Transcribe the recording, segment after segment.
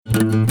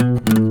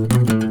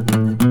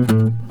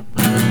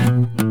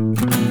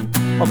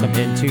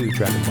into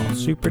Dragon Ball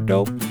Super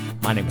Dope.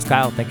 My name is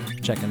Kyle. Thank you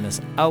for checking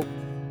this out.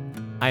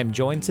 I am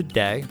joined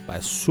today by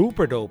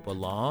Super Dope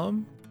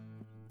alum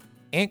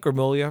Aunt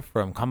Gramulia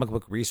from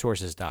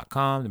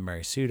comicbookresources.com,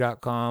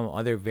 themarysue.com,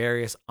 other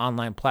various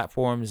online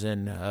platforms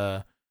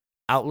and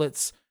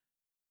outlets.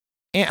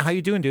 Aunt, how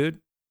you doing, dude?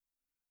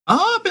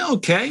 I've been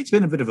okay. It's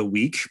been a bit of a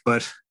week,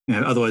 but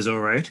otherwise all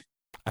right.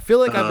 I feel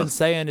like I've been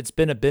saying it's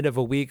been a bit of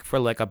a week for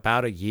like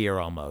about a year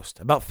almost,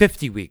 about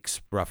 50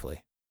 weeks,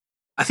 roughly.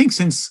 I think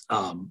since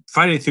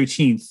Friday the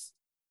 13th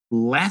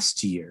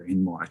last year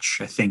in March,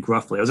 I think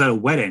roughly. I was at a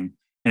wedding,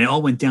 and it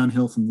all went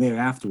downhill from there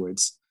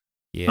afterwards.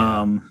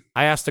 Yeah.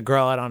 I asked a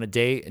girl out on a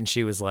date, and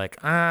she was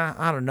like,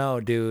 I don't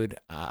know, dude.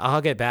 I'll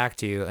get back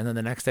to you. And then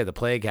the next day, the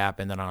plague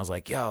happened, and I was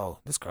like, yo,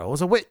 this girl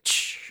was a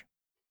witch.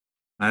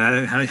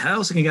 How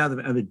else can you get out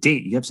of a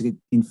date? You have to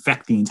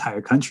infect the entire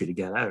country to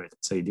get out of it.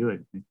 That's how you do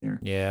it right there.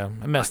 Yeah,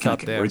 I messed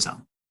up there.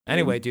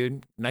 Anyway,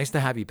 dude, nice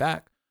to have you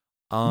back.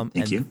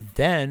 Thank you.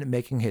 Then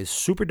making his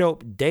super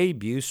dope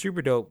debut,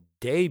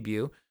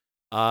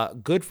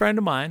 good friend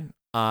of mine.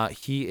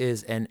 He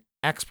is an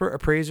expert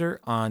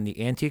appraiser on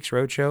the Antiques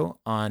Roadshow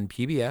on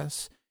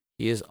PBS.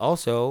 He is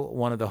also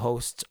one of the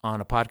hosts on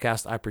a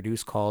podcast I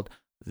produce called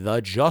The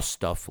Just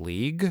Stuff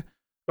League.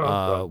 We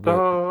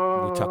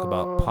talk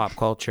about pop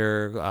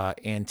culture,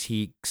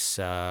 antiques,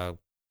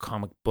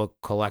 comic book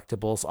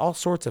collectibles, all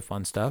sorts of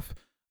fun stuff.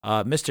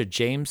 Mr.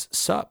 James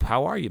Supp,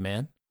 how are you,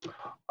 man?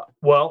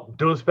 Well,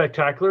 doing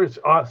spectacular. It's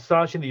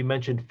astonishing that you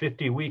mentioned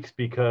 50 weeks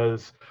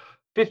because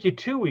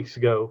 52 weeks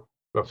ago,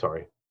 I'm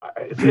sorry,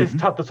 it's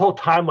tough. This whole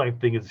timeline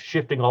thing is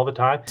shifting all the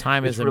time.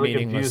 Time is really a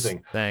meaningless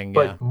confusing thing.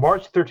 But yeah.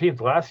 March 13th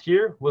last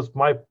year was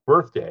my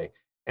birthday.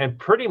 And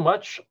pretty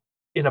much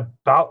in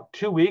about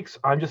 2 weeks,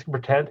 I'm just going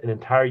to pretend an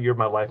entire year of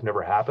my life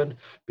never happened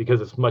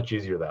because it's much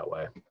easier that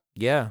way.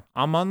 Yeah,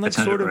 I'm on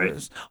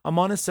I'm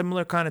on a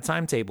similar kind of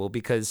timetable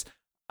because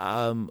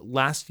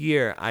last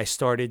year I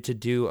started to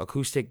do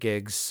acoustic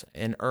gigs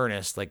in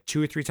earnest, like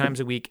 2 or 3 times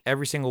a week,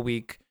 every single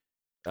week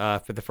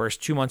for the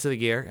first 2 months of the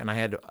year. And I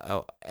had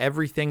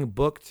everything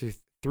booked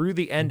through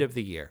the end of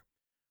the year.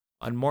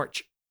 On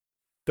March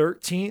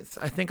 13th,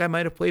 I think I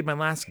might have played my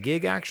last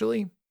gig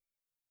actually.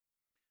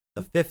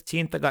 The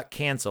 15th, I got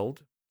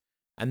canceled.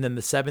 And then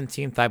the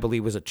 17th, I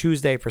believe, was a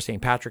Tuesday for St.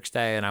 Patrick's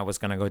Day. And I was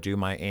going to go do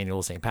my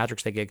annual St.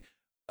 Patrick's Day gig.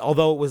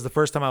 Although it was the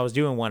first time I was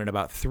doing one in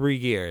about 3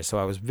 years. So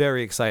I was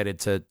very excited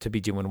to be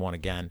doing one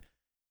again.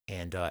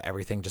 And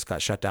everything just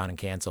got shut down and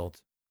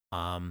canceled.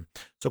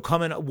 So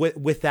coming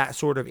with that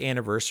sort of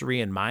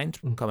anniversary in mind,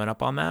 coming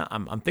up on that,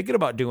 I'm thinking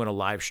about doing a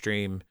live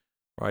stream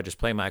where I just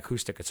play my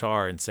acoustic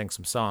guitar and sing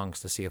some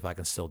songs to see if I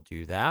can still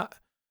do that.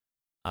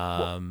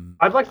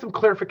 I'd like some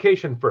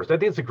clarification first. I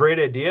think it's a great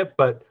idea,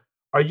 but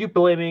are you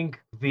blaming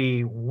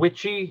the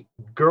witchy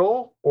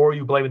girl or are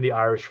you blaming the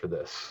Irish for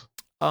this?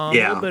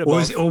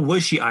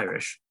 Was she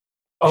Irish?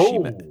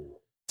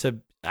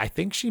 I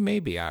think she may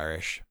be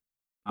Irish.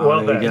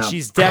 Well, then.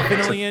 She's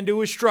definitely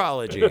into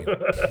astrology.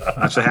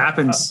 That's what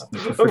happens.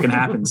 That's what freaking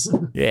happens.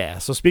 Yeah.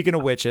 So speaking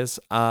of witches,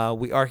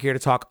 we are here to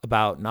talk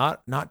about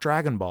not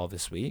Dragon Ball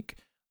this week,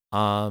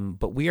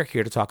 but we are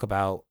here to talk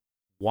about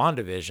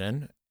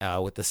WandaVision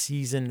with the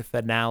season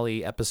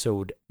finale,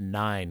 episode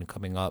 9,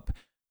 coming up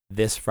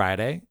this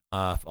Friday.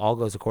 If all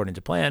goes according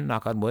to plan,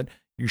 knock on wood,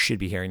 you should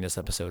be hearing this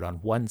episode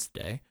on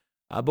Wednesday.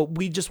 But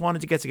we just wanted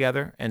to get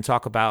together and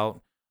talk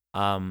about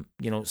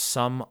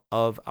some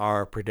of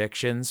our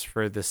predictions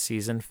for the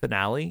season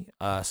finale,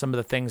 some of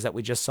the things that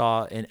we just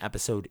saw in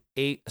episode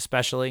 8,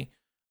 especially.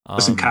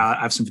 Listen, Kyle,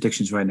 I have some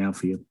predictions right now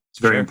for you. It's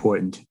very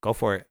important. Go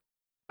for it.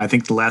 I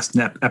think the last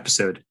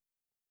episode,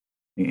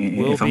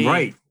 I'm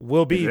right,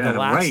 will be the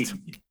last. Right.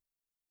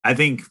 I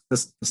think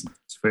this is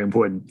very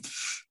important.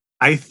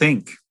 I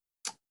think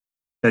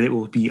that it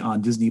will be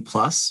on Disney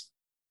Plus.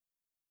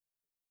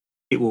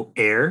 It will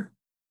air.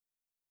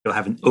 It'll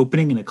have an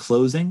opening and a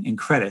closing and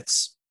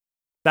credits.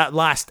 That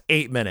last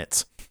 8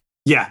 minutes.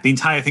 Yeah, the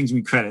entire thing's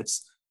gonna be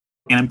credits.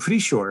 And I'm pretty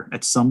sure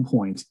at some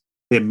point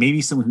there may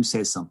be someone who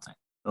says something.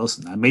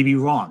 Listen, I may be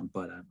wrong,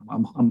 but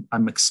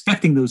I'm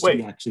expecting those to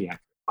be actually accurate.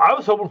 I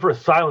was hoping for a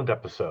silent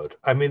episode.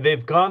 I mean,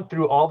 they've gone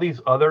through all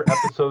these other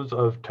episodes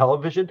of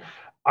television.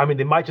 I mean,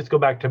 they might just go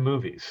back to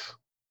movies.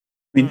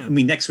 I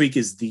mean, next week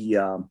is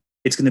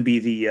it's going to be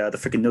the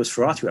freaking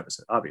Nosferatu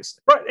episode,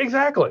 obviously. Right,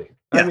 exactly.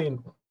 Yeah. I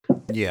mean,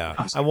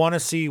 yeah, I want to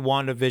see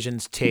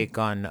WandaVision's take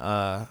on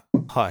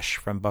Hush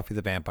from Buffy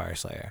the Vampire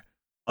Slayer.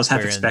 I was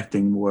half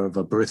expecting more of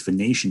a Birth of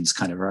Nations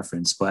kind of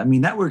reference, but I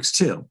mean, that works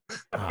too.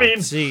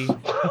 See,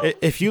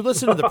 if you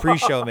listen to the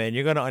pre-show, man,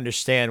 you're going to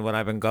understand what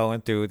I've been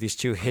going through with these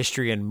two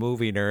history and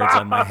movie nerds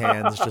on my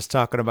hands, just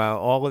talking about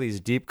all of these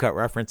deep cut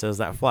references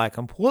that fly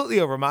completely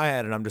over my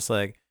head. And I'm just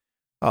like,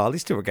 oh, at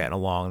least they were getting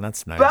along.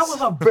 That's nice. That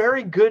was a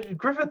very good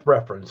Griffith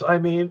reference. I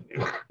mean,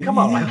 come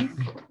on. I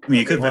mean,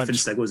 you could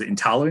reference, like, was it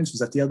Intolerance? Was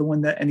that the other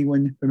one that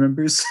anyone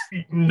remembers?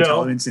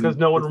 No, because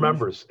no one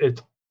remembers.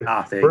 It's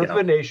Birth of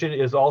a Nation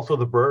is also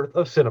the birth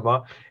of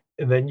cinema.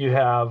 And then you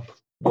have,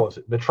 what was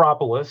it,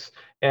 Metropolis.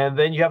 And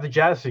then you have the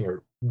Jazz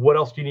Singer. What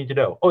else do you need to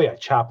know? Oh, yeah,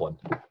 Chaplin.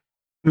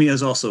 I mean,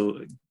 there's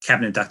also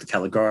Cabinet Dr.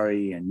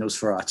 Caligari and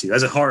Nosferatu.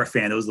 As a horror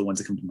fan, those are the ones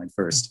that come to mind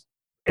first.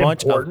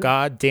 Bunch of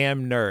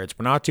goddamn nerds.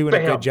 We're not doing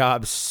a good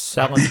job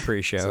selling the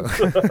pre-show.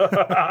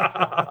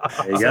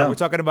 There you go. We're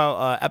talking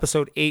about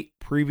episode 8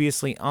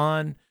 previously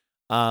on.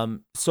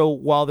 So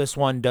while this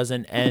one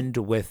doesn't end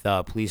with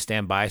please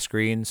stand by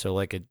screen, so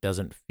like it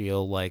doesn't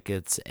feel like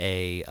it's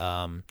a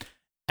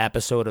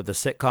episode of the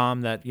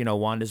sitcom that, you know,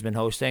 Wanda's been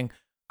hosting,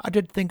 I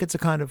did think it's a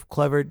kind of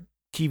clever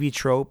TV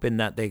trope in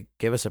that they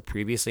give us a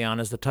previously on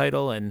as the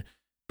title, and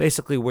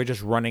basically we're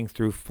just running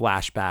through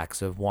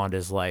flashbacks of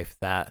Wanda's life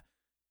that,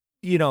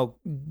 you know,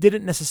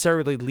 didn't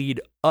necessarily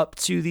lead up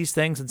to these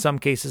things. In some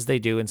cases they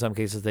do, in some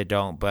cases they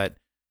don't, but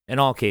in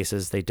all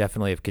cases they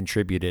definitely have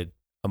contributed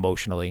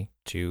emotionally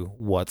to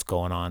what's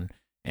going on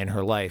in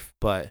her life.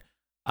 But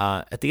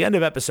at the end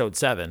of episode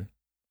 7,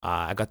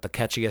 I got the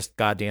catchiest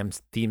goddamn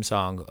theme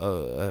song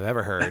I've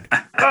ever heard.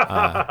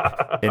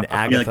 In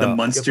Agatha, like the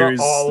Munsters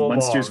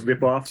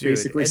ripoff, dude,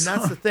 basically. And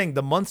that's the thing.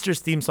 The Munsters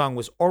theme song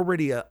was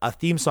already a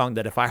theme song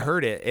that if I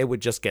heard it, it would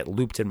just get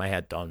looped in my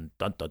head. Dun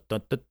dun dun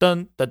dun dun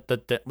dun dun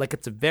dun, dun. Like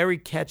it's a very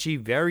catchy,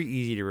 very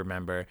easy to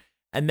remember.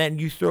 And then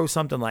you throw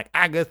something like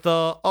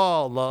Agatha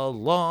all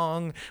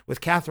along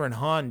with Catherine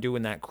Hahn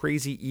doing that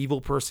crazy evil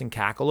person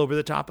cackle over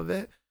the top of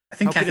it. I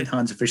think Catherine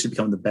Hahn's officially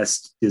become the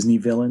best Disney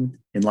villain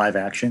in live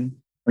action.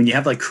 When you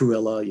have like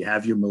Cruella, you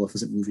have your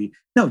Maleficent movie.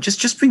 No,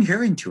 just bring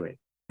her into it,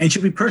 and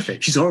she'll be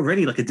perfect. She's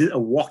already like a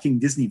walking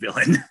Disney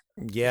villain.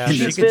 Yeah,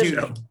 she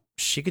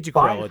could do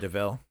Cruella de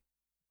Vil.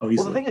 Oh,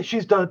 well, the thing that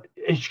she's done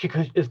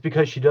is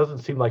because she doesn't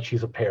seem like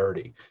she's a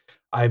parody.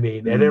 I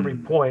mean, at every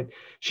point,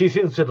 she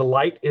seems to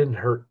delight in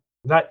her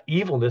not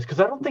evilness, because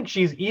I don't think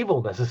she's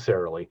evil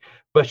necessarily,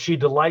 but she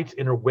delights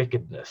in her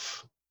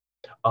wickedness.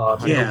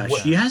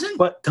 She hasn't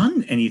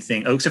done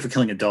anything except for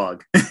killing a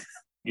dog.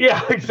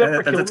 Yeah, except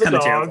for killing the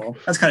dog. Terrible.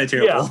 That's kind of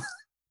terrible.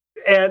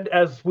 Yeah. And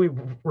as we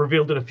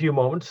revealed in a few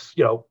moments,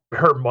 you know,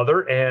 her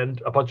mother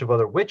and a bunch of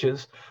other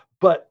witches,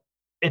 but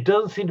it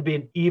doesn't seem to be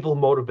an evil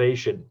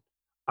motivation.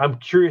 I'm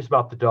curious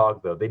about the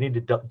dog, though. They need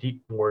to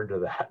deep more into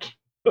that.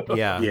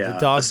 Yeah, the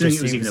dog just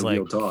seems like a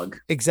real dog.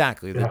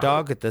 Exactly. The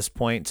dog at this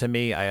point, to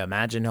me, I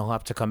imagine he'll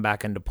have to come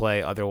back into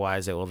play.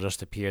 Otherwise, it will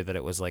just appear that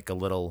it was like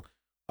a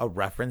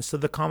reference to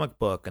the comic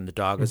book, and the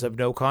dog is of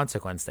no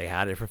consequence. They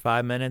had it for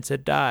 5 minutes,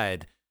 it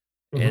died.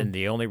 And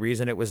the only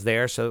reason it was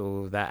there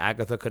so that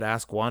Agatha could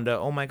ask Wanda,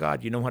 oh my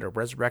God, you know how to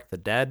resurrect the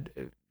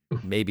dead?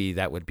 Maybe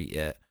that would be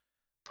it.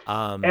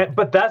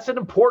 But that's an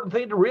important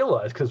thing to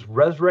realize, because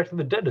resurrecting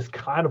the dead is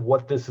kind of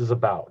what this is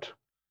about.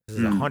 This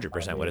is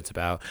 100% what it's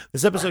about.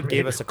 This episode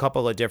gave us a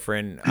couple of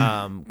different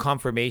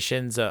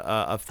confirmations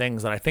of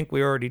things that I think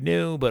we already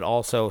knew, but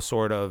also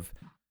sort of,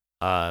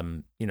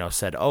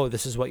 said, oh,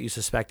 this is what you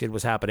suspected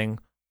was happening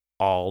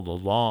all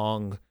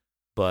along.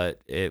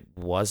 But it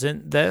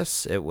wasn't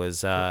this. It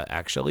was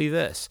actually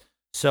this.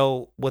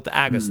 So with the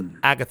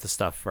Agatha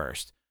stuff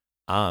first,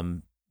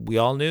 we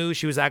all knew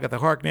she was Agatha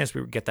Harkness.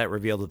 We would get that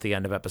revealed at the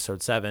end of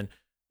episode 7.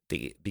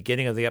 The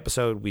beginning of the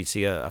episode, we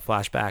see a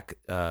flashback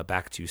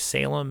back to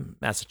Salem,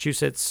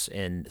 Massachusetts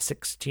in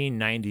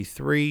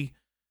 1693.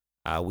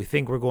 We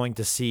think we're going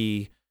to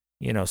see,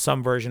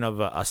 some version of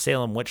a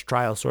Salem witch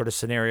trial sort of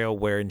scenario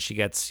wherein she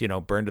gets,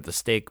 burned at the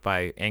stake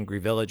by angry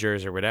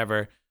villagers or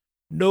whatever.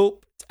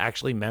 Nope. It's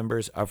actually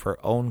members of her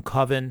own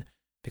coven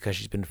because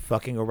she's been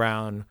fucking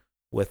around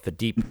with the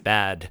deep,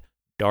 bad,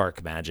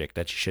 dark magic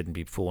that she shouldn't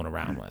be fooling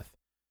around with.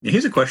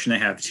 Here's a question I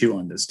have, too,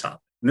 on this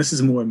topic. And this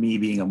is more me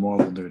being a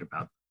Marvel nerd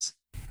about this.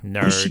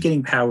 Nerd. Is she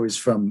getting powers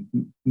from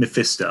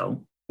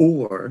Mephisto,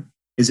 or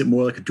is it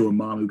more like a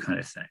Dormammu kind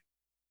of thing?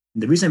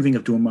 And the reason I bring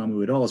up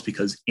Dormammu at all is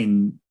because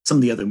in some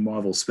of the other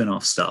Marvel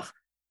spin-off stuff,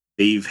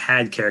 they've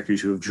had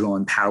characters who have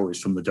drawn powers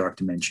from the Dark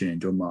Dimension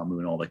and Dormammu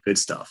and all that good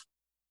stuff.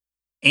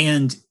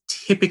 And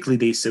typically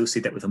they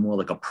associate that with a more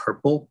like a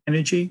purple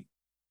energy,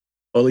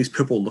 or at least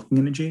purple looking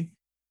energy.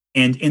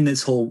 And in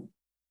this whole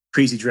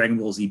crazy Dragon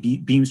Ball Z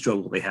beam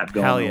struggle they have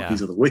going on with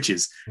these other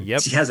witches,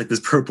 she has like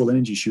this purple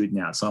energy shooting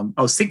out. So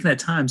I was thinking at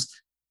times,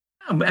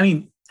 I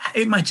mean,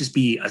 it might just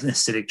be an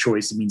aesthetic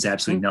choice. It means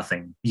absolutely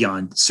nothing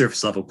beyond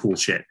surface level cool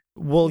shit.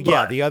 Well,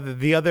 yeah, the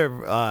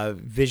other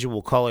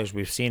visual colors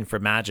we've seen for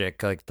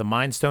magic, like the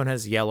Mind Stone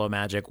has yellow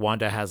magic,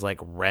 Wanda has like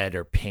red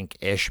or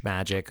pink-ish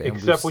magic.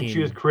 Except when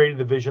she has created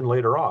the vision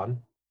later on.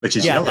 Which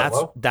is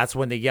yellow. That's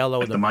when the yellow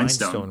like and the Mind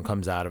Stone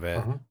comes out of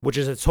it, which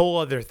is its whole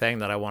other thing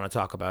that I want to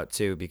talk about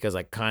too, because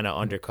I kind of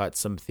undercut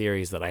some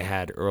theories that I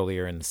had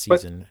earlier in the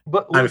season.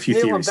 But I have a few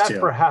theories that too.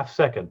 For a half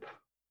second.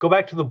 Go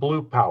back to the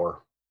blue power.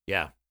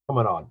 Yeah.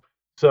 Coming on.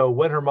 So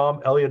when her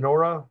mom,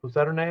 Eleonora, was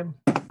that her name?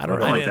 I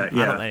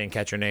didn't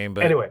catch her name,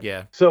 but anyway,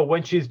 yeah. So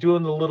when she's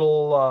doing the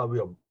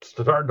little,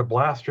 starting to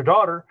blast her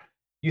daughter,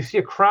 you see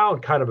a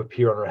crown kind of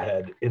appear on her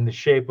head in the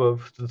shape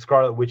of the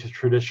Scarlet Witch's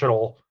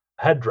traditional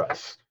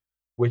headdress,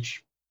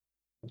 which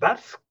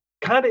that's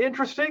kind of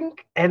interesting,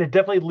 and it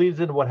definitely leads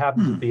into what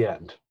happens at the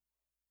end.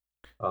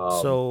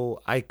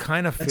 So I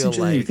kind of feel like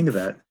like you think of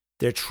that.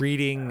 they're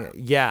treating.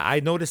 Yeah,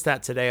 I noticed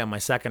that today on my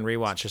second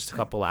rewatch, just a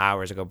couple of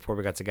hours ago before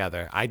we got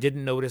together. I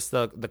didn't notice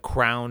the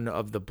crown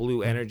of the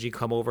blue energy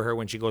come over her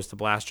when she goes to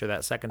blast her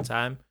that second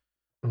time,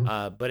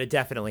 but it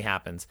definitely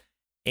happens.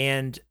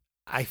 And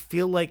I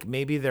feel like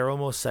maybe they're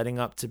almost setting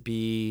up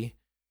to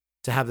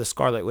have the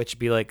Scarlet Witch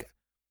be like,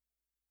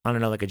 I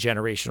don't know, like a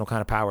generational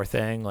kind of power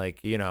thing,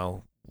 like, you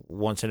know,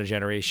 once in a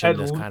generation.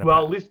 This kind of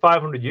at least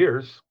 500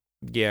 years.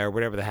 Yeah, or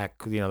whatever the heck,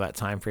 you know, that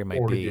time frame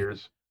might be.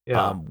 Years.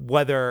 Yeah.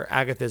 Whether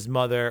Agatha's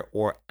mother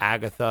or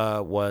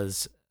Agatha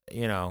was,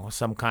 you know,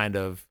 some kind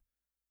of,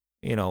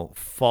 you know,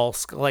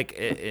 false,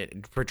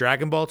 like for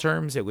Dragon Ball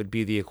terms, it would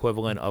be the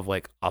equivalent of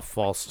like a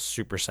false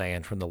Super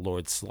Saiyan from the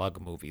Lord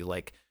Slug movie.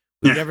 Like,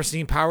 we've never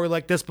seen power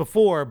like this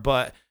before,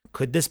 but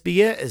could this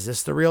be it? Is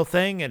this the real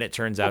thing? And it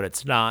turns out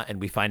it's not. And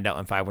we find out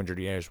in 500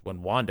 years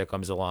when Wanda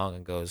comes along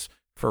and goes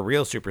for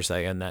real Super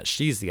Saiyan that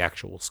she's the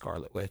actual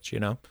Scarlet Witch, you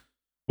know?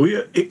 Well,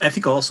 yeah, I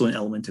think also an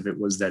element of it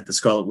was that the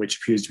Scarlet Witch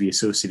appears to be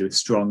associated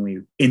strongly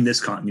in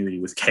this continuity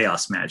with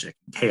chaos magic,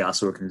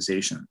 chaos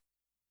organization,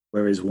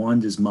 whereas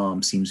Wanda's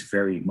mom seems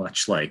very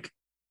much like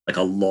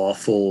a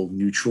lawful,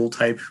 neutral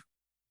type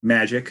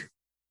magic,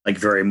 like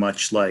very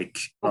much like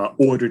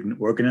ordered and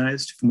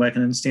organized, from what I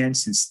can understand,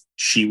 since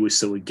she was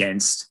so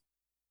against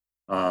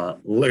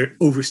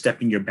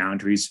overstepping your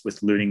boundaries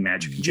with learning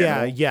magic in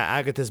general. Yeah.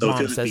 Agatha's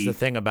mom says the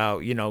thing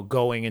about, you know,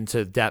 going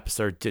into depths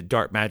or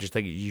dark magic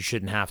that you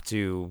shouldn't have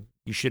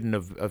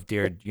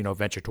dared, you know,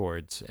 venture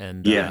towards.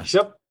 And Can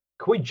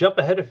we jump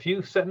ahead a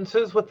few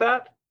sentences with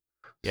that?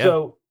 Yeah.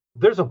 So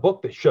there's a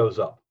book that shows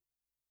up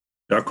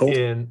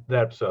in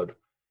that episode.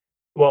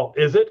 Well,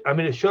 is it? I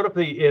mean, it showed up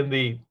in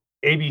the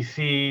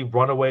ABC,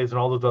 Runaways, and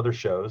all those other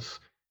shows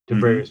to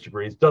various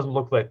degrees. Doesn't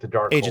look like the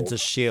Dark Agents of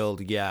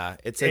S.H.I.E.L.D., yeah.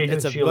 It's a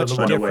much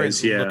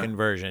different looking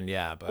version,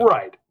 yeah. But.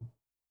 Right.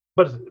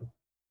 But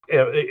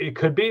it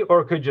could be,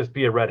 or it could just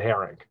be a red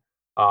herring.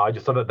 I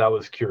just thought that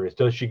was curious.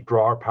 Does she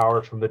draw her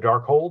powers from the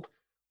Darkhold?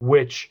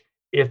 Which,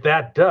 if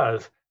that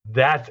does,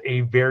 that's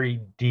a very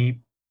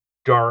deep,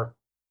 dark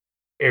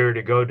area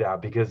to go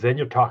down, because then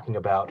we're talking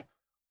about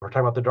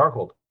the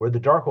Darkhold. Where'd the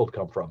Darkhold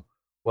come from?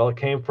 Well, it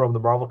came from the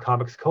Marvel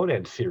Comics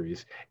Conan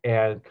series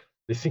and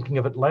the sinking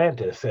of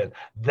Atlantis, and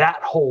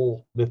that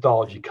whole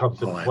mythology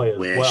comes into play as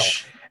well.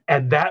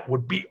 And that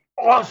would be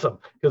awesome,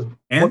 because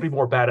it would be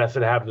more badass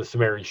than having the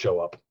Sumerians show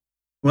up.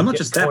 Well, not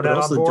just that, but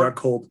also the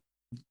Darkhold.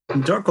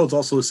 Darkhold's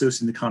also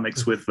associated in the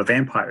comics with the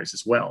vampires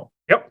as well.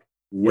 Yep.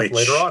 Which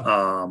later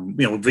on,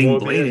 you know, bringing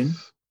Blade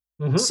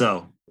in.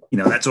 So, you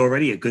know, that's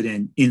already a good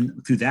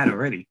in through that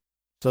already.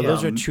 So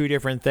those are two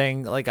different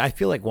things. Like, I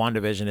feel like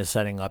WandaVision is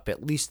setting up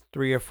at least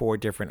 3 or 4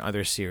 different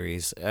other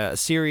series,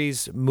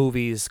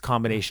 movies,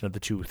 combination of the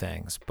two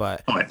things.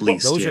 But at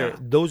least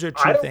those are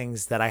two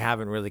things that I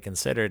haven't really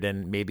considered,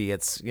 and maybe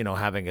it's, you know,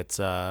 having its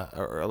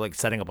or like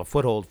setting up a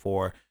foothold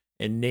for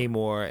in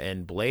Namor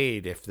and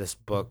Blade, if this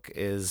book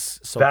is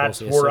so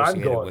closely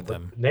associated with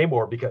them.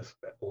 Namor, because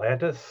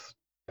Atlantis,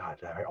 God,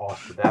 how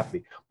awesome would that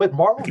be? But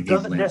Marvel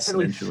doesn't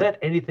necessarily set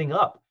anything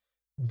up.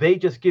 They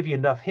just give you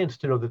enough hints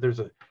to know that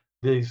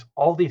there's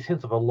all these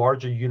hints of a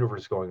larger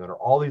universe going on, or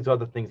all these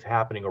other things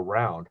happening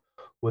around,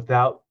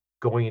 without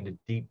going into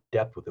deep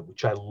depth with it,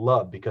 which I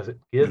love, because it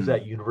gives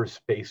that universe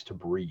space to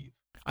breathe.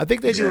 I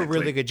think they do a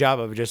really good job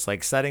of just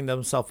like setting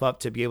themselves up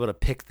to be able to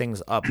pick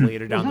things up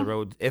later down the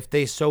road if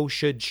they so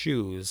should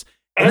choose.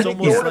 It's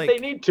almost like they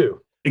need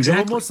to.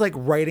 Exactly. It's almost like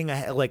writing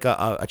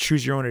a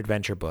choose your own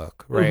adventure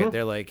book, right?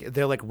 They're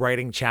like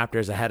writing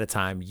chapters ahead of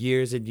time,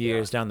 years and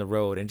years down the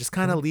road, and just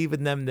kind of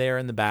leaving them there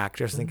in the back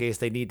just in case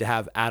they need to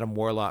have Adam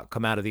Warlock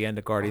come out of the end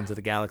of Guardians of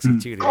the Galaxy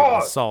 2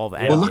 to solve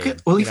anything. Look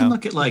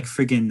at like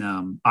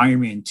friggin' Iron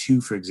Man 2,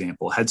 for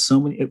example, had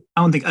so many.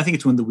 I think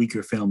it's one of the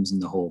weaker films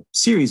in the whole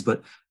series,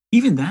 but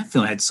even that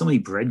film had so many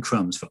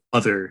breadcrumbs for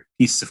other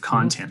pieces of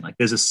content. Like,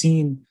 there's a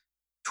scene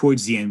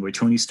towards the end where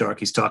Tony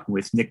Stark is talking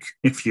with Nick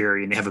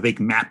Fury, and they have a big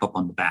map up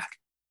on the back,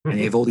 and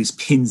they have all these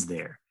pins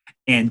there.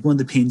 And one of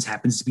the pins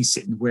happens to be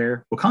sitting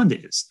where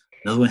Wakanda is.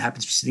 Another one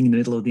happens to be sitting in the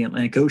middle of the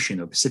Atlantic Ocean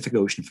or Pacific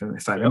Ocean,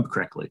 if I remember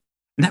correctly.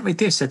 And that right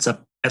there sets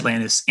up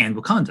Atlantis and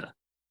Wakanda.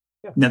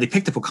 Yep. Now, they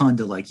picked up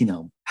Wakanda, like, you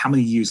know, how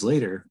many years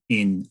later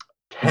in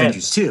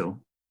Avengers 2?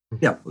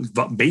 Yeah,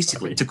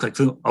 basically, it took like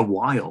a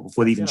while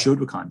before they even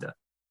showed Wakanda.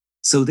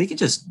 So they could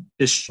just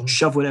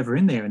shove whatever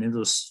in there, and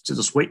it'll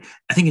just wait.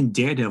 I think in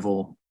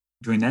Daredevil,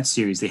 during that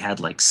series, they had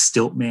like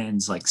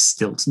Stiltman's like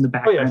stilts in the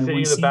background. Sitting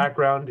in the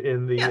background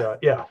in the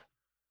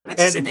And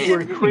if you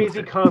were a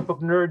crazy comic book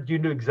nerd, you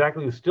knew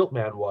exactly who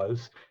Stiltman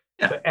was.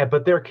 Yeah.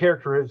 But their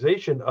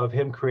characterization of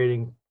him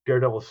creating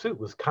Daredevil's suit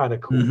was kind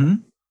of cool.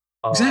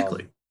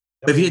 Exactly.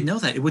 But if you didn't know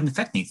that, it wouldn't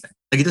affect anything.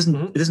 Like, it doesn't.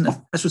 It doesn't.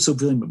 That's what's so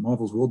brilliant about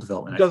Marvel's world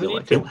development. I feel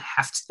like they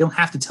don't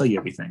have to tell you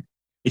everything.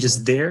 It's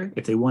just there.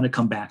 If they want to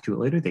come back to it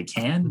later, they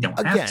can. They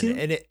don't have to.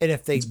 And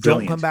if they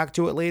don't come back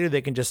to it later, they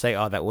can just say,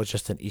 "Oh, that was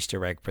just an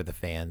Easter egg for the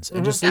fans,"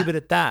 and just leave it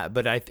at that.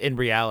 But in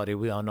reality,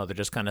 we all know they're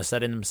just kind of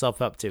setting themselves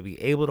up to be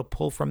able to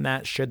pull from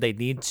that should they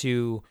need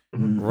to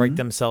write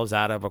themselves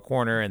out of a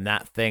corner. And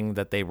that thing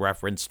that they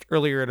referenced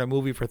earlier in a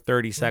movie for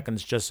 30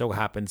 seconds just so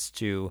happens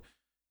to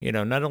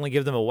not only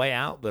give them a way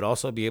out, but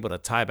also be able to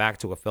tie back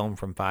to a film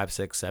from 5,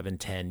 6, 7,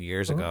 10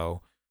 years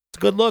ago. It's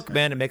a good look,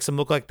 man. It makes them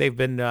look like they've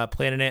been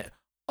planning it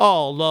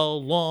all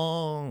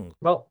along.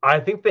 Well, I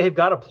think they've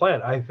got a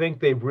plan. I think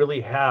they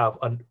really have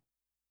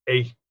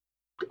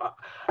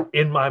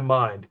in my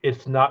mind,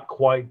 it's not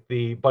quite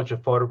the bunch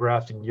of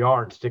photographs and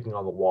yarn sticking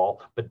on the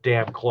wall, but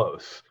damn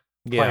close.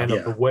 Plan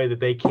of the way that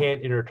they can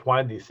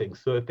intertwine these things.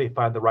 So if they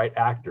find the right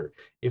actor,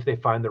 if they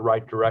find the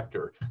right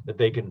director, that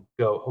they can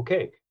go,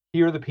 okay,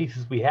 here are the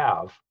pieces we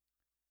have.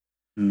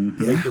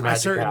 I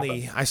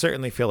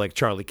certainly feel like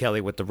Charlie Kelly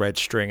with the red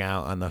string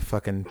out on the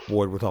fucking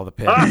board with all the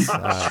pins,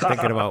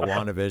 thinking about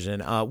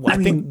WandaVision. I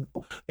think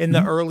in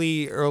the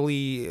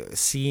early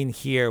scene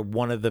here,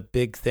 one of the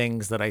big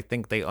things that I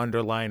think they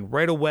underline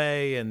right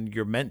away, and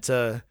you're meant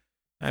to.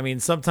 I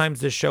mean, sometimes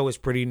this show is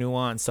pretty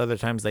nuanced. Other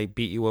times they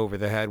beat you over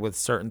the head with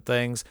certain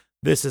things.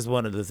 This is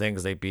one of the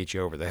things they beat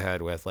you over the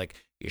head with. Like,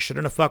 you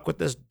shouldn't have fucked with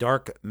this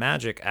dark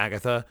magic,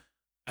 Agatha.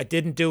 I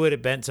didn't do it.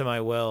 It bent to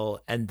my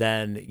will. And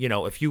then,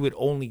 if you would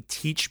only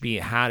teach me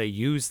how to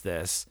use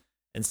this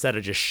instead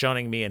of just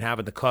shunning me and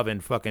having the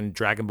Coven fucking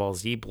Dragon Ball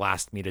Z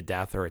blast me to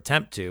death or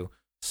attempt to,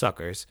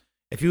 suckers.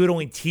 If you would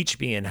only teach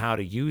me in how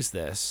to use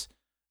this,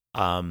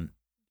 I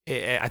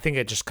think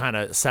it just kind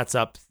of sets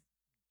up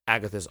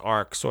Agatha's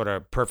arc sort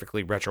of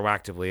perfectly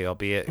retroactively,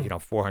 albeit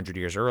 400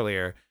 years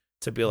earlier,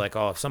 to be like,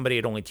 oh, if somebody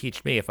had only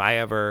teach me, if I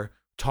ever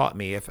taught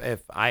me, if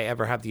I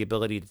ever have the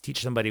ability to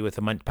teach somebody with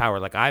immense power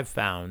like I've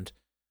found,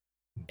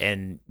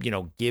 and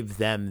give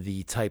them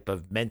the type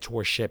of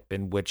mentorship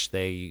in which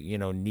they need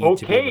to be able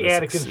to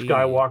Anakin succeed.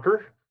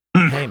 Skywalker.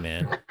 Hey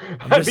man,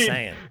 I'm just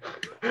saying.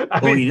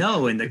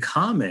 In the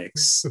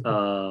comics,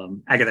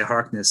 Agatha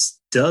Harkness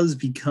does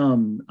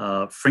become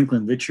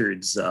Franklin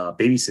Richards'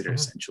 babysitter,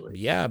 essentially.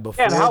 Yeah,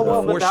 before how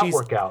well would that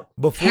work out?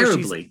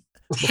 Terribly.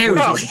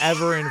 Before she's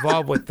ever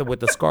involved with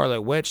the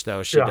Scarlet Witch,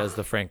 though, she does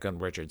the Franklin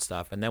Richards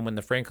stuff, and then when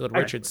the Franklin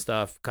Richards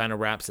stuff kind of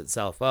wraps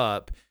itself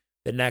up,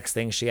 the next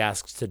thing she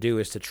asks to do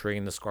is to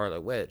train the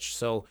Scarlet Witch.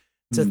 So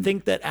to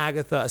think that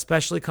Agatha,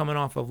 especially coming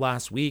off of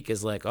last week,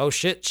 is like, oh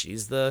shit,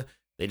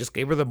 they just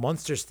gave her the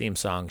Monsters theme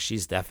song.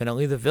 She's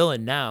definitely the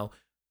villain now.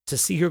 To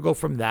see her go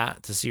from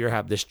that, to see her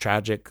have this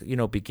tragic,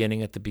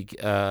 beginning at the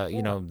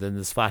then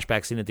this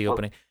flashback scene at the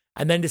opening,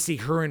 and then to see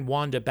her and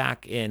Wanda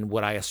back in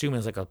what I assume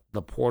is like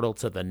the portal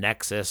to the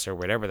Nexus or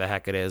whatever the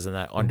heck it is, and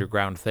that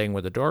underground thing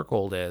where the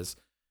Darkhold is,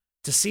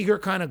 to see her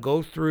kind of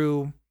go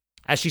through,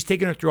 as she's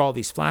taking her through all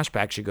these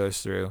flashbacks she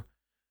goes through,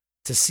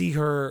 to see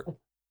her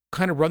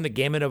kind of run the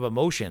gamut of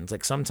emotions.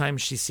 Like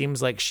sometimes she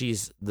seems like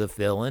she's the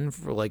villain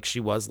for like she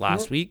was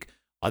last week.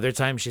 Other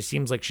times she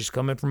seems like she's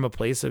coming from a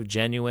place of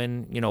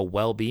genuine,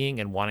 well-being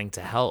and wanting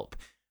to help.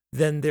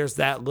 Then there's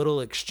that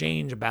little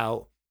exchange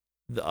about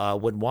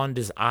when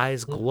Wanda's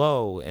eyes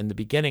glow in the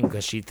beginning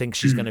because she thinks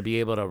she's going to be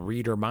able to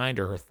read her mind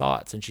or her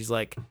thoughts. And she's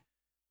like,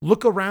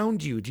 look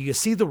around you. Do you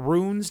see the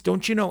runes?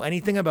 Don't you know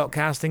anything about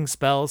casting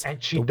spells?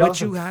 And she the doesn't. witch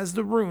who has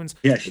the runes.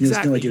 Yeah, she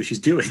has no idea what she's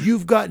doing.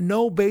 You've got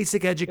no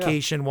basic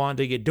education,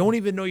 Wanda. You don't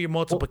even know your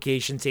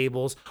multiplication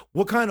tables.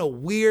 What kind of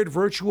weird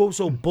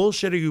virtuoso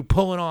bullshit are you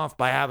pulling off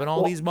by having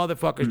all these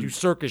motherfuckers do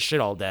circus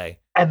shit all day?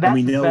 And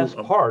that's the best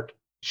part.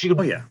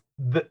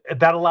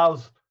 That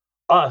allows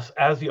us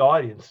as the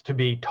audience to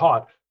be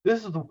taught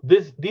these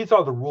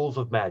are the rules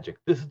of magic.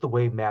 This is the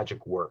way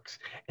magic works.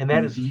 And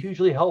that is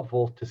hugely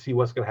helpful to see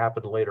what's going to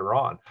happen later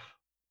on.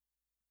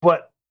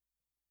 But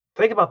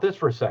think about this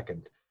for a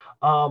second.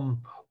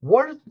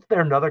 Was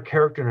there another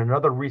character in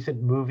another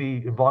recent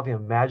movie involving a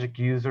magic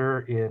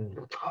user in,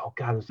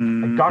 it was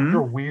like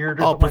Dr.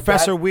 Weird or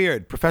Professor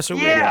Weird. Professor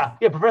Weird.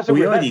 Yeah, Professor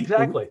Weird.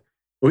 Exactly.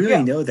 We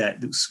already know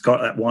that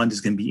Wanda's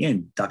going to be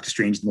in Doctor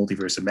Strange: The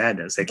Multiverse of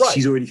Madness.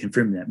 She's already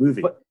confirmed in that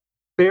movie. But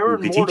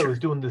Baron Mordo is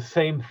doing the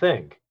same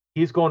thing.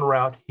 He's going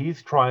around,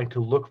 he's trying to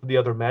look for the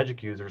other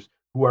magic users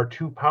who are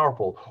too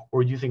powerful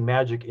or using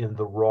magic in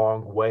the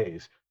wrong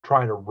ways,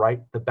 trying to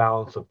right the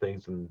balance of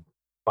things and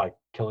by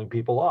killing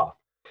people off.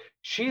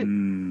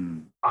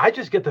 I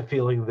just get the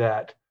feeling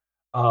that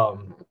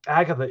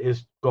Agatha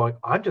is going,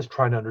 I'm just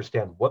trying to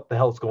understand what the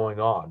hell's going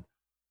on.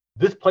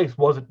 This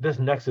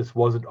Nexus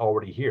wasn't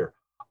already here.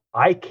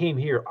 I came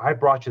here, I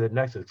brought you the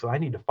Nexus, so I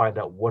need to find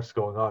out what's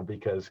going on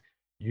because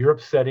you're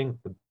upsetting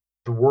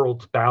the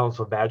world's balance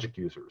of magic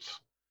users.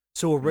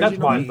 So originally, that's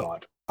my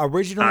thought.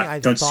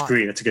 Don't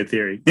disagree. That's a good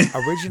theory.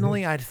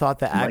 Originally, I'd thought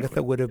that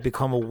Agatha would have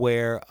become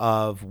aware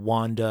of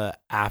Wanda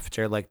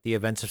after like the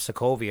events of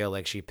Sokovia.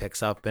 Like she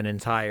picks up an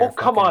entire. Oh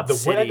come on, the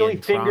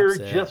waggly finger,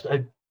 just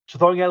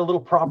throwing out a little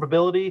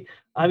probability.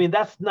 I mean,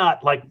 that's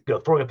not like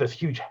throwing up this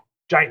huge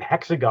giant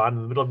hexagon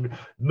in the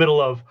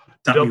middle of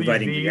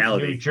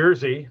WV, New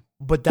Jersey.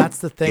 But that's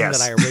the thing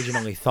that I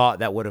originally thought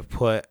that would have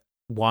put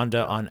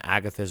Wanda on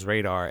Agatha's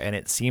radar, and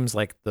it seems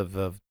like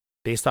the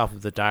based off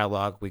of the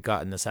dialogue we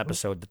got in this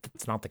episode,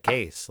 that's not the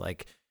case.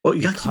 Like Well,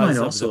 you got to keep in mind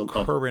because of also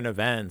the current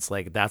events.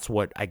 Like that's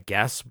what I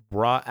guess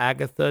brought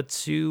Agatha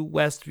to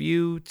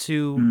Westview.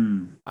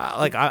 To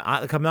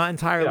I'm not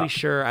entirely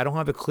sure. I don't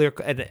have a clear.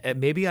 And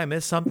maybe I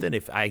missed something.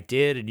 If I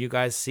did, and you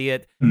guys see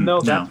it,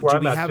 no, that's where do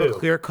I'm we at have too. a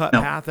clear cut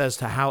path as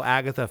to how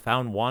Agatha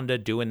found Wanda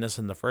doing this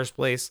in the first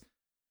place?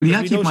 You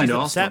got to keep in mind she's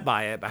also upset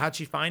by it, but how'd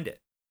she find it?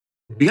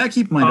 You got to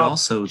keep in mind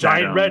also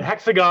giant that, red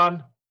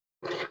hexagon.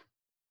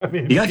 I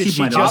mean, you got to did keep in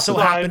she mind just also so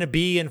happen to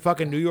be in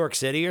fucking New York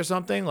City or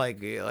something?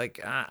 Like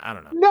I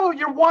don't know. No,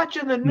 you're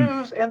watching the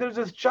news, and there's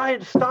this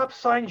giant stop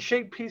sign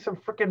shaped piece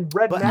of freaking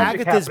red But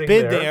magic Agatha's happening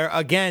been there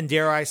again,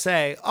 dare I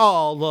say,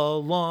 all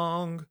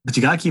along. But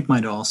you got to keep in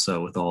mind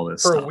also with all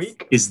this For a stuff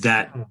week? is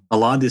that a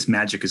lot of this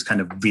magic is kind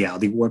of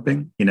reality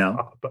warping, you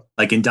know?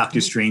 Like in Doctor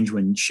Strange,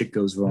 when shit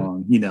goes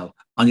wrong, you know,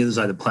 on the other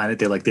side of the planet,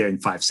 they're like there in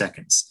 5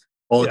 seconds.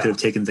 All it could have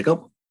taken is like,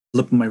 oh,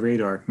 look at my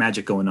radar,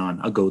 magic going on.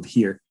 I'll go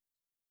here.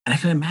 And I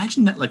can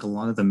imagine that like a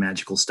lot of the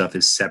magical stuff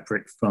is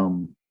separate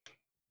from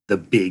the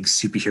big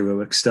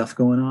superheroic stuff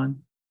going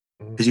on.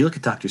 Because you look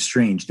at Doctor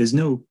Strange,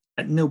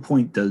 at no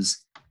point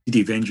does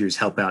the Avengers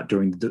help out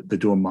during the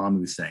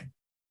Dormammu thing.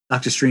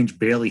 Doctor Strange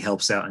barely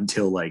helps out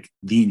until like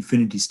the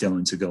Infinity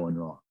Stones are going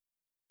wrong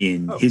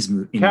in his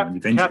the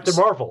Avengers. Captain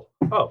Marvel.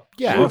 Oh,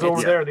 yeah, he was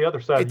over there on the other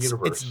side of the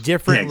universe. It's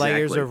different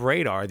layers of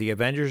radar. The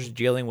Avengers are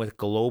dealing with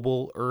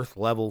global Earth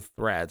level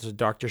threats.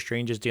 Doctor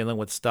Strange is dealing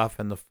with stuff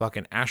in the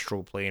fucking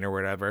astral plane or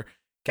whatever.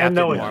 And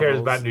no one cares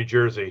about New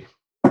Jersey.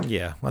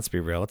 Yeah, let's be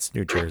real. It's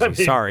New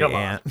Jersey. Sorry,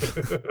 Aunt.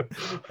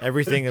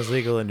 Everything is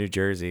legal in New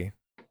Jersey.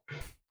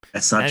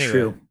 That's not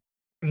true.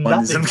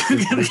 Nothing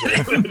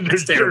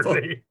It's terrible.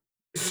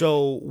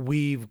 So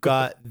we've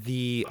got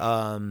the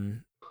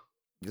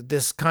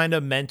this kind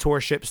of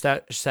mentorship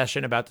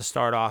session about to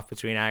start off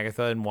between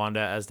Agatha and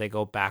Wanda as they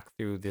go back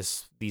through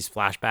these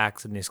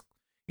flashbacks and this,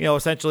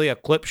 essentially a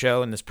clip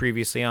show in this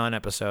previously on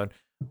episode.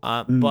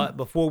 But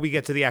before we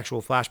get to the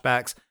actual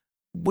flashbacks,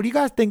 what do you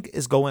guys think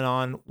is going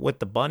on with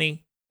the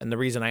bunny? And the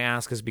reason I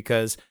ask is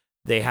because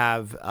they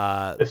have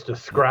it's to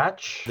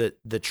scratch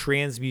the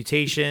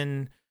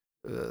transmutation.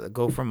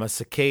 Go from a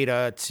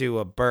cicada to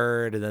a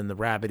bird, and then the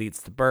rabbit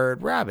eats the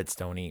bird. Rabbits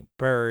don't eat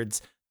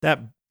birds.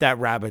 That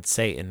rabbit's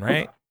Satan,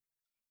 right?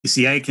 You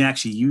see, I can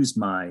actually use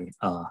my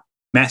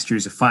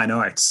Masters of Fine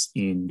Arts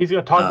in He's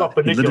going to talk about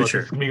baniculus.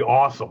 It's going to be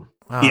awesome.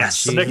 Oh,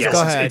 yes. Go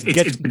ahead.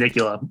 It's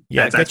Banicula.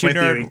 Yeah, that's my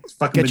theory.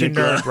 Get your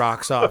nerd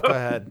rocks off. Go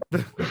ahead. I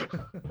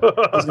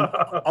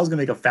was going to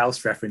make a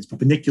Faust reference, but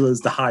Banicula is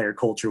the higher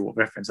cultural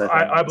reference.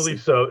 I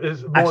believe so.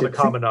 It's more in the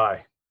common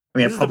eye. I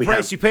mean, this is the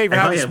price you pay for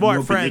having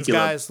smart friends,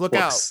 guys. Look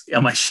out.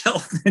 On my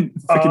shelf than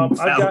freaking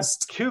I've got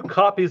Faust. 2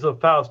 copies of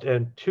Faust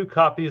and 2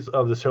 copies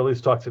of the Shirley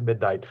Stalks at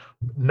Midnight,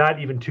 not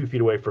even 2 feet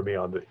away from me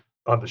on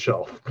the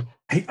shelf.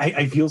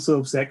 I feel so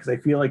upset because I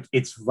feel like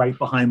it's right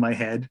behind my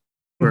head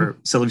for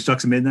Shirley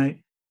Stalks at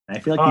Midnight. And I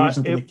feel like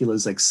the original Banicula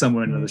is like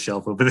somewhere on the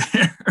shelf over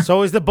there.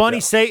 So is the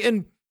bunny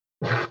Satan?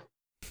 I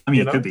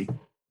mean, it could be.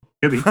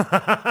 Could be.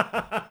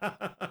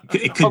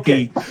 It could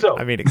be. So,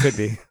 I mean, it could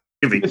be.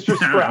 Mr.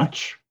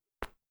 Scratch.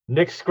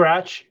 Nick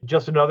Scratch,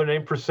 just another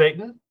name for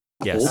Satan?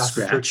 Yes. Old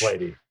Scratch.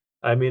 Lady.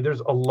 I mean,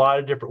 there's a lot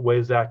of different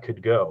ways that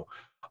could go.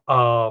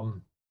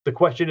 The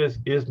question is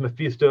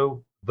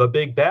Mephisto the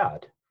big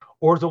bad?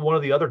 Or is it one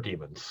of the other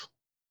demons?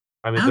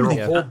 I mean, there are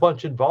a whole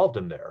bunch involved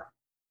in there.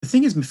 The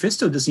thing is,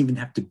 Mephisto doesn't even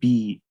have to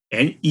be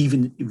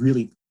even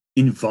really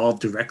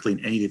involved directly in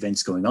any of the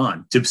events going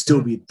on to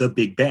still be the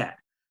big bad.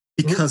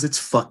 Because it's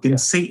fucking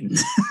Satan.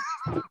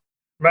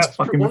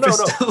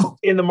 No.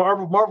 In the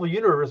Marvel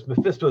universe,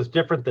 Mephisto is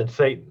different than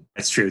Satan.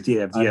 That's true. You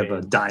have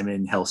a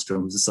Diamond,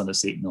 Hellstrom, who's the son of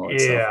Satan. All that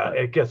stuff,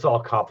 it gets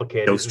all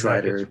complicated. Ghost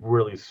Rider. It's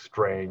really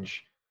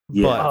strange.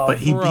 Yeah, but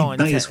he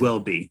might as well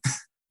be.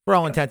 For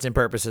all intents and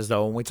purposes,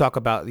 though, when we talk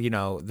about,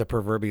 the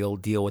proverbial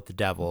deal with the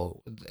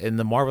devil, in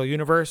the Marvel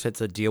universe, it's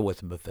a deal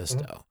with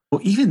Mephisto.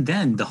 Well, even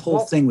then, the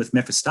whole thing with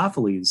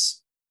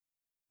Mephistopheles,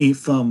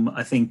 from,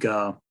 I think,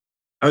 I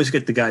always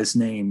get the guy's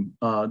name.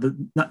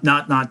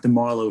 Not the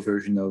Marlowe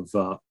version of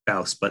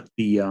Faust, but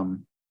the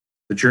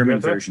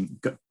German version.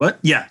 What?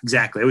 Yeah,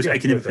 exactly. I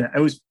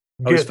always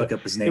fuck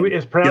up his name.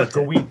 It's pronounced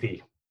Goethe.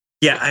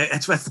 Yeah,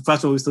 that's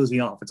what always throws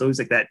me off. It's always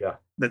like that. Yeah.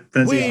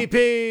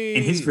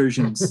 In his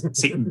versions,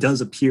 Satan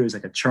does appear as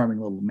like a charming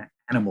little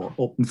animal.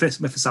 Well,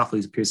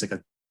 Mephistopheles appears like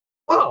a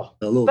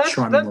little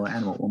charming little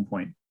animal at one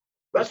point.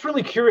 That's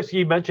really curious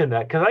you mentioned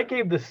that, because I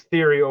gave this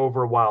theory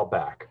over a while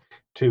back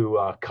to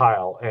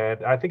Kyle,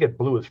 and I think it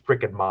blew his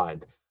freaking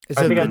mind. Is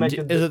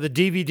it the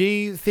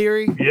DVD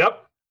theory?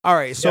 Yep. All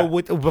right. So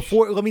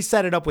let me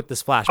set it up with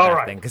this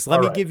flashback thing, because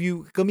let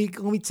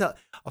me tell.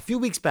 A few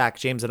weeks back,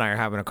 James and I are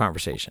having a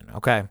conversation.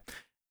 Okay.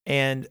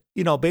 And,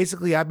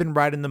 basically I've been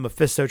riding the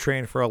Mephisto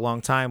train for a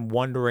long time,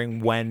 wondering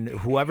when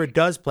whoever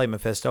does play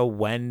Mephisto,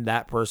 when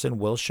that person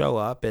will show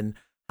up, and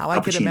how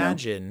I could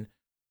imagine.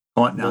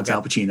 Oh, now it's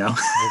Al Pacino.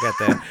 We'll get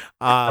there.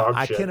 How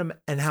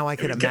I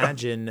can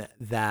imagine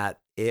that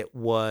it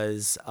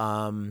was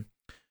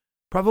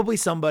probably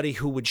somebody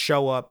who would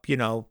show up,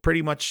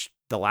 pretty much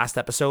the last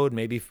episode,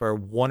 maybe for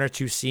 1 or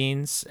 2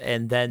 scenes,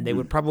 and then they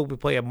would probably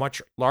play a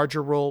much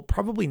larger role,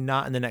 probably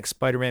not in the next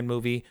Spider-Man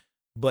movie,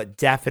 but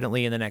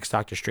definitely in the next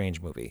Doctor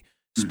Strange movie.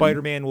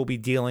 Spider-Man will be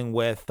dealing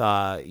with,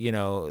 the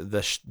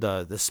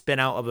spin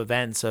out of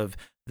events of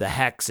the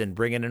Hex and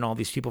bringing in all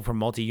these people from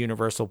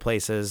multi-universal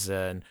places.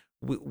 And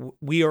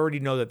we already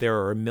know that there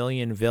are a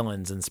million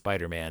villains in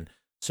Spider-Man.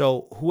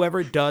 So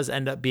whoever does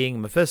end up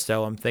being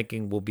Mephisto, I'm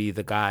thinking will be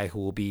the guy who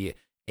will be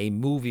a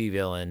movie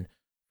villain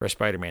for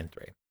Spider-Man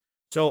 3.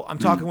 So I'm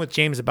talking with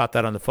James about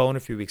that on the phone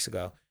a few weeks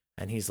ago.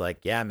 And he's like,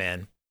 yeah,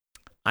 man,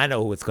 I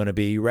know who it's going to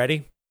be. You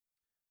ready?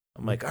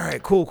 I'm like, all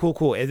right,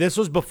 cool. And this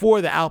was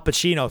before the Al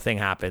Pacino thing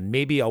happened,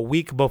 maybe a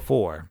week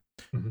before.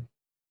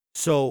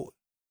 So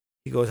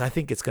he goes, I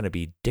think it's going to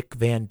be Dick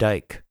Van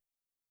Dyke.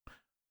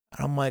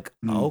 And I'm like,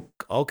 oh,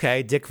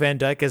 okay, Dick Van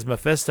Dyke is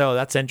Mephisto.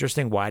 That's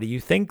interesting. Why do you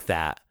think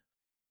that?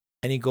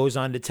 And he goes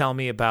on to tell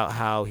me about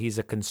how he's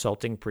a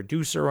consulting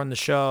producer on the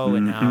show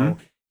and how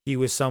he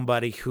was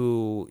somebody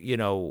who,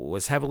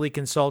 was heavily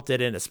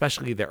consulted in,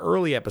 especially the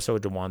early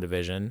episodes of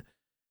WandaVision,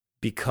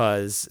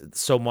 because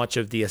so much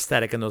of the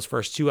aesthetic in those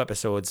first 2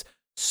 episodes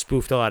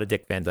spoofed a lot of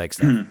Dick Van Dyke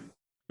stuff.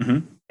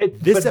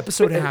 This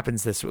episode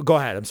happens this. Go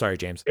ahead. I'm sorry,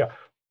 James. Yeah,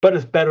 but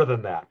it's better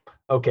than that.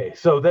 Okay,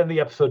 so then the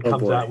episode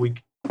comes out.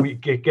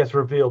 It gets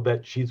revealed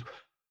that she's,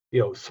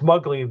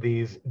 smuggling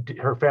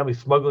her family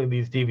smuggling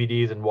these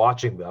DVDs and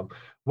watching them.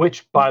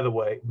 Which, by the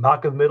way,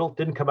 Malcolm Middle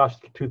didn't come out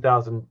until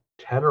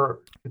 2010 or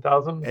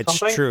 2000. It's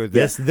something. true.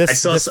 This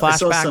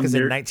flashback is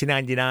in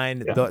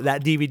 1999. Yeah.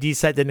 That DVD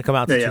set didn't come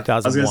out until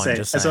 2001.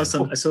 I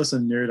saw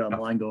some nerd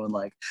online going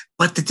like,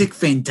 "But the Dick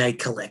Van Dyke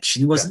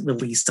collection wasn't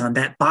released on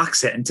that box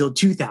set until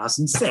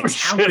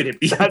 2006. How could it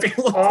be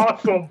available?"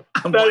 Awesome.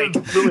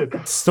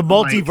 It's the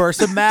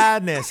multiverse of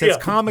madness. It's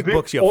comic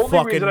books. You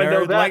fucking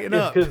nerd. Lighten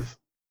up. Because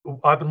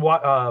I've been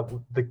one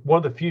of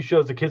the few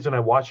shows the kids and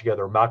I watch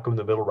together are Malcolm in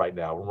the Middle right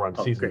now. We're on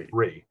season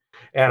 3,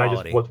 and Quality.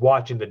 I just was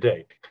watching the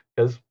date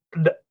because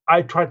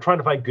I trying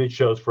to find good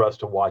shows for us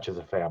to watch as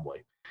a family,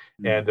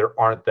 and there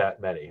aren't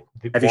that many.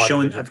 Have you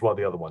shown? It's one of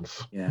the other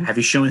ones. Yeah. Have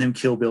you shown him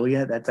Kill Bill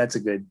yet? That's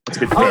a good.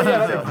 Oh yeah,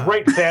 that's a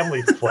great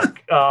family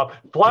flick.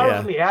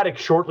 Flowers in the Attic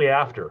shortly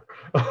after.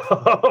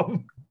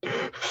 Oh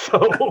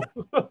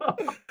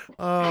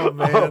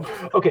man.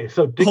 Okay,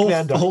 so Dick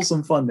Van Dyke.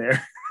 Wholesome fun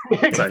there.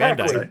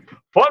 Exactly.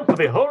 Fun for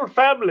the whole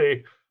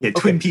family. Yeah,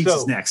 Twin Peaks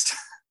is next.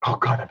 Oh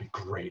god, that'd be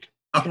great.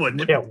 I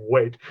wouldn't. Can't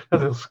wait.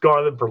 That'll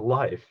scar them for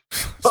life.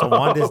 So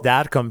Wanda's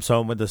dad comes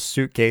home with a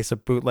suitcase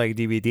of bootleg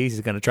DVDs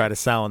he's going to try to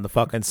sell in the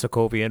fucking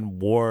Sokovian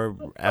war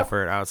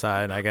effort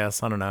outside, I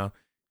guess. I don't know.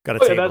 Got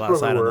a table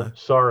outside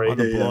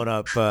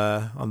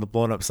on the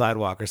blown up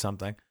sidewalk or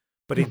something.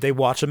 But they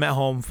watch them at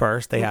home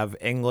first. They have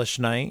English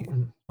night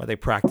where they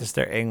practice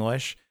their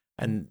English.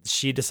 And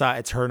she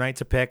decides it's her night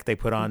to pick. They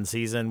put on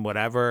season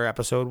whatever,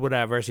 episode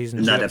whatever,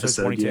 season 2,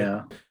 episode 22.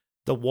 Yeah.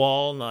 The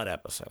Walnut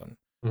episode.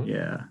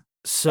 Yeah. have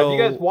So you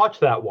guys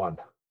watched that one?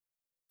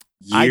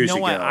 Years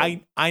ago.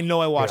 I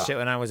know I watched it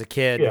when I was a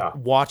kid. Yeah.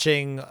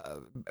 Watching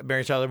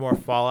Mary Tyler Moore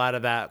fall out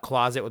of that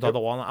closet with all the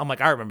walnut. I'm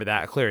like, I remember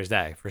that clear as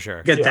day for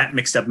sure. Get that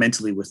mixed up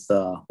mentally with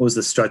what was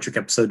the Star Trek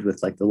episode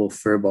with like the little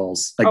fur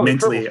balls? Like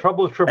mentally,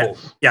 Trouble with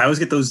Tribbles. Yeah, I always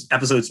get those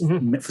episodes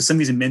for some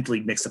reason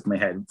mentally mixed up in my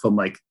head from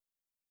like.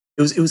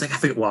 It was like I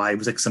forget why it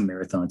was like some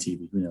marathon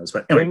TV. Who knows?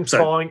 But anyway, Things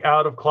falling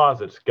out of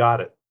closets. Got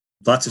it.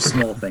 Lots of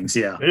small things,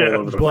 all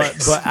over the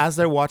place. But as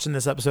they're watching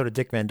this episode of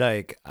Dick Van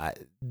Dyke,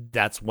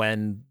 that's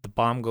when the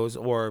bomb goes,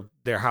 or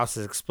their house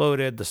has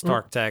exploded. The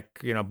Stark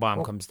Tech,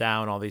 bomb comes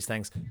down. All these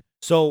things.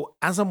 So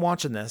as I'm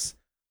watching this,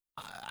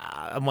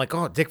 I'm like,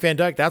 oh, Dick Van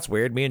Dyke. That's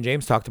weird. Me and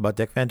James talked about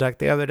Dick Van Dyke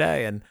the other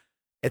day, and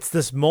it's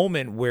this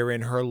moment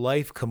wherein her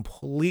life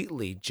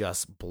completely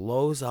just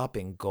blows up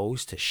and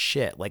goes to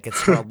shit. Like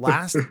it's her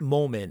last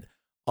moment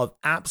of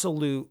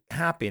absolute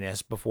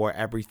happiness before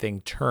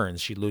everything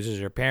turns. She loses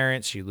her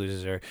parents. She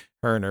loses her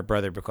and her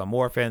brother become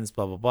orphans,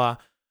 blah, blah, blah.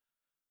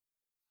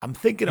 I'm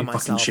thinking to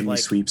myself, like,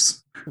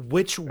 sweeps.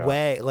 Which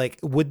way, like,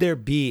 would there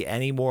be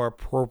any more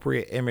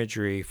appropriate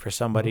imagery for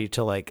somebody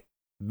to like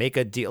make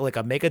a deal,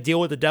 like make a deal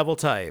with the devil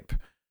type,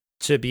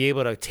 to be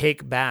able to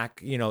take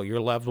back, your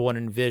loved one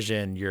in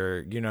Vision,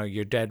 your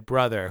dead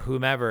brother,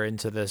 whomever,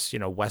 into this,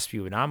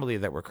 Westview anomaly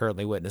that we're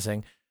currently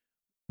witnessing?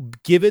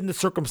 Given the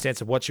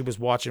circumstance of what she was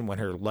watching when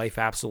her life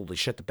absolutely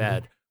shit the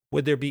bed,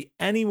 would there be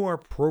any more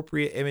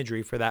appropriate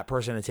imagery for that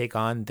person to take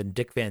on than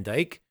Dick Van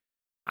Dyke?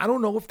 I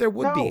don't know if there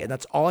would be. And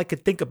that's all I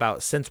could think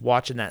about since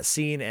watching that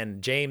scene.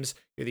 And James,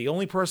 you're the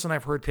only person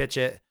I've heard pitch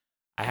it.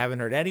 I haven't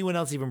heard anyone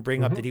else even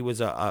bring up that he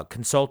was a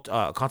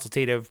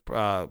consultative,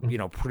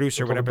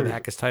 producer, whatever the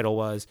heck his title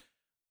was.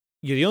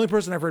 You're the only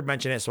person I've heard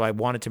mention it. So I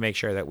wanted to make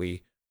sure that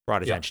we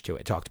brought attention to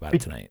it, talked about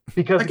it tonight.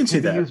 Because I can it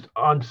can be used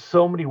on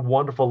so many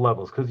wonderful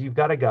levels, because you've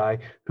got a guy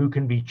who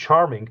can be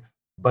charming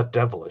but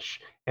devilish,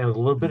 and with a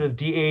little bit of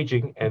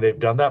de-aging, and they've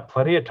done that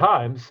plenty of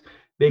times.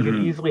 They could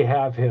easily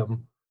have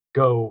him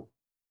go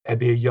and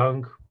be a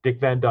young Dick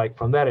Van Dyke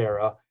from that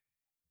era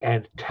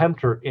and tempt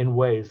her in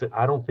ways that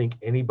I don't think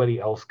anybody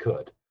else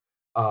could.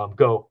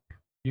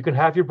 You can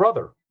have your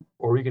brother,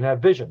 or you can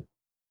have Vision,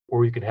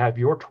 or you can have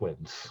your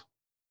twins.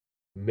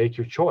 Make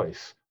your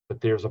choice,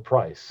 but there's a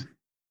price.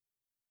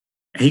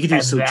 And he could do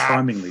it so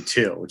charmingly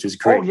too, which is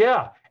great. Oh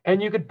yeah,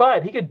 and you could buy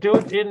it. He could do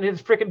it in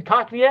his freaking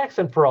Cockney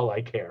accent for all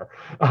I care.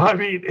 I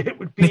mean, it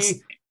would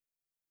be.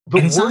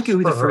 And it's not like it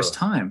would be the first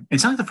time.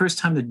 It's not like the first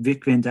time that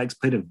Vic Van Dyke's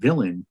played a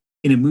villain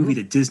in a movie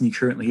that Disney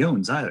currently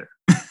owns either.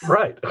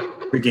 Right.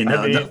 Freaking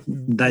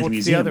Night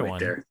Museum right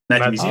there.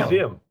 Night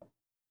Museum.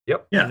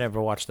 Yep. Yeah. I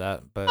never watched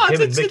that, but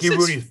him and Mickey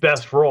Rooney's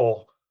best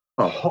role.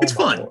 Oh, it's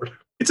fun. Lord.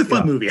 It's a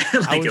fun movie. I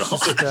like it a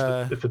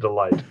lot. It's a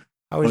delight.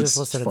 I was just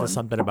listening to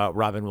something about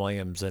Robin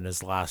Williams and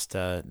his last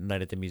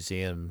Night at the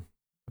Museum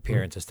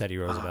appearance as Teddy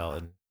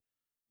Roosevelt,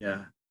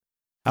 and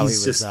how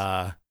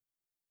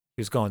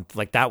he was going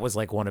like that was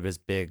like one of his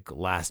big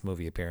last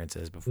movie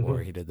appearances before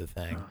he did the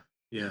thing.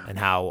 And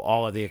how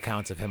all of the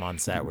accounts of him on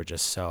set were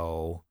just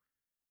so.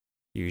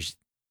 He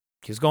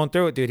was going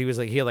through it, dude.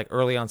 He had like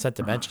early onset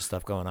dementia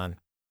stuff going on.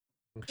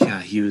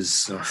 Yeah, he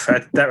was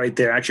that right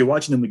there. Actually,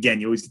 watching him again,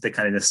 you always get that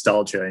kind of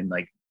nostalgia and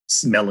like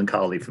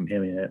melancholy from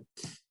him in it.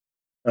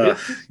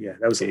 Yeah,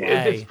 that was a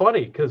lot. It's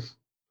funny because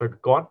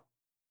go on.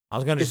 I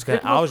was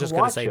just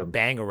gonna say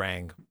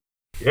Bangarang.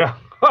 Yeah.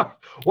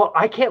 Well,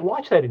 I can't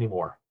watch that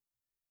anymore.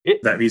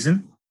 That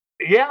reason?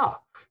 Yeah.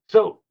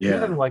 So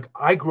like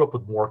I grew up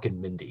with Mork and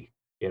Mindy,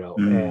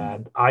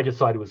 and I just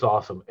thought it was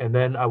awesome. And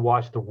then I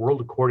watched The World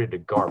According to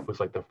Garp. It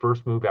was like the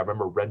first movie I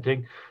remember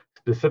renting,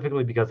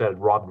 specifically because it had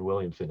Robin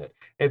Williams in it.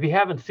 And if you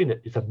haven't seen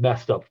it, it's a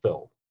messed up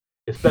film,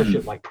 especially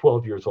at like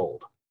 12 years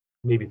old,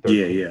 maybe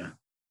 13. Yeah.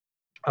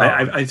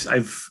 I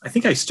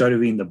think I started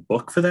reading the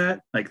book for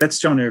that. Like that's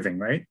John Irving,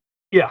 right?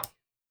 Yeah.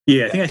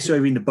 Yeah, I think I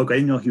started reading the book. I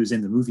didn't know he was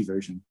in the movie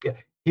version. Yeah,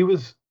 it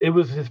was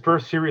his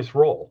first serious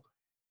role.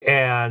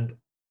 And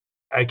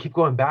I keep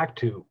going back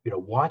to,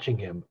 watching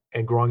him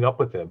and growing up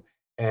with him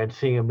and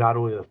seeing him not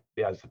only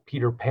as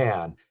Peter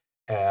Pan,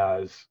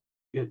 as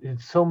in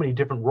so many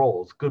different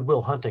roles, Good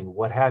Will Hunting,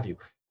 what have you,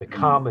 the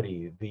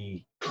comedy,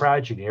 the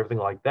tragedy, everything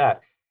like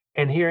that.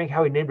 And hearing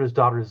how he named his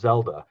daughter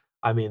Zelda.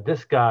 I mean,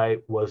 this guy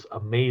was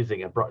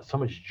amazing and brought so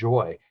much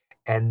joy.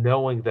 And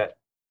knowing that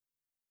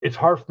it's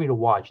hard for me to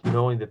watch,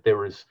 knowing that there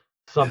was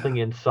something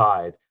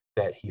inside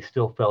that he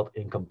still felt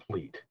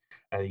incomplete.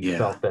 And he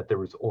felt that there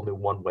was only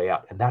one way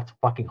out. And that's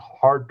fucking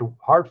hard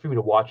for me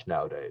to watch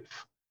nowadays.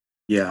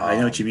 Yeah, I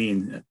know what you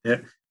mean.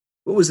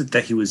 What was it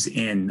that he was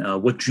in?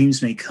 What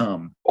Dreams May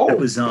Come. Oh, that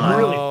was on.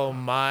 Really? Oh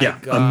my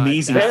God.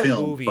 Amazing that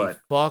film. Movie but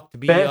fucked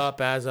me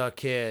up as a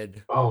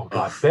kid. Oh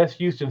God, best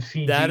use of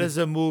CG. That is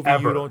a movie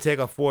ever. You don't take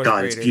a fourth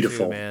grader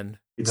to, man.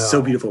 It's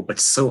so beautiful, but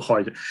so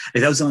hard.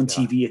 Like, that was on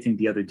TV, I think,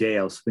 the other day.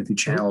 I was flipping through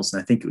channels,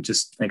 and I think it was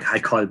just like I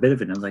caught a bit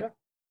of it, and I was like,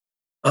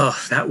 "Oh,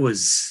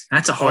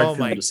 that's a hard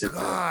film to sit through."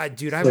 Oh my God,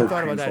 dude, I haven't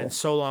thought about that in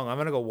so long. I'm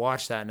gonna go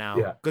watch that now.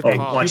 Yeah. Good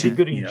call. Watch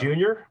Gooding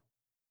Jr.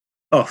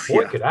 Oh,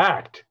 Boy could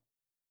act.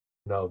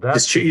 No,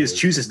 that's he just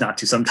chooses not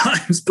to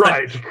sometimes, but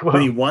right.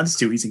 When he wants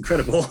to, he's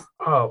incredible.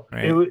 Oh,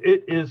 right.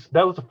 It is.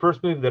 That was the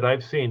first movie that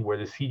I've seen where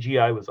the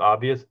CGI was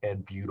obvious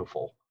and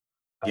beautiful.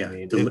 I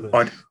mean,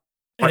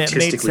 and it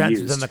made sense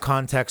within the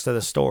context of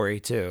the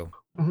story too,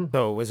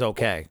 so it was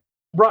okay.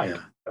 Right.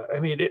 Yeah. I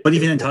mean, but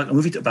even in talking a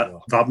movie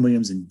about Robin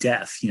Williams and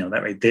death,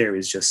 that right there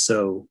is just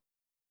so.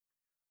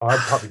 I'd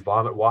probably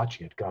vomit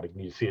watching it. God, I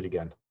need to see it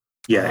again.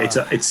 Yeah,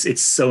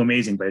 it's so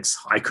amazing, but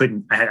I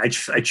couldn't. I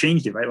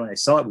changed it right when I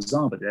saw it was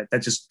on, but that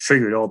just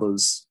triggered all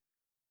those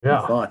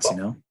thoughts,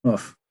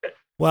 Ugh.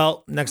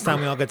 Well, next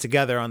time we all get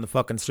together on the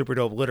fucking Super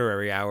Dope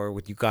Literary Hour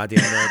with you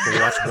goddamn nerd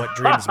to watch What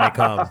Dreams May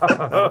Come.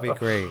 That'll be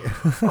great.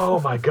 Oh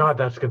my God,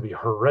 that's gonna be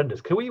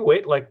horrendous. Can we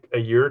wait like a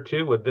year or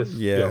two with this?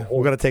 Yeah,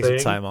 we're gonna take some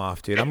time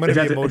off, dude. I'm gonna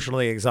be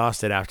emotionally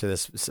exhausted after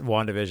this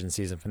WandaVision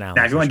season finale.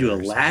 Now, if you want to do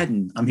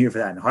Aladdin, I'm here for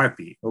that in a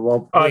heartbeat.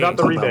 Well, not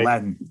the remake.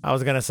 Aladdin. I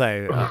was gonna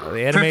say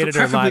the animated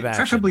or live action.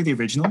 Preferably the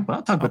original, but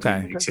I'll talk about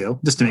the remake too,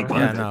 just to make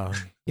one.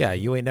 Yeah,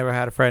 you ain't never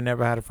had a friend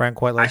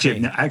quite like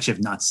me. I actually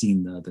have not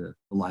seen the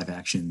live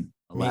action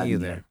Aladdin. Me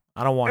either.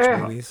 I don't watch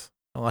movies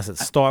unless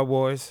it's Star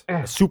Wars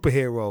or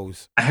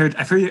superheroes. I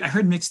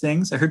heard mixed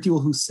things. I heard people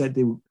who said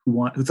who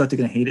thought they're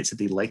gonna hate it said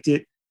they liked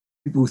it.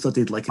 People who thought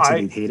they'd like it said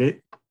they'd hate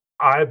it.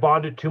 I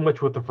bonded too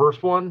much with the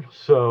first one,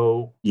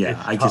 so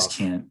I just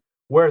can't.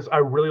 Whereas I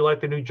really like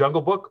the new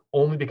Jungle Book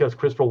only because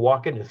Christopher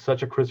Walken is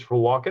such a Christopher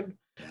Walken.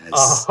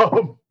 Yes.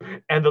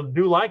 And the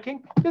new Lion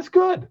King is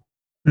good.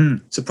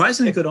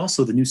 Surprisingly good.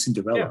 Also, the new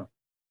Cinderella. Yeah.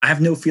 I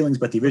have no feelings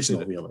about the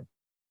original, really.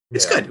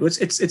 It's good.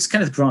 It's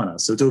kind of Piranha,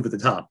 so it's over the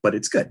top, but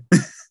it's good.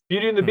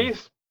 Beauty and the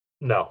Beast?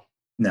 No.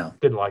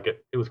 Didn't like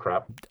it. It was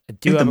crap.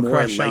 The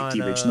more I like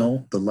the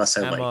original, the less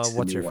I liked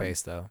what's her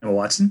face, though? Emma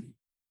Watson?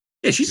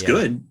 Yeah, she's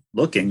good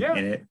looking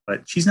in it,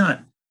 but she's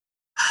not.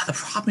 The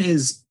problem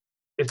is...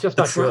 It's just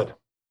not good.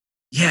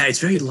 Yeah, it's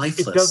very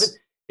lifeless.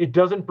 It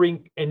doesn't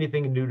bring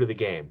anything new to the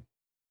game.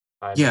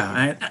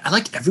 I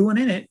like everyone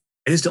in it.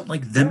 I just don't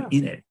like them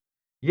in it.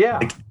 Yeah.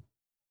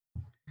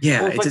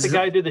 Yeah, it's like the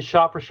guy who did the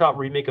shot-for-shot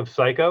remake of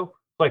Psycho.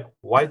 Like,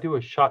 why do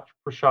a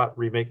shot-for-shot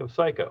remake of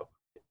Psycho?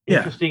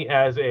 Interesting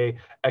as a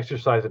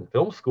exercise in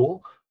film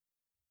school,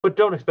 but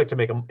don't expect to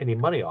make any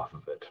money off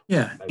of it.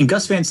 Yeah, and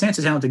Gus Van Sant's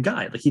a talented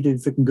guy. Like, he did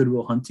freaking Good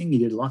Will Hunting. He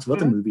did lots of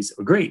other movies that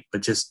were great,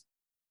 but just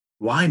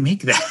why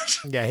make that?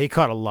 Yeah, he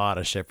caught a lot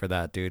of shit for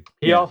that, dude.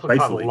 He also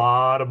caught a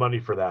lot of money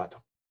for that.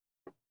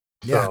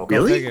 Yeah, so,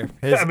 really?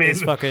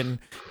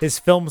 His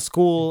film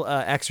school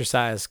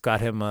exercise got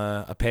him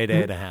a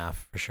payday and a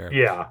half for sure.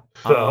 Yeah.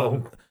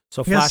 So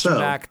flashing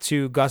back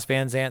to Gus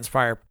Van Sant's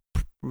prior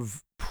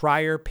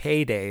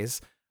paydays,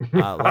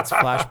 let's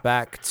flash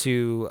back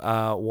to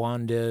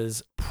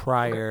Wanda's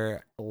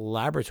prior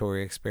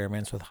laboratory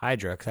experiments with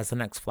Hydra, because that's the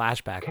next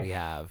flashback we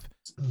have.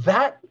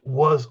 That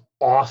was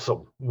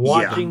awesome.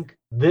 Watching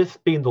this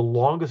being the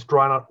longest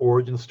drawn-out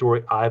origin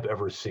story I've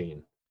ever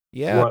seen.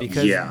 Yeah,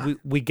 because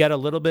we get a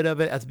little bit of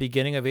it at the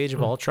beginning of Age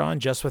of Ultron,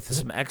 just with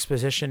some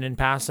exposition in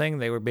passing.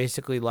 They were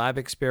basically lab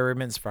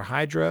experiments for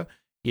Hydra.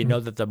 You know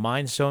that the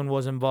Mind Stone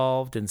was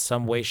involved in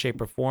some way,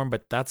 shape, or form,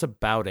 but that's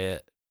about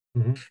it.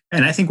 Mm-hmm.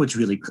 And I think what's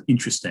really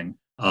interesting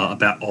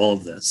about all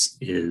of this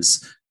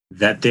is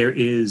that there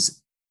is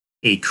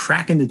a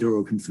crack in the door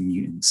open for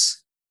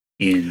mutants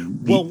in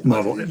the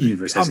Marvel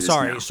universe. I'm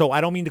sorry, so I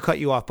don't mean to cut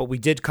you off, but we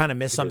did kind of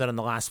miss something in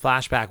the last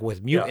flashback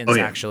with mutants,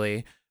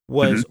 actually.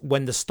 Was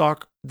when the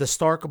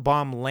Stark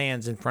bomb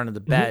lands in front of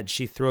the bed,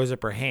 she throws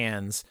up her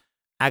hands.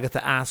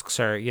 Agatha asks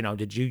her,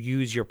 did you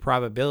use your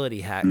probability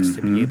hacks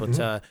to be able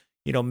to,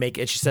 make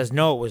it? She says,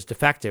 no, it was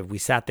defective. We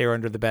sat there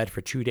under the bed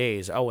for 2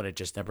 days. Oh, and it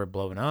just never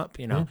blown up.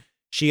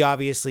 She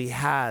obviously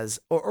has,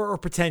 or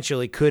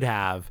potentially could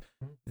have,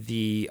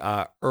 the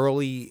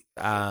early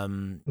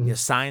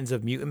signs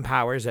of mutant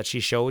powers that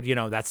she showed.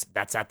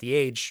 That's at the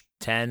age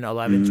 10,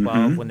 11,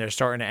 12, when they're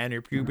starting to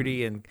enter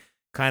puberty and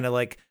kind of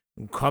like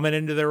coming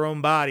into their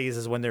own bodies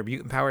is when their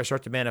mutant powers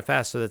start to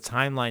manifest. So the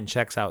timeline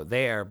checks out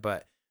there.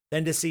 But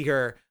then to see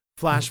her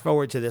flash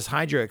forward to this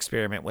Hydra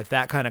experiment with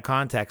that kind of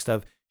context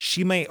of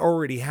she may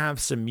already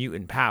have some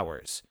mutant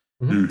powers.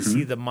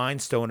 See the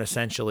Mind Stone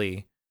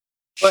essentially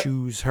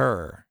choose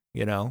her,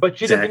 But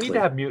she doesn't need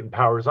to have mutant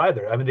powers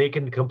either. I mean, they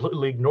can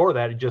completely ignore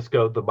that and just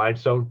go, the Mind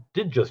Stone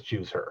did just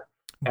choose her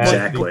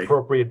as the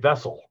appropriate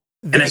vessel.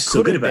 And it's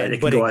so good about it.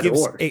 But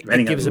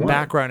it gives a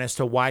background as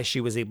to why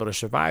she was able to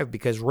survive,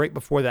 because right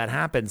before that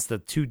happens, the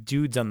two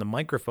dudes on the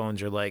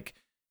microphones are like,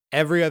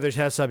 every other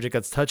test subject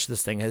that's touched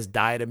this thing has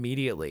died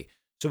immediately.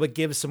 So it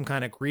gives some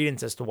kind of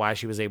credence as to why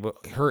she was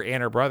her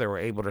and her brother were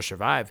able to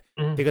survive.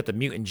 They got the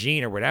mutant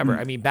gene or whatever.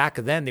 I mean, back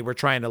then they were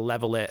trying to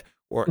level it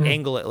or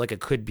angle it like it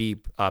could be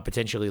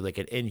potentially like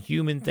an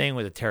inhuman thing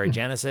with a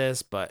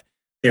terrigenesis, but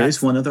there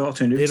is one other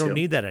alternative. They don't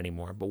need that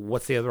anymore. But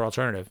what's the other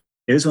alternative?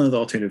 Here's one of the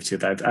alternatives too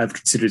that I've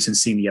considered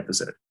since seeing the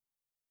episode.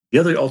 The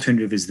other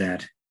alternative is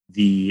that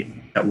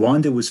that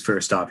Wanda was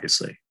first,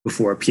 obviously,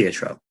 before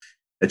Pietro.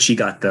 That she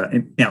got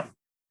now,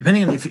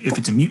 depending on if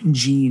it's a mutant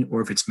gene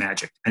or if it's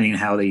magic, depending on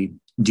how they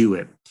do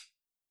it.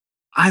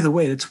 Either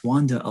way, that's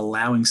Wanda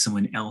allowing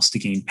someone else to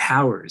gain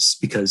powers,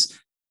 because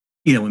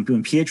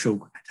when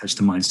Pietro touched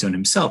the Mind Stone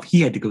himself,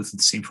 he had to go through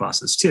the same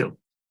process too.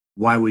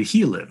 Why would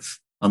he live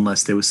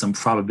unless there was some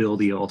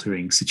probability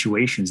altering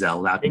situations that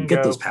allowed him to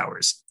get those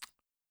powers?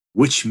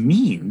 Which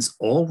means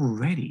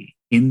already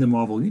in the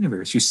Marvel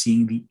universe, you're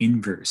seeing the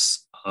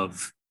inverse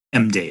of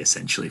M-Day,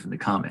 essentially, from the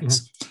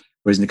comics.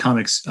 Whereas in the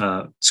comics,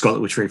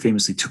 Scarlet Witch very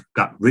famously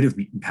got rid of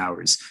mutant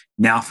powers.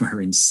 Now, from her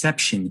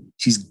inception,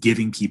 she's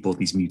giving people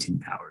these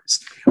mutant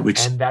powers,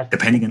 which,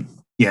 depending on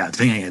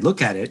how you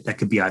look at it, that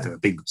could be either a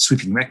big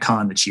sweeping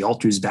retcon that she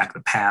alters back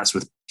the past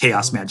with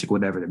chaos magic,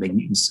 whatever, to make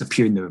mutants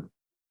appear in the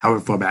however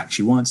far back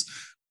she wants,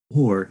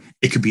 or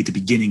it could be the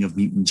beginning of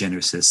mutant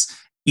genesis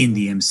in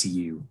the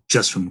MCU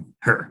just from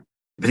her,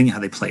 depending on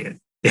how they play it.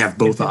 They have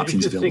both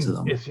options available to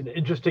them. It's an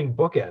interesting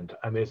bookend.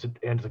 I mean, it's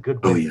a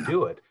good way to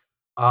do it.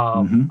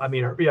 I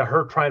mean,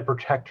 her trying to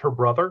protect her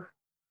brother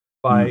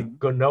by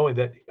knowing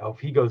that if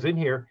he goes in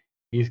here,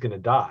 he's going to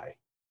die.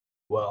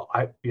 Well,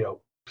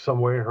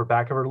 somewhere in her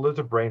back of her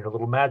lizard brain, her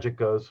little magic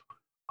goes,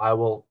 I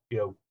will,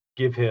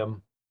 give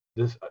him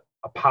this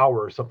a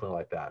power or something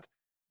like that.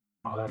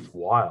 Oh, that's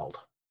wild.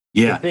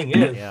 Yeah. The thing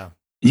is,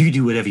 you can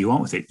do whatever you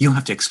want with it. You don't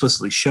have to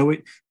explicitly show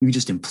it. You can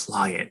just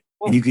imply it,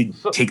 and you can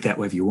take that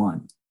wherever you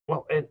want.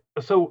 Well, and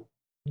so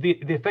the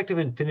effect of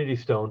Infinity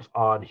Stones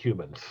on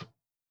humans.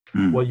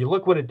 Well, you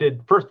look what it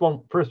did. First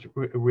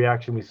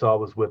reaction we saw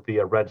was with the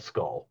Red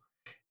Skull,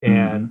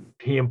 and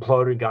he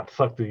imploded and got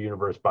sucked through the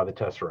universe by the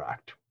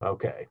Tesseract.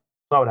 Okay,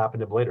 saw what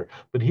happened to him later.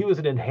 But he was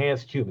an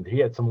enhanced human. He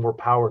had some more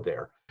power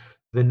there.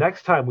 The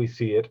next time we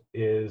see it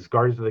is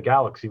Guardians of the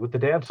Galaxy with the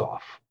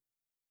dance-off.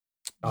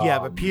 Yeah,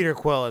 but Peter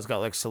Quill has got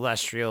like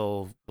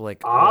celestial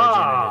origin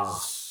in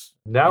his.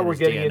 Now we're his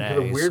getting DNA,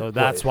 into the weird. So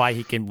that's why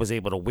he was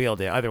able to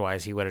wield it.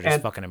 Otherwise, he would have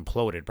just fucking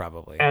imploded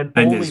probably. And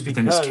only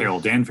because Carol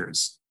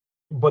Danvers.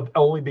 But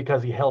only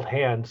because he held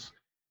hands,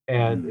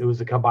 and it was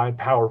the combined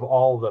power of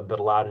all of them that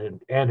allowed him,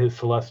 and his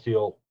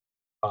celestial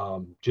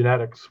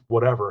genetics,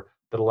 whatever,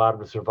 that allowed him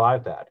to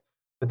survive that.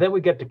 But then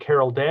we get to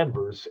Carol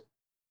Danvers.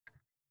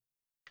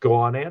 Go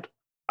on, Ant.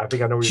 I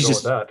think I know where you're going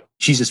with that.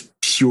 She's just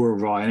pure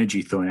raw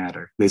energy thrown at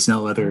her. There's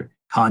no other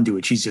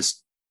conduit. She's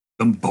just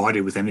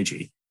bombarded with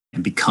energy.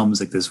 and becomes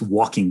like this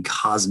walking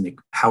cosmic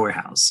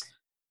powerhouse.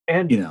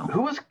 And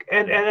who was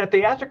and at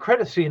the after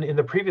credit scene in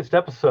the previous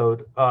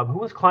episode, who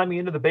was climbing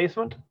into the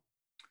basement?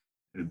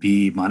 It would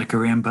be Monica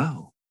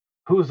Rambeau,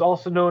 who is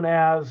also known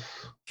as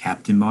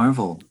Captain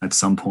Marvel at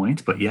some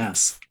point. But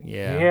yes,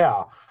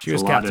 yeah, she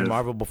was Captain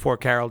Marvel before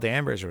Carol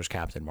Danvers was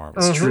Captain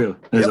Marvel. It's true.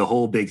 There's a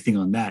whole big thing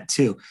on that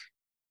too.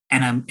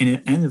 And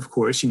of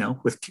course,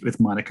 with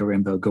Monica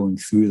Rambeau going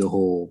through the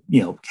whole,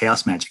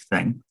 chaos magic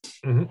thing,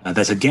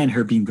 that's again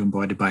her being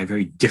bombarded by a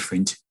very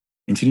different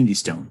Infinity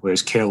Stone,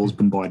 whereas Carol's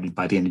bombarded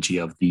by the energy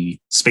of the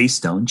Space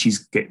Stone. She's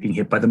getting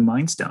hit by the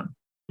Mind Stone.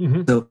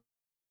 So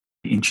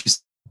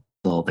interesting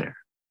all there,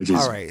 which is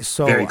all right.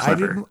 So very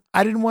clever.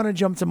 I didn't want to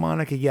jump to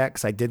Monica yet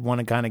because I did want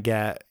to kind of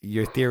get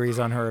your theories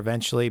on her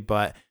eventually,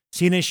 but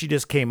seeing as she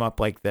just came up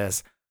like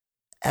this,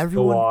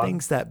 everyone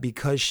thinks that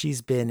because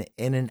she's been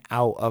in and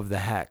out of the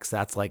hex,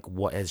 that's like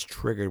what has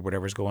triggered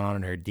whatever's going on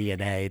in her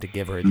DNA to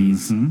give her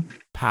these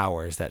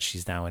powers that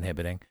she's now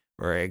inhibiting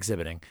or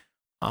exhibiting.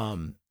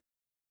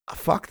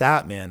 Fuck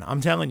that, man.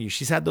 I'm telling you,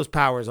 she's had those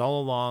powers all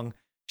along.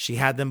 She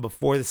had them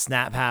before the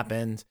snap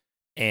happened,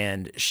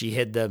 and she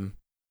hid them.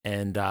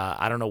 And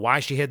I don't know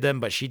why she hid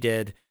them, but she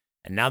did.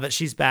 And now that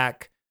she's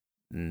back,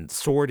 and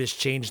Sword has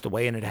changed the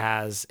way and it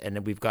has. And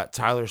then we've got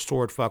Tyler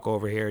Sword fuck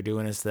over here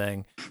doing his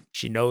thing.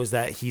 She knows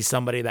that he's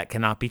somebody that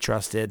cannot be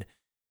trusted.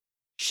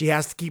 She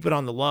has to keep it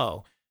on the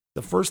low.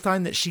 The first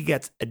time that she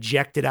gets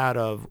ejected out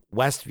of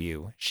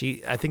Westview,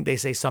 I think they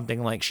say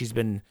something like she's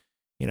been,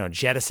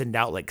 jettisoned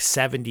out like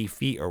 70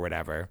 feet or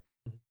whatever.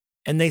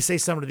 And they say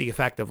something to the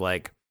effect of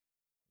like,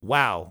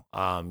 wow,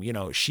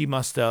 she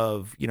must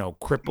have,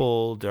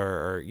 crippled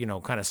or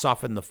kind of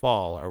softened the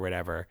fall or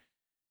whatever,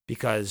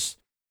 because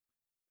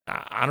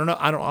I don't know.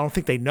 I don't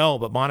think they know,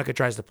 but Monica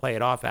tries to play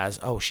it off as,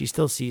 oh, she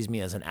still sees me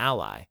as an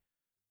ally.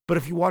 But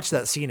if you watch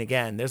that scene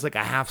again, there's like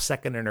a half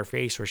second in her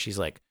face where she's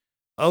like,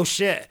 oh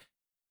shit.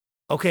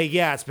 Okay.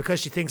 Yeah. It's because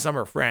she thinks I'm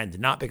her friend,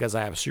 not because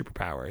I have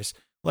superpowers.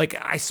 Like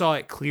I saw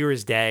it clear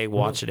as day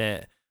watching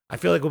it. I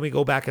feel like when we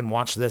go back and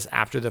watch this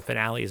after the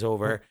finale is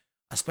over,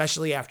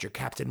 especially after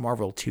Captain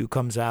Marvel 2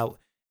 comes out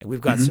and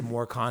we've got some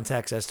more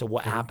context as to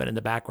what happened in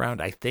the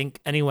background, I think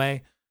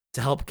anyway,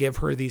 to help give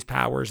her these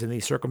powers and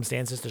these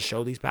circumstances to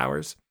show these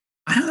powers.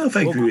 I don't know if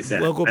I agree with that.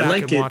 We'll go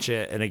back and watch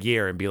it in a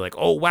year and be like,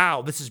 oh,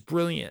 wow, this is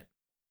brilliant.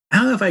 I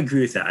don't know if I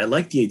agree with that. I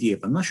like the idea,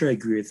 but I'm not sure I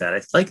agree with that.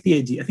 I like the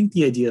idea. I think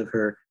the idea of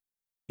her,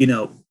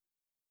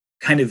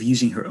 kind of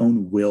using her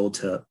own will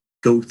to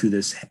go through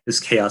this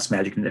chaos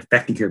magic and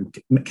affecting her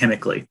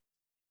chemically,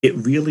 it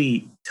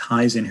really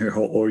ties in her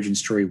whole origin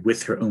story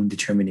with her own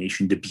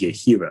determination to be a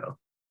hero,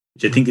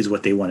 which I think is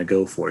what they want to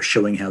go for,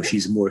 showing how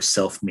she's more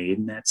self-made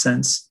in that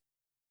sense.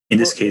 In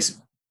this case,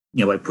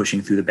 by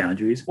pushing through the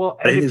boundaries. Well,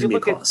 I think there's going to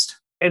be a cost.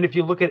 And if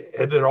you look at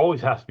it, there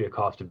always has to be a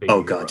cost to being a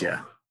hero. God,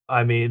 yeah.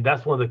 I mean,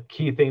 that's one of the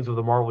key things of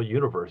the Marvel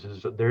Universe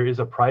is that there is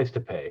a price to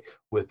pay.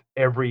 With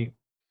every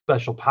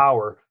special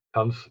power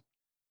comes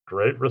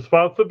great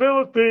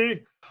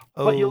responsibility.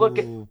 But you look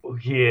at, I'm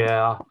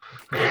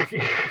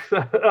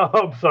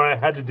sorry, I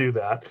had to do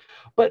that.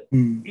 But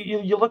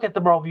you look at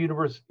the Marvel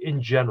Universe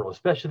in general,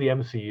 especially the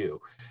MCU.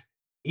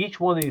 Each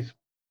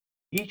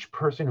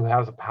person who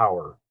has a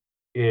power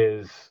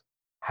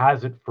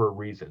has it for a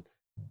reason,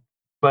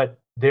 but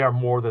they are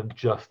more than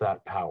just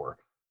that power.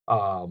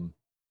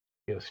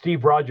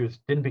 Steve Rogers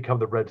didn't become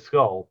the Red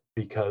Skull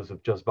because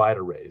of just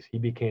Vita rays. He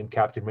became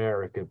Captain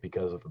America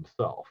because of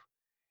himself.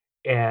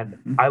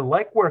 And I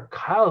like where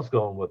Kyle's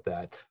going with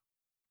that.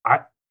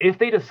 If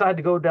they decide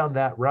to go down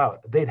that route,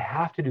 they'd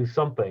have to do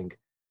something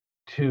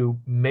to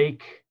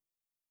make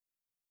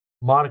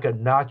Monica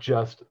not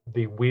just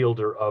the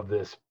wielder of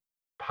this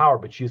power,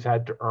 but she's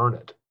had to earn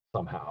it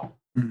somehow.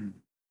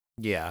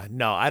 Yeah,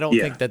 no, I don't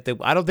think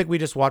I don't think we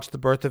just watched the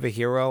birth of a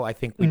hero. I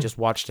think we just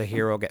watched a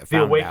hero get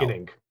found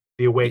out.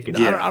 The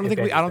awakening. I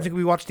don't think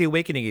we watched the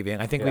awakening even.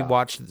 I think we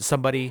watched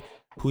somebody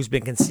who's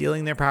been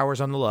concealing their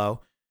powers on the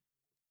low.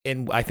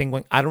 And I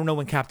think I don't know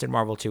when Captain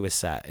Marvel 2 is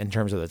set in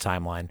terms of the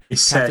timeline.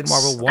 Captain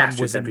Marvel 1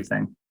 was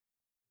everything.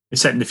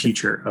 It's set in the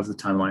future of the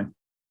timeline.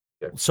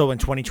 So in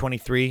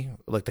 2023,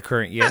 like the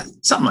current year?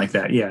 Something like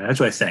that. Yeah, that's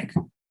what I think.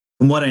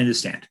 From what I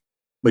understand,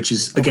 which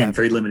is, again,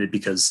 very limited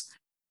because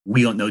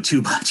we don't know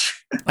too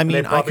much. I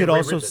mean, I could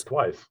also...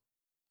 twice.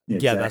 Yeah,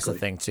 exactly. That's the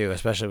thing, too,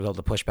 especially with all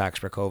the pushbacks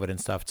for COVID and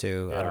stuff,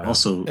 too. Yeah. I don't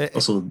know.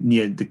 Also,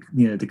 Nia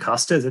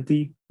DaCosta, is that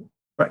the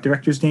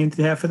director's name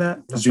they have for that?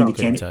 I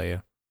can't tell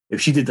you. If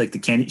she did like the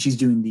candy, she's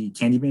doing the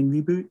Candyman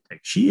reboot.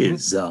 Like she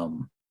is,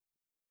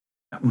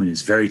 that woman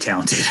is very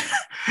talented.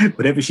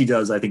 Whatever she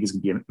does, I think is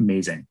going to be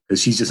amazing because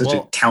she's just such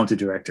a talented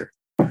director.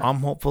 I'm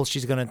hopeful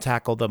she's going to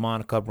tackle the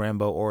Monica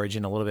Rambeau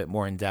origin a little bit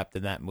more in depth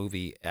in that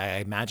movie. I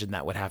imagine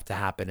that would have to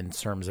happen in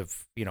terms of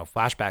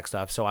flashback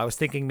stuff. So I was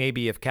thinking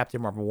maybe if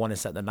Captain Marvel 1 is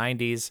set in the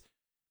 90s,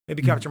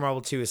 maybe Captain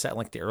Marvel 2 is set in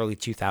like the early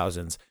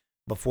 2000s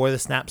before the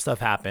snap stuff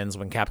happens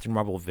when Captain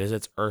Marvel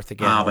visits Earth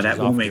again. But that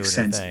won't make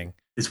sense.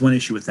 There's one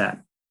issue with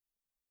that.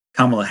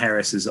 Kamala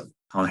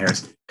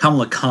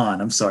Khan,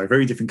 I'm sorry,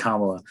 very different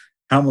Kamala,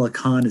 Kamala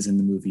Khan is in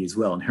the movie as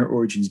well, and her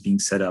origin is being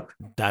set up.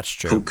 That's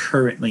true.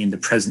 Concurrently in the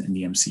present in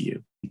the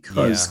MCU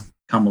because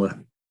I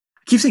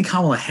keep saying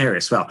Kamala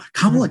Harris. Wow,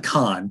 Kamala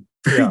Khan,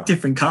 very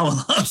different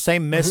Kamala.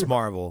 Same Miss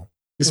Marvel.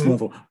 Miss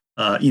Marvel.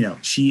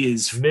 She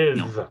is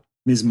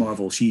Ms.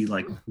 Marvel. She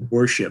like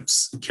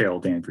worships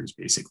Carol Danvers,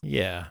 basically.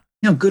 Yeah.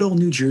 Good old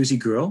New Jersey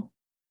girl.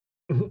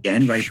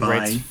 Again, she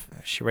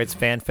writes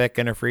fanfic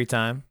in her free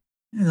time.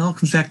 It all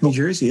comes back to New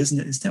Jersey, isn't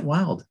it? Isn't that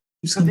wild?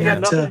 You got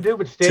nothing to do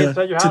but stay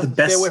inside your house and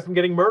stay away from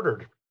getting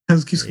murdered.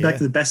 It keeps coming back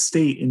to the best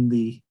state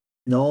in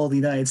all the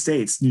United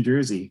States, New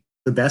Jersey,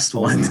 the best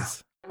one.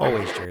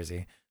 Always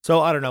Jersey. So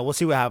I don't know. We'll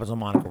see what happens with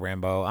Monica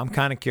Rambeau. I'm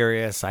kind of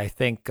curious. I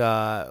think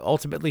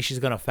ultimately she's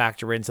going to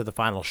factor into the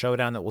final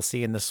showdown that we'll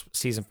see in this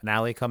season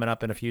finale coming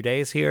up in a few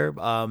days here.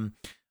 I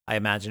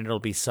imagine it'll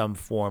be some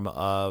form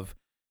of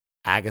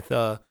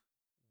Agatha,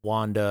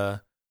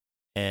 Wanda,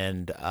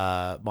 and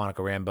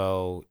Monica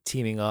Rambeau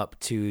teaming up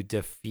to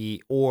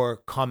defeat or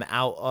come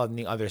out on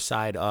the other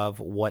side of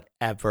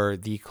whatever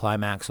the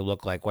climax will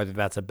look like, whether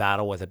that's a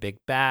battle with a big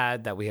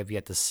bad that we have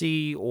yet to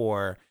see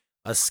or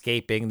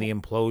escaping the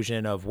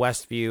implosion of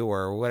Westview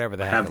or whatever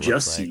the heck I've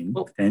just seen,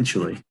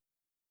 potentially.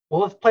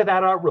 Well, let's play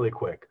that out really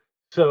quick.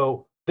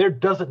 So there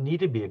doesn't need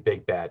to be a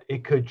big bad.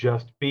 It could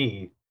just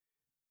be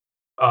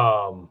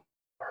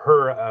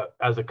her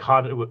as a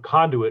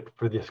conduit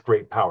for this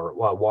great power,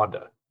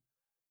 Wanda.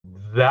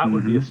 That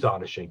would be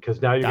astonishing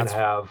because now you're going to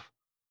have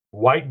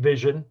White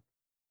Vision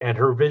and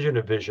her Vision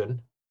of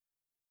Vision.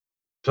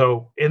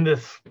 So in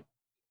this,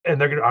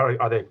 and they're going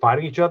to are they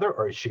fighting each other,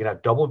 or is she going to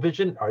have double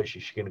vision, or is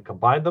she going to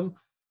combine them?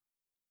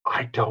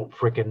 I don't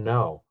freaking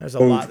know. There's a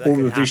lot that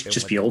could happen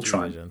just be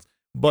Ultron.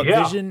 But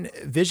Vision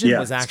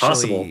was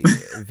actually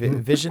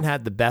Vision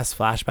had the best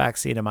flashback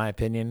scene in my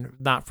opinion.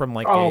 Not from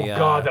like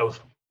God, that was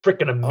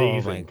freaking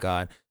amazing. Oh my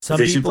God.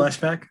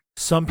 Flashback?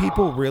 Some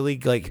people really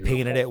like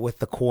painted it with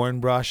the corn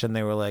brush and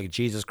they were like,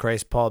 Jesus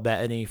Christ, Paul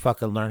Bettany,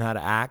 fucking learn how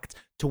to act.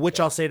 To which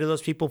I'll say to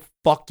those people,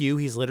 fuck you.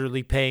 He's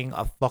literally paying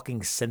a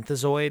fucking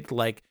synthezoid.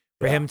 Like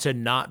for him to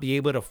not be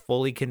able to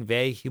fully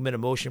convey human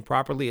emotion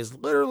properly is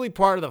literally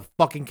part of the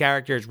fucking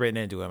character is written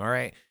into him. All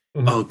right.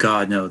 Oh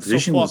God, no. So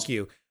fuck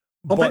you.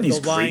 Paul Bettany's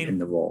great in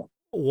the role.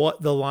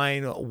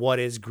 What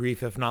is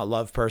grief if not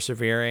love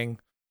persevering?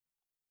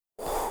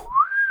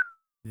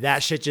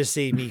 That shit just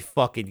saved me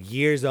fucking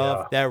years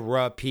off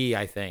therapy,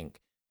 I think.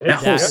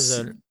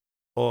 The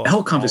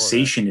whole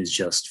conversation is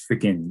just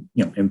freaking,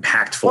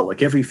 impactful. Well,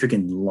 like every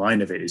freaking line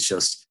of it is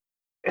just...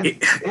 And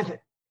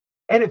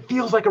it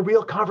feels like a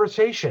real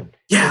conversation.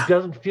 Yeah. It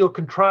doesn't feel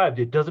contrived.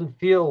 It doesn't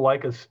feel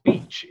like a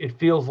speech. It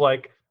feels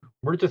like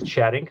we're just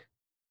chatting.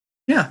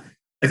 Yeah.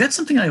 Like that's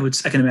something I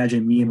can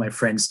imagine me and my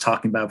friends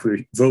talking about for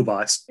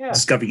robots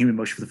discovering human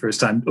emotion for the first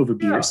time over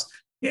beers.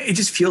 Yeah, it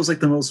just feels like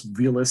the most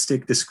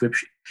realistic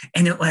description.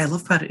 And what I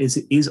love about it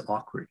is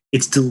awkward.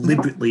 It's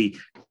deliberately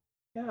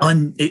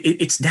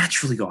it's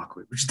naturally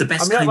awkward, which is the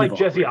best kind like of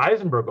Jesse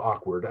Eisenberg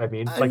awkward.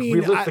 Realistically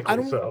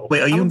so.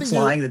 Wait, are you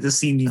implying that this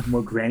scene needs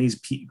more Granny's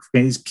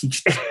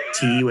peach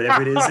tea,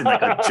 whatever it is, in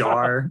like a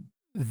jar?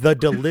 The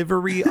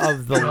delivery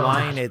of the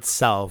line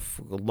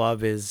itself,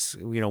 love is,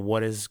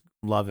 what is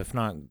love if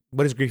not,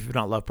 what is grief if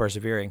not love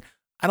persevering?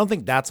 I don't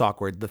think that's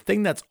awkward. The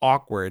thing that's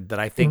awkward that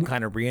I think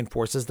kind of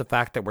reinforces the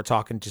fact that we're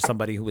talking to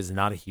somebody who is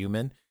not a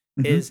human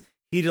is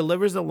he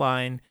delivers the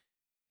line,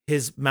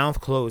 his mouth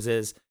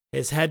closes,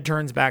 his head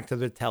turns back to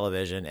the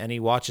television, and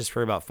he watches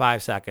for about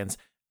 5 seconds.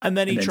 And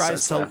then he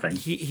tries to,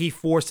 he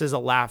forces a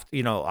laugh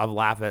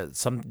at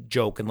some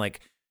joke and like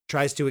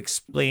tries to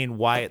explain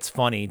why it's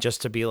funny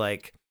just to be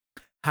like,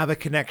 have a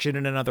connection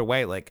in another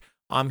way. Like,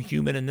 I'm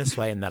human in this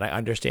way and that I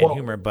understand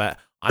humor, but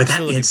I'm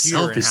still a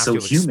computer and have to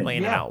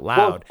explain it out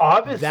loud. Well,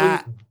 obviously,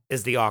 that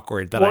is the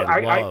awkward that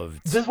I loved.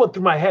 This went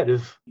through my head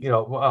is,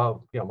 my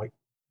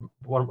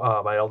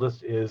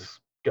eldest is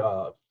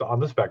on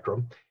the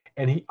spectrum,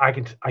 and he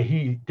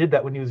did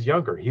that when he was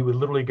younger. He would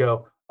literally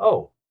go,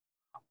 "Oh,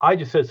 I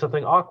just said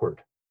something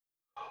awkward.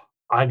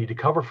 I need to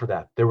cover for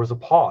that." There was a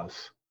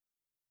pause.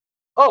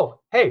 "Oh,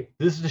 hey,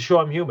 this is to show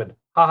I'm human.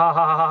 Ha ha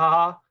ha ha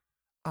ha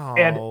ha."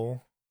 And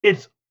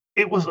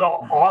it was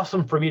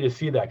awesome for me to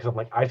see that because I'm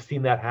like, I've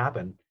seen that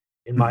happen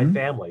in my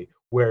family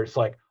where it's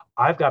like,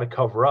 I've got to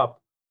cover up.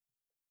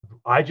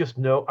 I just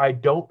know, I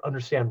don't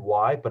understand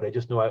why, but I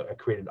just know I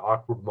created an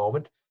awkward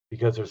moment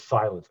because there's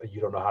silence and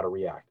you don't know how to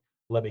react.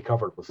 Let me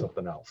cover it with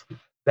something else.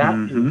 That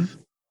is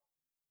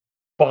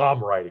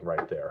bomb writing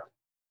right there.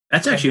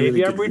 That's actually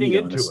maybe really I'm reading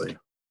read, into honestly. it.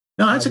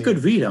 No, that's a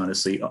good read,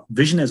 honestly.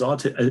 Vision as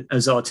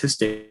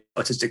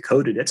autistic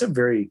coded. That's a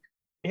very...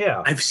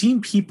 Yeah. I've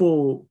seen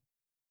people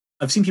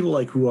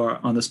like who are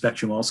on the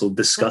spectrum also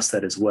discuss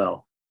that as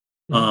well.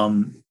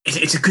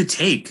 It's a good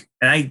take,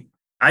 and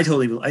I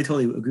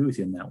totally agree with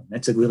you on that one.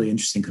 That's a really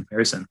interesting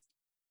comparison.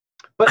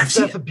 But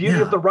that's the beauty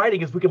of the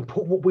writing is we can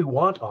put what we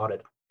want on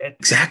it.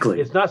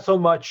 Exactly. It's not so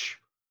much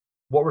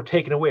what we're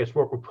taking away; it's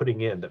what we're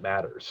putting in that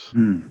matters.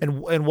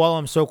 And while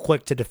I'm so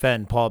quick to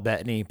defend Paul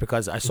Bettany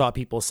because I saw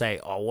people say,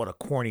 "Oh, what a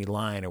corny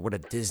line" or "what a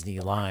Disney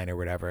line" or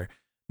whatever.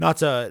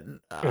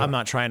 I'm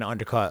not trying to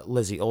undercut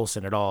Lizzie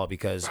Olsen at all,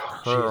 because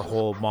her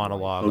whole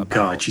monologue. Oh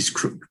God, she's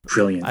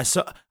brilliant. As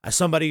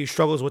somebody who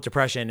struggles with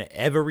depression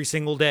every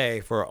single day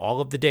for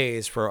all of the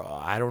days for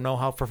I don't know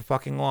how for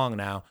fucking long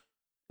now,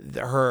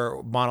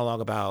 her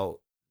monologue about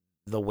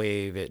the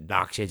wave, it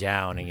knocks you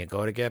down and you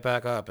go to get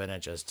back up and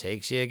it just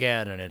takes you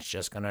again and it's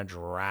just gonna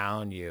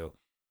drown you.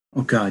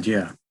 Oh God,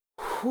 yeah.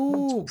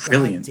 Ooh,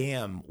 brilliant. God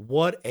damn,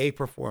 what a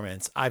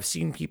performance. I've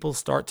seen people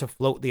start to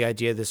float the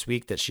idea this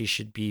week that she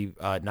should be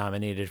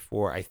nominated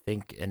for, I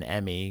think, an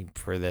Emmy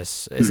for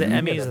this. Is it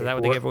Emmys? Is that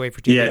what they give away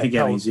for TV? Yeah, I think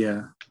Emmys,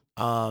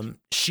 yeah.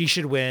 She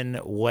should win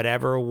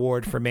whatever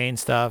award for main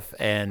stuff,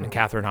 and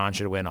Catherine Hahn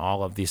should win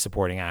all of the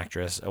supporting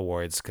actress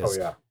awards, because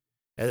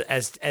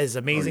as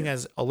amazing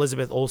as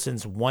Elizabeth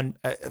Olsen's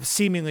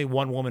seemingly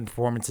one woman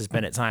performance has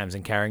been at times,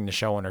 and carrying the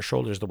show on her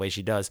shoulders the way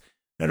she does,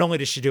 not only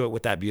does she do it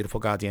with that beautiful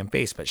goddamn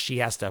face, but she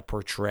has to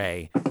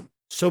portray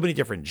so many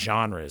different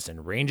genres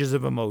and ranges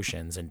of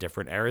emotions and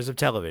different eras of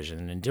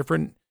television and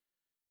different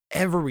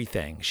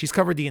everything. She's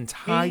covered the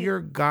entire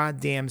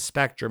goddamn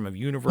spectrum of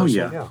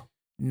universal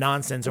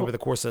nonsense over the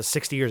course of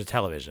 60 years of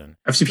television.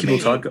 I've seen people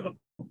talk.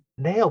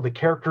 Nail the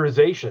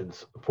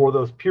characterizations for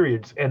those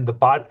periods and the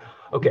bot.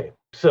 Okay,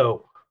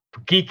 so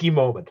geeky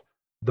moment.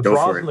 The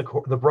bra and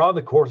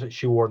the corset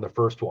she wore in the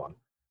first one.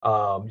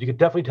 You could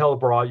definitely tell the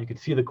bra. You could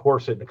see the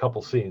corset in a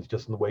couple scenes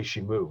just in the way she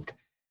moved.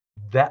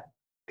 That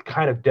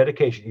kind of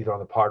dedication, either on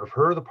the part of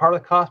her or the part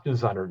of the costume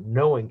designer,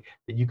 knowing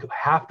that you could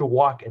have to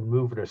walk and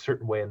move in a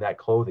certain way in that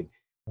clothing,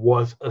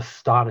 was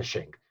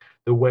astonishing.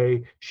 The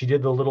way she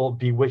did the little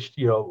bewitched,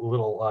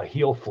 little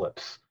heel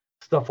flips,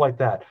 stuff like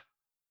that.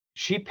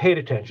 She paid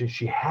attention.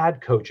 She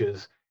had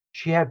coaches.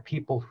 She had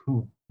people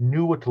who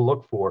knew what to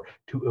look for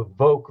to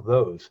evoke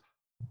those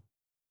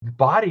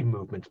body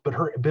movements, but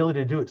her ability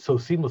to do it so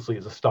seamlessly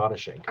is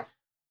astonishing.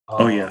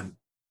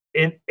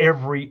 In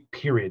every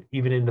period,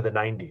 even into the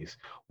 90s.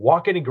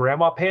 Walking in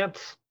grandma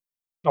pants,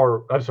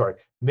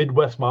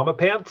 Midwest mama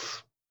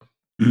pants.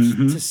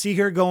 Mm-hmm. To see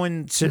her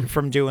going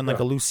from doing like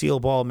a Lucille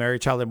Ball, Mary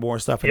Tyler Moore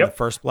stuff in the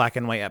first black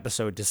and white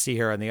episode, to see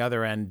her on the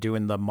other end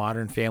doing the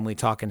Modern Family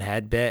talking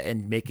head bit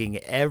and making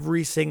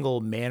every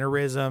single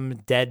mannerism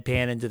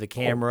deadpan into the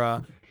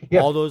camera,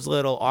 all those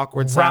little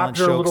awkward silent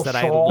jokes that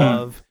I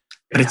love.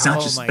 But it's not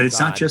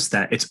not just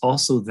that. It's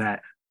also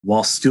that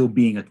while still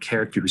being a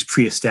character who's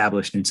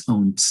pre-established in its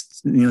own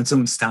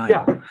style.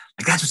 Yeah.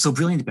 Like that's what's so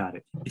brilliant about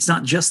it. It's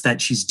not just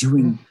that she's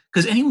doing,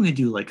 because anyone could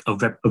do like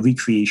a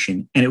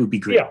recreation and it would be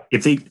great. Yeah.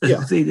 If they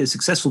did a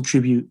successful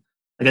tribute,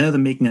 like I know they're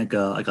making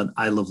like an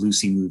I Love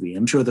Lucy movie.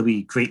 I'm sure there'll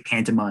be great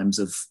pantomimes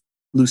of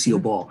Lucille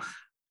Ball.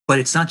 But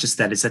it's not just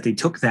that. It's that they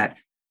took that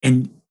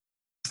and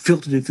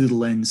filtered it through the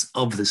lens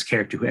of this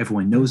character who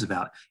everyone knows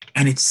about,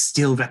 and it's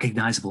still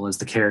recognizable as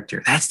the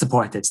character. That's the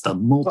part that's the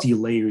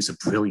multi-layers of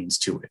brilliance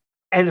to it.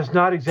 And it's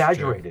not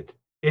exaggerated.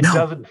 It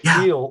doesn't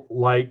feel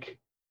like,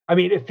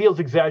 it feels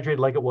exaggerated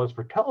like it was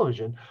for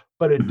television,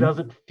 but it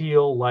doesn't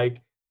feel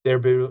like they're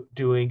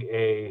doing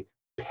a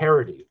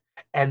parody.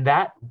 And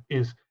that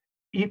is,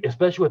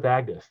 especially with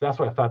Agnes, that's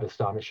what I found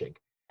astonishing.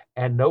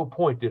 At no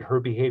point did her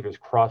behaviors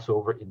cross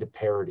over into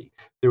parody.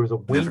 There was a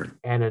wink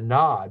and a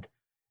nod.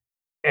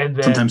 And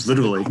then sometimes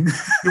literally.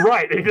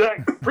 Right,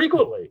 exactly.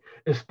 Frequently.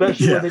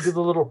 Especially when they did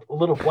the little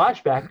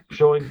flashback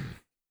showing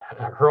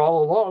her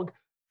all along.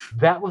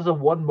 That was the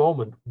one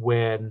moment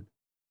when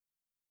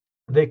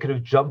they could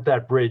have jumped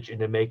that bridge and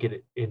to make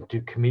it into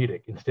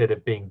comedic instead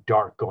of being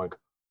dark, going,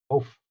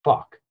 oh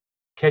fuck.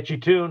 Catchy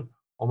tune.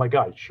 Oh my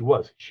God, she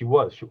was.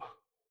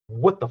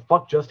 What the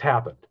fuck just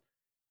happened?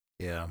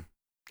 Yeah.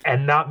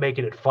 And not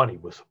making it funny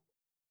was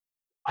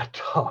a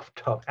tough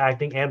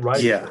acting and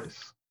writing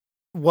choice.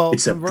 Well,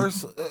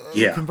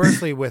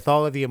 conversely, with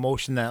all of the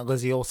emotion that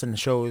Lizzie Olsen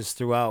shows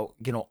throughout,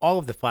 all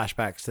of the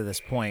flashbacks to this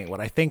point, what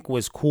I think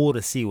was cool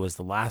to see was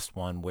the last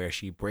one where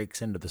she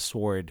breaks into the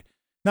sword.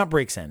 Not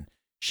breaks in.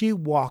 She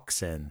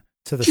walks in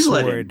to the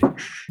sword.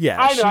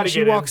 Yeah,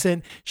 she walks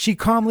in. She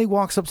calmly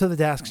walks up to the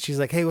desk. She's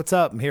like, "Hey, what's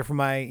up? I'm here for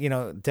my,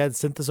 dead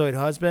synthezoid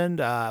husband.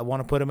 I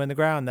want to put him in the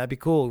ground. That'd be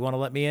cool. You want to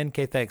let me in?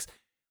 Okay, thanks."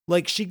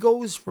 Like, she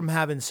goes from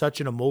having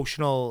such an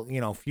emotional,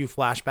 few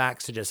flashbacks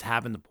to just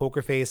having the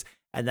poker face.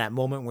 And that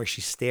moment where she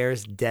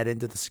stares dead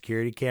into the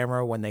security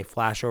camera when they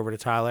flash over to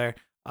Tyler,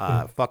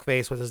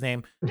 fuckface, what's his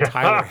name?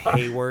 Tyler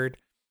Hayward.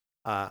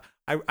 I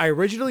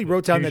originally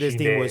wrote down that his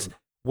name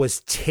was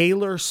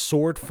Taylor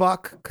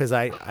Swordfuck, because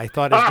I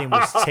thought his name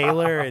was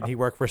Taylor and he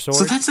worked for Sword.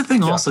 So that's the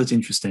thing also that's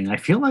interesting. I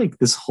feel like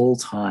this whole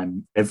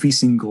time, every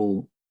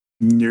single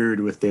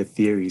nerd with their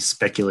theories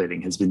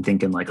speculating has been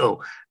thinking like,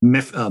 oh,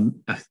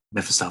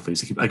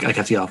 Mephistopheles. I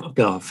have to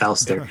get off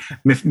Faust there.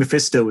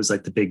 Mephisto is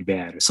like the big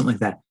bad or something like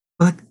that.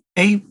 But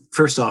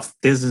first off,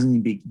 there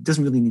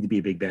doesn't really need to be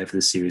a big bad for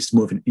this series. It's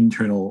more of an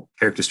internal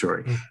character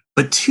story.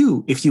 But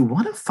two, if you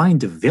want to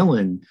find a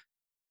villain,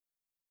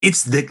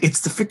 it's the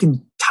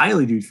freaking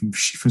Tyler dude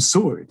from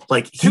Sword.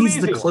 Like, he's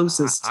the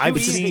closest.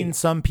 I've seen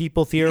some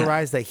people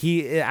theorize that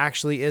he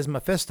actually is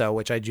Mephisto,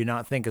 which I do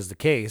not think is the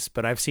case.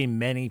 But I've seen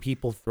many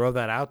people throw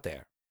that out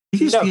there.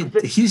 He's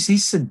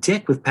a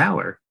dick with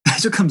power.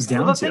 That's what comes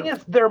down the to. thing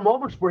is, there are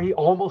moments where he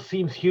almost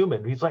seems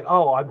human. He's like,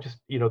 "Oh, I'm just,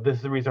 this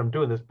is the reason I'm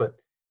doing this," but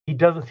he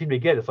doesn't seem to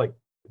get it. It's like,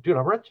 dude,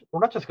 we're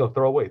not just going to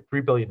throw away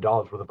 $3 billion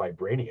worth of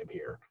vibranium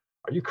here.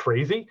 Are you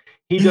crazy?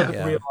 He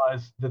doesn't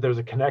realize that there's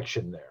a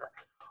connection there.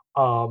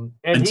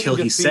 Until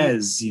he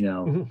says,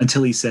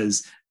 until he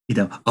says,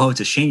 oh, it's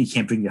a shame you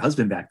can't bring your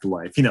husband back to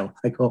life.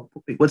 Like, oh,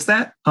 what's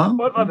that? Huh?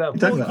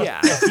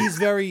 He's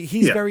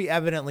very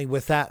evidently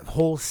with that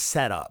whole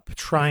setup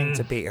trying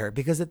to bait her,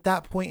 because at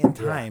that point in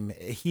time,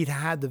 he'd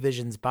had the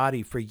Vision's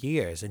body for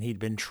years and he'd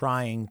been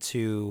trying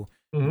to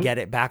get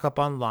it back up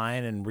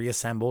online and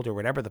reassembled or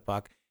whatever the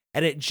fuck.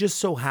 And it just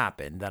so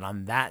happened that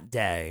on that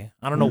day,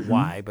 I don't know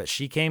why, but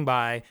she came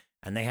by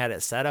and they had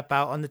it set up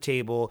out on the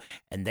table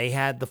and they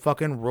had the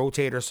fucking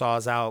rotator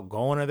saws out,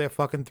 going to their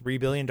fucking $3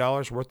 billion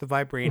worth of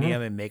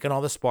vibranium and making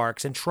all the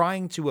sparks and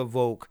trying to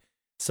evoke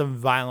some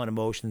violent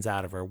emotions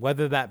out of her,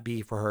 whether that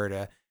be for her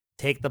to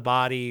take the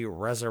body,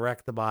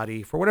 resurrect the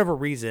body. For whatever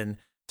reason,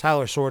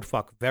 Tyler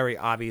Swordfuck very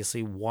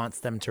obviously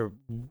wants them to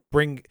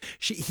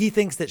he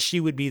thinks that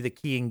she would be the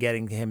key in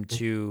getting him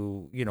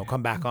to,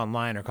 come back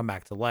online or come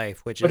back to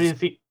life, But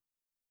is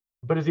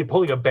he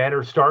pulling a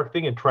Banner Stark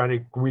thing and trying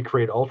to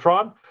recreate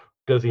Ultron?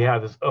 Does he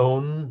have his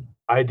own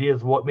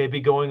ideas of what may be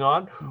going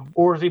on?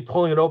 Or is he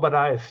pulling an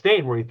Obadiah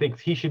Stane where he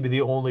thinks he should be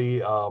the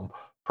only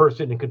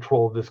person in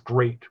control of this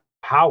great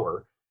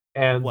power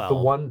and the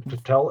one to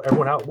tell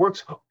everyone how it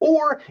works?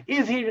 Or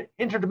is he an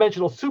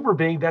interdimensional super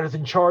being that is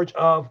in charge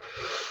of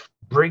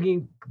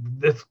bringing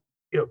this,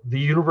 the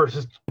universe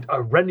is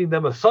rending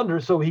them asunder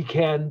so he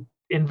can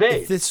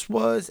invade?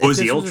 Or is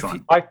he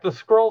Ultron? Like the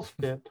Skrulls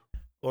did.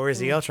 Or is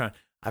he Ultron?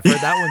 I've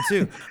heard that one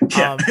too.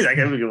 I got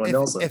a good one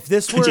also. If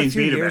this were a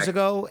few years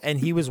ago and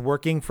he was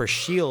working for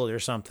S.H.I.E.L.D. or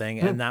something,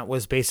 and that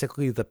was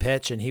basically the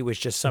pitch, and he was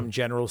just some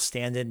general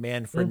stand-in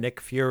man for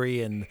Nick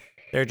Fury, and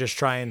they're just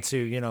trying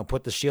to,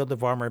 put the shield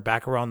of armor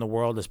back around the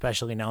world,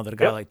 especially now that a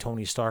guy like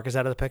Tony Stark is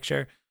out of the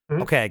picture.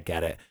 Okay, I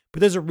get it.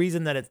 But there's a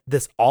reason that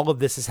all of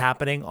this is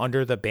happening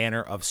under the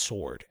banner of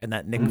S.W.O.R.D. and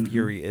that Nick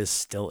Fury is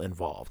still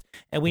involved.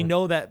 And we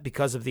know that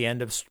because of the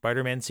end of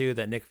Spider-Man 2,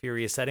 that Nick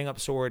Fury is setting up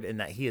S.W.O.R.D. and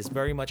that he is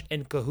very much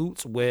in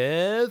cahoots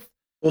with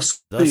the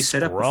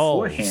set up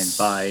beforehand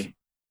by...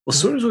 Well,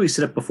 S.W.O.R.D. was already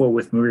set up before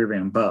with Maria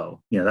Rambeau.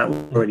 That was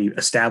already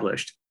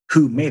established.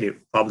 Who made it?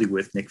 Probably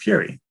with Nick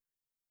Fury.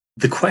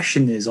 The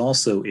question is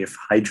also if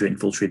Hydra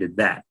infiltrated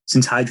that.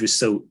 Since Hydra is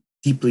so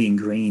deeply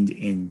ingrained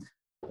in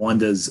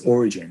Wanda's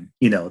origin,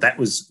 that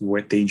was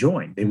what they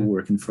joined. They were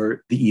working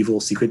for the evil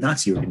secret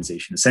Nazi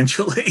organization,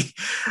 essentially.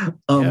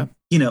 So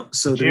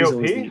there's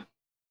always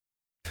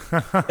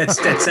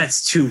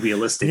that's too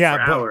realistic.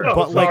 For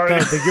but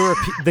like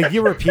the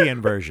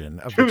European version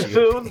of too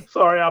soon.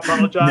 Sorry, I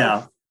apologize.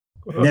 No,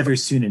 never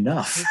soon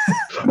enough.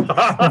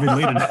 Never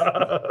late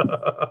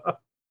enough.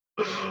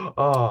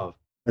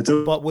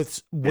 But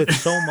with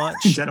so much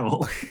in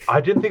general, I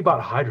didn't think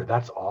about Hydra.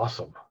 That's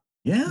awesome.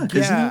 Yeah,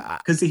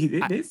 because they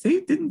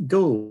didn't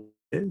go.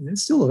 They're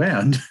still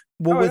around.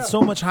 Well, with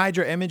so much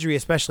Hydra imagery,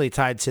 especially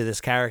tied to this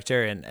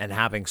character and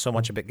having so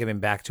much of it given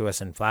back to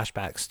us in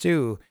flashbacks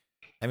too.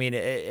 I mean,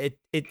 it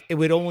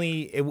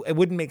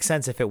wouldn't make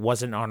sense if it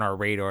wasn't on our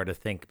radar to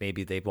think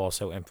maybe they've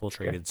also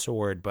infiltrated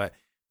S.W.O.R.D. But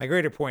my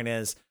greater point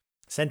is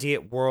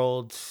Sentient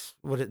World.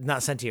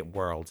 Not Sentient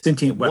World.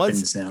 Sentient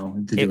weapons now.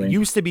 It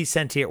used to be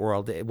Sentient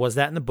World. It was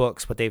that in the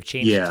books, but they've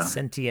changed it to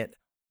Sentient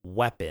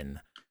Weapon.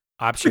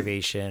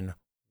 Observation.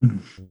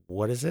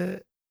 What is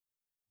it?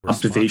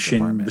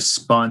 Observation,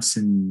 response,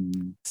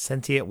 and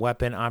Sentient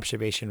Weapon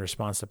Observation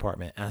Response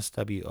Department.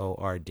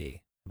 SWORD.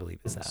 I believe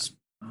is that.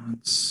 I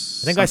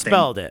think I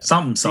spelled it.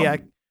 Something. Yeah,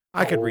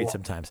 I could read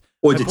sometimes.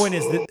 Or the point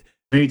is that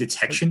maybe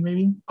detection.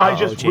 Maybe I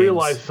just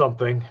realized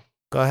something.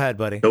 Go ahead,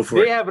 buddy. Go for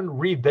it. They haven't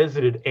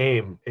revisited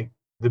AIM,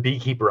 the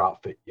beekeeper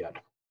outfit yet.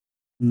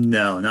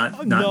 No,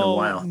 not in a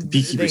while. The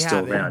beekeeper's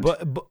still around.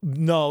 But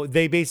no,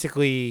 they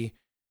basically.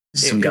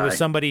 It was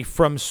somebody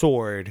from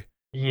S.W.O.R.D.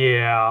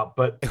 Yeah,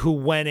 but who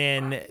went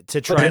in to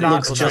try to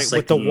infiltrate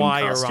with the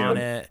wire on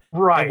it.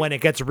 Right. And when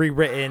it gets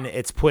rewritten,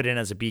 it's put in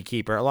as a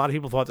beekeeper. A lot of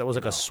people thought that was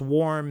like a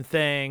swarm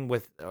thing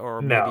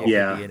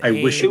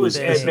I wish it was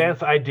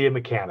advanced idea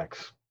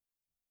mechanics.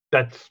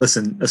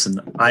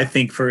 Listen. I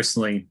think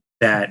personally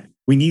that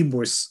we need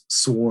more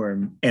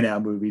swarm in our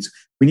movies.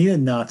 We need a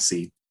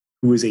Nazi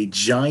who is a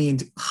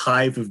giant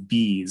hive of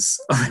bees.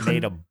 Just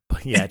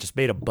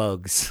made of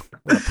bugs.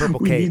 With a purple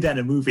we cape. need that in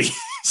a movie.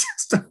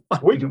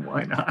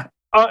 Why not?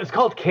 It's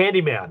called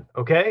Candyman,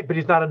 okay? But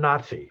he's not a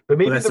Nazi. But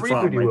maybe the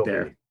reboot he will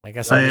be. I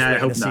guess I'm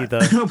waiting to see the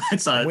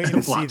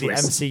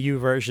twist. MCU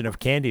version of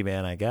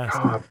Candyman, I guess.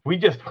 God, we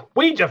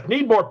just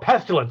need more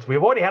pestilence.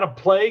 We've already had a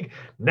plague.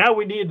 Now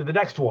we need the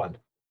next one.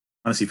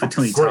 Honestly, for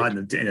Tony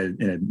Todd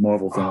in a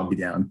Marvel film, I'd be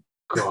down.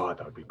 God,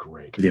 that would be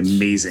great. It'd be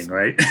amazing,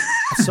 right?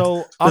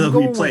 So I'm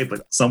going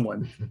but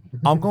someone.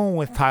 I'm going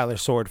with Tyler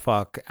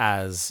Swordfuck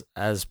as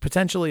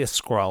potentially a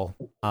Skrull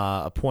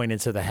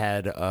appointed to the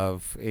head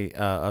of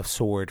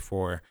S.W.O.R.D.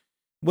 for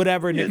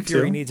whatever Nick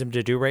Fury needs him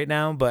to do right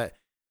now. But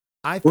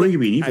I think he could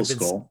be an evil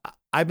Skrull.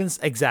 I've been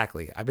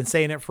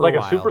saying it for like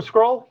a while. Super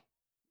Skrull.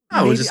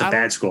 Oh, it was just a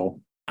bad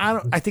scroll.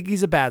 I think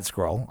he's a bad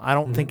scroll. I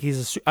don't think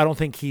I don't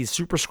think he's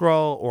Super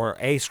Scroll or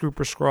a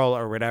Super Scroll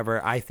or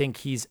whatever. I think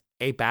he's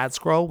a bad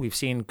scroll. We've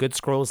seen good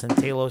scrolls in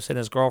Talos and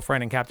his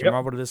girlfriend and Captain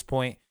Marvel to this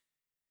point.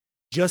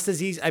 Just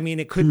as easy, I mean,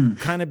 it could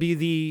kind of be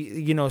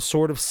the,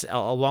 sort of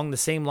along the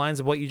same lines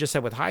of what you just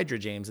said with Hydra,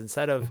 James.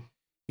 Instead of,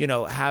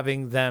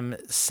 having them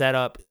set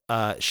up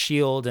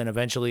S.H.I.E.L.D. and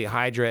eventually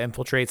Hydra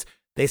infiltrates,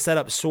 they set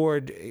up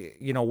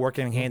S.W.O.R.D.,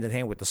 working hand in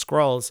hand with the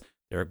Skrulls.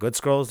 There are good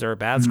Skrulls, there are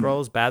bad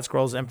Skrulls. Bad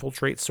Skrulls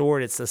infiltrate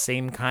S.W.O.R.D. It's the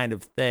same kind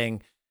of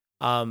thing.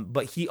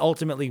 But he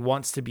ultimately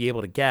wants to be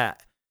able to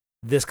get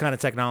this kind of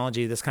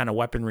technology, this kind of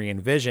weaponry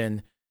and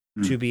vision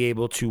to be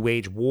able to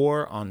wage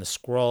war on the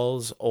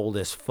Skrulls'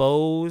 oldest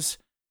foes,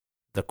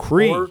 the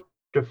Kree. Or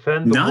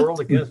defend the world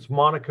against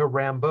Monica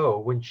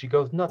Rambeau when she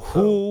goes nuts.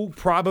 Who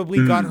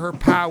probably got her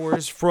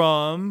powers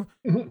from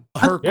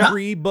her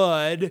Kree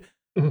bud,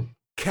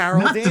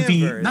 Carol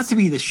Danvers. Not to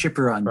be the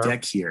shipper on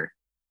deck here,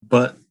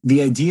 but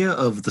the idea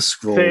of the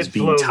Skrulls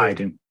being tied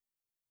in.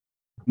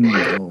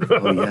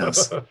 Oh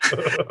yes.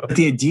 But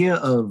the idea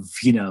of,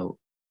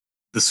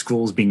 the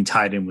Skrulls being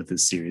tied in with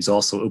this series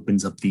also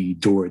opens up the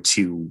door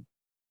to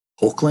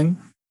Hulkling,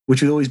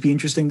 which would always be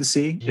interesting to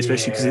see,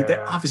 especially because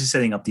they're obviously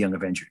setting up the Young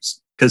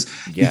Avengers. Because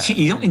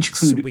you don't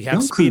include, so we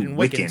have Speed and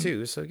Wiccan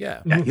too, so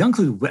yeah, you don't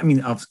include. I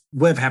mean, of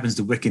whatever happens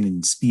to Wiccan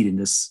and Speed in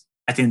this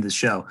at the end of the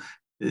show,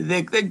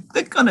 they're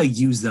gonna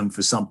use them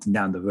for something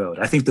down the road.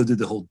 I think they'll do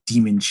the whole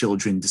demon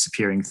children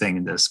disappearing thing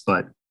in this,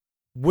 but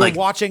we're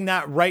watching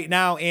that right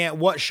now. And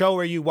what show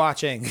are you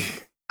watching?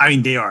 I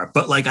mean, they are,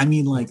 but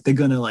they're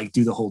gonna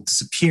do the whole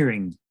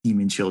disappearing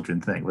demon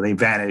children thing where they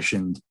vanish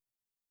and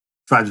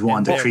drives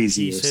Wanda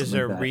crazy. Pieces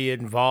are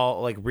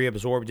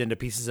reabsorbed into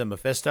pieces of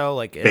Mephisto,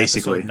 like in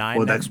basically episode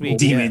 9 next week.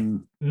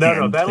 Demon.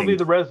 No, that'll be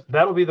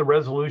the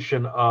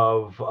resolution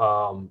of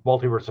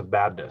Multiverse of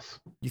Madness.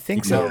 You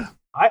think so?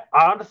 I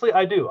honestly,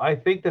 I do. I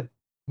think that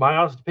my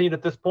honest opinion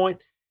at this point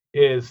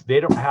is they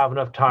don't have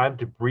enough time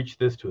to breach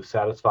this to a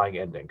satisfying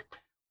ending,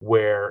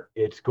 where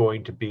it's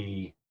going to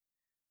be.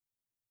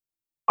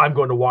 I'm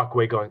going to walk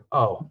away going,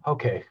 oh,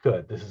 okay,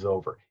 good, this is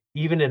over.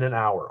 Even in an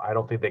hour, I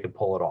don't think they could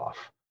pull it off.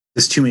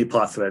 There's too many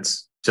plot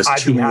threads.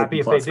 I'd be happy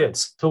if they did.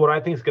 So what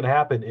I think is going to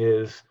happen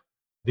is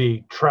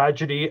the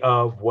tragedy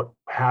of what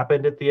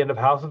happened at the end of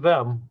House of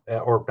M,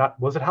 or not?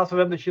 Was it House of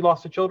M that she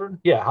lost her children?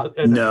 Yeah.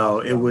 No,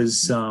 it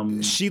was.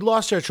 She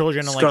lost her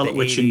children in Scarlet the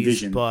Witch 80s,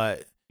 Vision.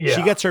 But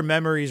she gets her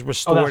memories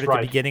restored at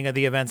the beginning of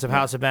the events of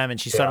House of M, and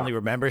she suddenly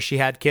remembers she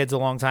had kids a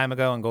long time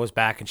ago and goes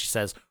back and she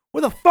says,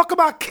 where the fuck are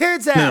my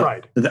kids at? No,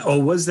 right.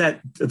 Or was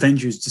that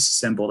Avengers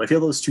Disassembled? I feel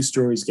those two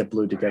stories get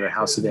glued together.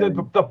 House of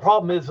M. The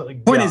problem is,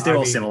 they're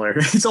all similar.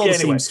 It's all the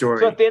same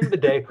story. So at the end of the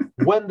day,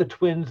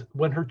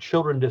 when her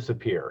children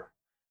disappear,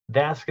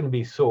 that's going to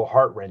be so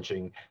heart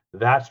wrenching.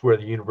 That's where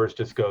the universe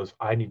just goes,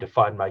 I need to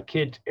find my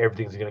kids.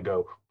 Everything's going to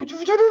go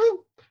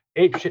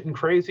ape shit and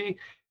crazy.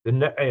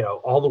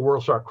 All the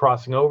worlds start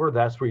crossing over.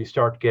 That's where you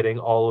start getting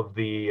all of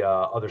the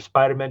other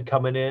Spider-Men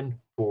coming in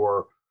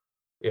for,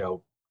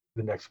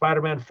 the next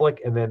Spider-Man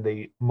flick, and then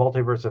the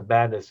Multiverse of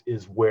Madness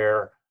is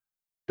where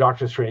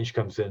Doctor Strange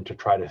comes in to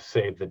try to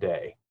save the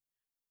day.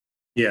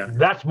 Yeah.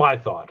 That's my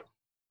thought.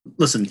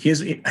 Listen,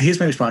 here's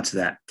my response to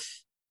that.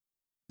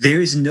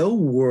 There is no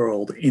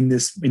world in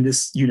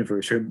this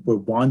universe where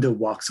Wanda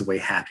walks away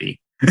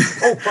happy.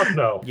 Oh, fuck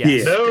no.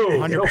 Yes. Yeah.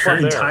 No,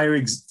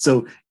 100%.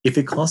 So if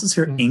it causes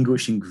her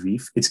anguish and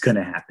grief, it's going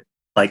to happen.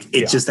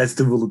 That's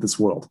the rule of this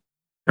world.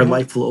 Her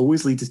life will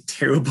always lead to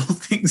terrible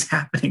things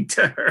happening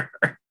to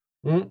her.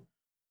 Mm-hmm.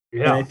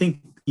 Yeah. And I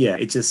think,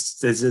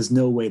 there's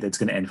no way that's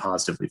going to end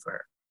positively for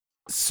her.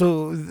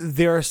 So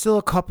there are still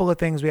a couple of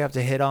things we have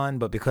to hit on,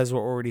 but because we're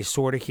already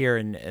sort of here,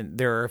 and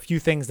there are a few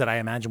things that I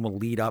imagine will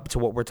lead up to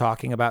what we're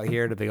talking about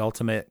here, to the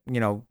ultimate,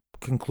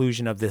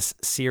 conclusion of this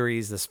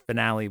series, this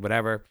finale,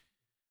 whatever.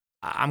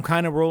 I'm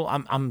kind of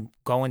I'm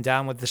going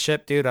down with the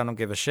ship, dude. I don't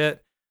give a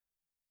shit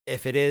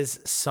if it is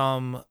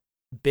some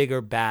bigger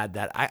bad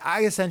that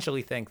I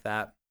essentially think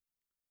that.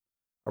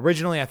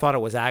 Originally, I thought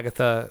it was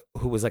Agatha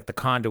who was like the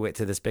conduit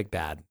to this big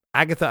bad.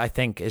 Agatha, I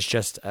think, is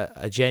just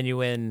a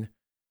genuine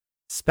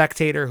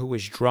spectator who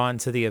was drawn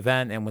to the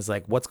event and was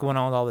like, what's going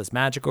on with all this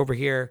magic over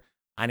here?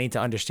 I need to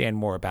understand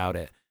more about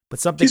it. But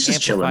something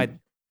amplified.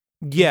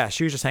 Yeah,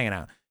 she was just hanging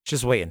out,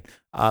 just waiting.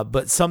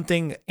 But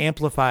something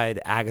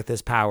amplified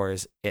Agatha's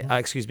powers,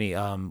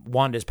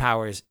 Wanda's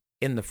powers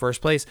in the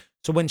first place.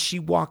 So when she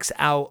walks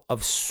out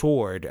of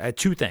S.W.O.R.D.,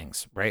 two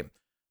things, right?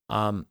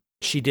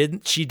 She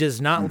does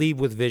not leave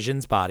with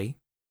Vision's body,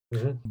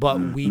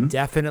 but we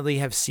definitely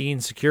have seen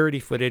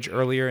security footage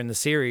earlier in the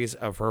series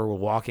of her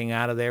walking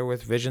out of there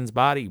with Vision's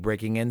body,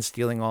 breaking in,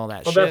 stealing all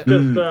that shit.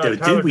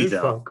 Did we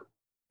though?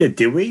 Yeah,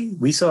 did we?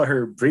 We saw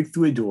her break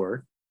through a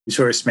door. We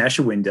saw her smash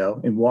a window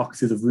and walk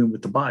through the room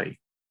with the body.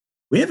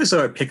 We never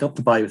saw her pick up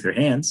the body with her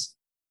hands.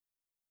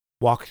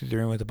 Walk through the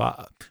room with the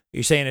body.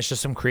 You're saying it's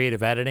just some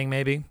creative editing,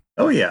 maybe?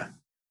 Oh yeah.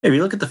 If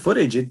you look at the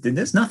footage,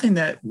 there's nothing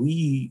that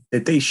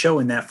they show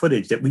in that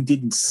footage that we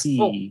didn't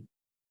see.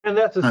 And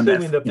that's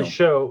assuming that the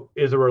show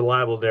is a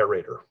reliable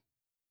narrator.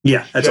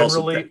 Yeah, that's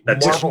generally also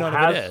that's Marvel none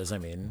has. of it is. I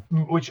mean,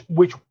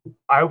 which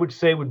I would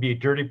say would be a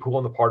dirty pool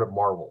on the part of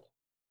Marvel,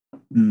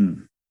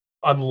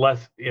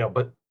 unless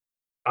but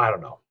I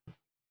don't know.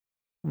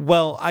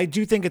 well, I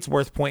do think it's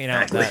worth pointing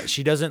out that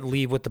she doesn't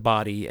leave with the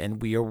body, and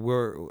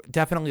we're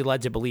definitely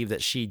led to believe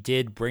that she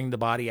did bring the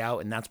body out,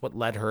 and that's what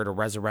led her to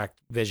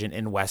resurrect Vision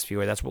in Westview,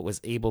 or that's what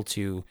was able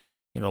to,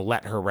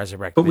 let her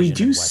resurrect. But Vision we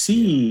do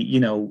see,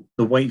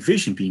 the White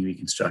Vision being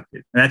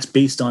reconstructed, and that's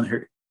based on her.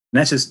 And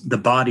that's just the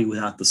body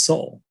without the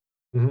soul.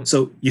 Mm-hmm.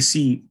 So you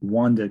see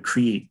Wanda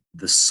create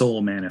the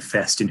soul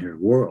manifest in her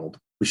world,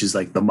 which is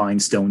like the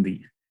Mind Stone.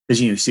 Because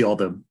you see all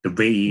the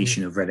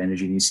radiation of red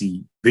energy, and you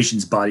see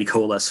Vision's body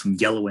coalesce from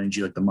yellow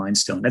energy, like the Mind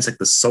Stone. That's like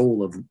the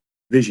soul of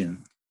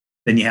Vision.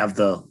 Then you have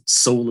the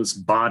soulless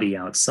body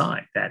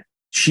outside that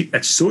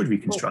sword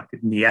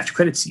reconstructed in the after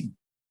credit scene.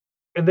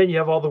 And then you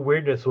have all the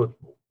weirdness with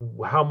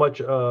how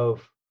much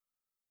of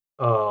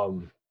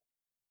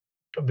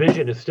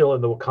Vision is still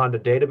in the Wakanda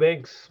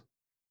database.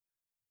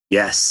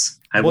 Yes,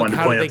 I wanted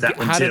to point out that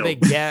one too.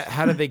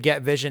 How did they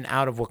get Vision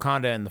out of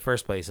Wakanda in the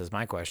first place? Is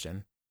my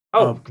question.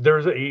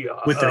 There's a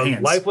with their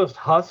hands. Lifeless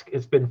husk.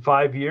 It's been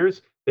 5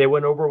 years. They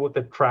went over with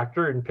the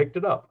tractor and picked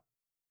it up.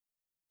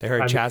 They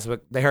heard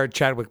Chadwick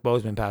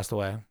Boseman passed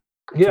away.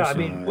 Yeah, I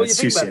mean, that's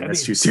too soon.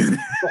 That's too soon.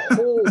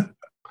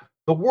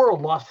 The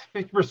world lost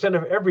 50%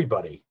 of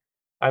everybody.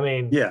 I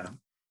mean, yeah,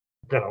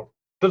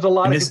 there's a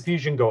lot of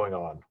confusion going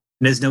on.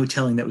 And there's no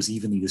telling that was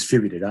evenly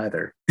distributed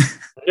either.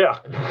 Yeah,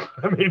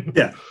 I mean,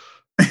 yeah,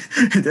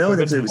 it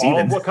was all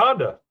even.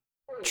 Wakanda.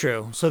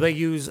 True. So they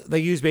use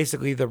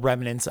basically the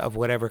remnants of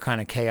whatever kind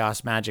of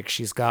chaos magic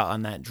she's got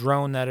on that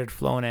drone that had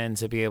flown in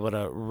to be able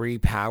to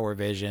repower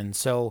Vision.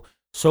 So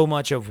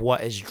much of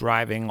what is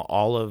driving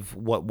all of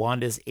what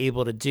Wanda's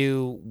able to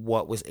do,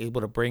 what was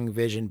able to bring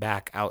Vision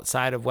back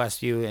outside of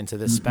Westview into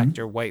the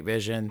Spectre White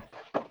Vision,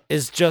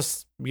 is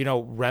just,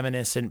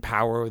 reminiscent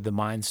power of the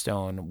Mind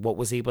Stone. What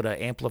was able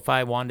to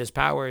amplify Wanda's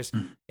powers.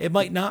 It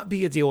might not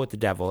be a deal with the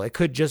devil. It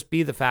could just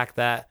be the fact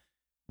that,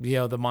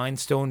 the Mind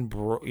Stone,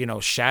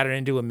 shattered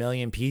into a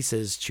million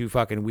pieces 2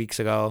 fucking weeks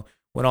ago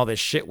when all this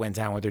shit went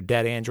down with her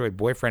dead android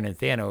boyfriend and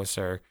Thanos,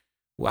 or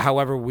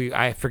however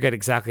I forget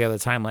exactly how the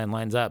timeline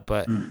lines up.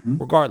 But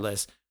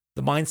regardless,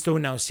 the Mind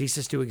Stone now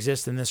ceases to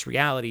exist in this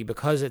reality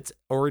because it's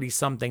already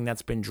something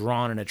that's been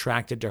drawn and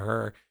attracted to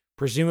her,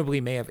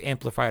 presumably may have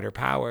amplified her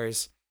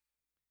powers.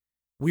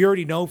 We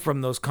already know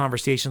from those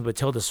conversations with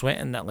Tilda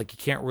Swinton that, like, you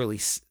can't really...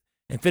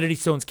 Infinity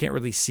Stones can't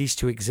really cease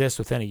to exist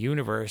within a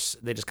universe.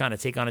 They just kind of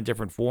take on a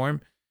different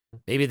form.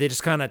 Maybe they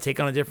just kind of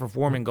take on a different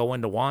form and go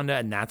into Wanda,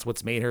 and that's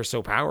what's made her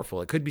so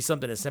powerful. It could be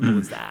something as simple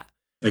as that.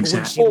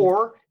 Exactly.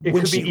 Or it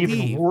could be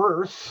even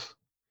worse.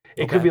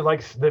 It could be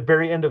like the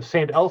very end of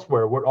Saint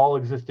Elsewhere, where it all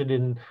existed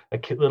in a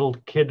little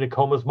kid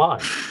Nakoma's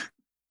mind.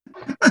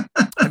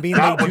 I mean,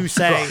 they do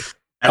say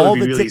all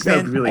the Dick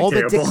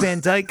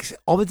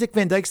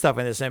Van Dyke stuff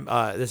in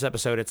this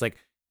episode. It's like,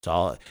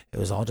 it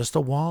was all just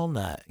a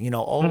walnut,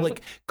 all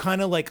like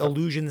kind of like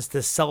allusions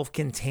to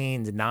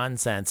self-contained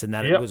nonsense, and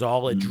that it was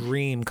all a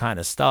dream kind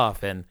of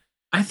stuff. And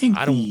I think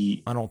I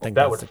don't think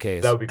that's the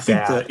case. That would be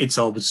bad. I think it's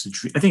always a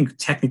dream. I think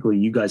technically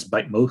you guys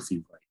might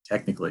mostly right,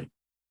 technically,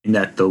 in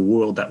that the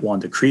world that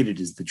Wanda created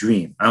is the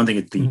dream. I don't think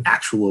it's the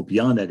actual world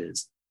beyond that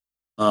is.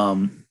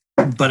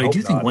 But I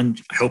do think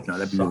I hope not.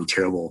 That'd be really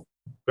terrible.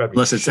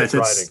 Unless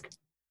it's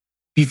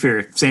be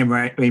fair, Sam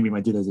Raimi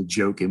might do that as a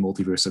joke in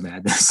Multiverse of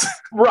Madness.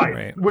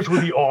 Right, which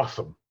would be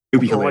awesome. It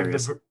would be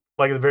hilarious.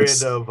 Like at the very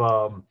end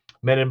of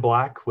Men in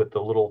Black with the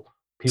little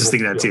people. Just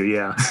thinking that too,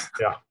 yeah.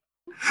 Yeah.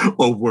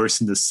 Or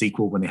worse in the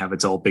sequel when they have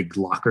its all big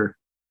locker.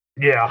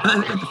 Yeah. I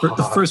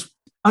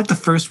like the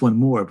first one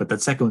more, but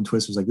that second one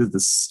twist was like, this is the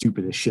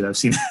stupidest shit I've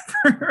seen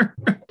ever.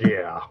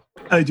 Yeah.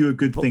 I do a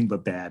good thing,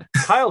 but bad.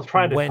 Kyle's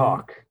trying to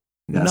talk.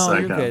 No,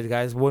 you're good,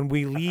 guys. When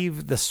we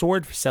leave the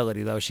sword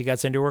facility, though, she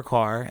gets into her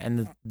car,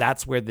 and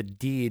that's where the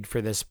deed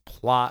for this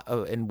plot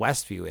in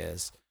Westview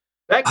is.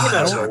 That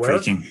was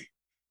heartbreaking.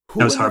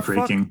 That was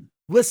heartbreaking.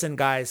 Listen,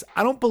 guys,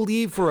 I don't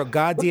believe for a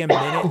goddamn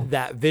minute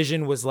that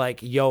Vision was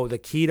like, yo, the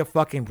key to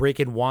fucking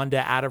breaking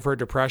Wanda out of her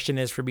depression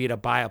is for me to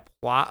buy a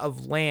plot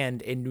of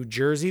land in New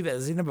Jersey that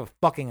doesn't have a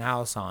fucking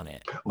house on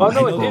it. Oh,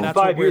 no, it did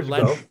 5 years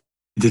ago.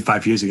 It did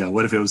 5 years ago.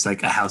 What if it was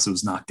like a house that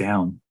was knocked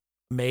down?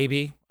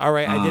 Maybe. All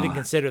right, I didn't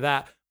consider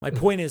that. My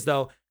point is,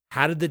 though,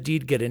 how did the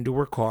deed get into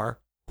her car?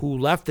 Who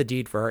left the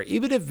deed for her?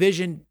 Even if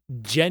Vision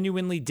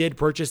genuinely did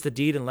purchase the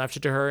deed and left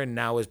it to her and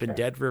now has been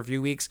dead for a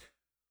few weeks,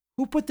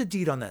 who put the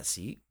deed on that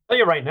seat? Tell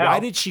you right now.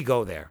 Why did she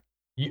go there?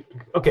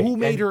 Who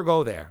made her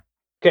go there?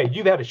 Okay,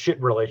 you've had a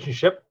shit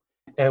relationship,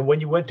 and when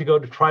you went to go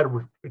to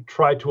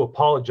try to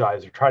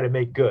apologize or try to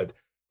make good,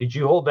 did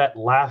you hold that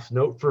last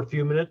note for a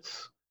few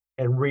minutes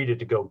and read it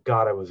to go,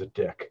 God, I was a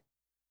dick.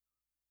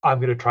 I'm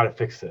going to try to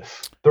fix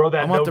this. Throw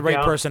that. I'm not the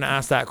right person to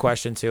ask that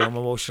question to. I'm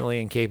emotionally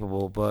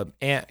incapable, but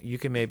Ant, you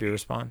can maybe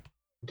respond.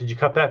 Did you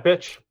cut that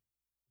bitch?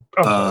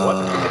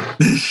 Oh,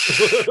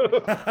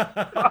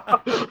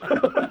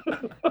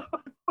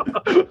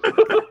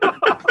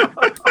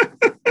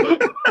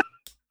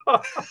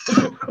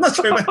 I'm not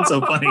sure why it's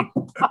so funny.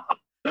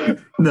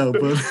 No,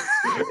 but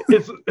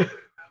It's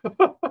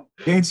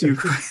answer your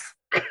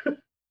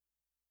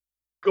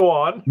go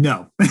on.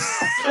 No.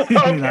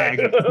 Okay.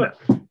 No.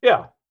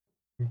 Yeah.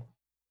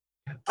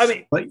 I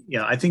mean, But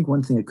yeah, I think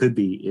one thing it could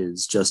be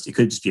is it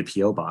could just be a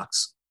PO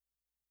box.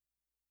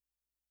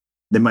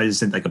 They might have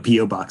sent like a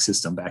PO box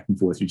system back and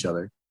forth to each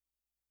other.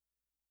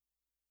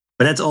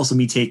 But that's also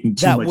me taking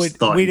too much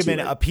thought. Wait a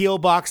minute, a PO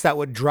box that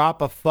would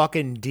drop a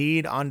fucking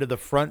deed onto the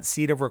front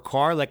seat of her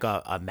car, like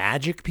a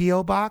magic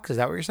PO box? Is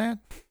that what you're saying?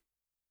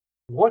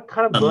 what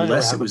kind of gun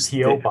would have a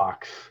PO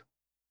box?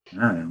 I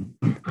don't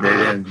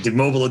know. The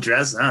mobile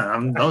address. I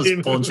was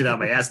pulling shit out of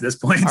my ass at this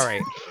point. All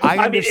right,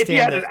 I mean, if you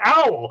had an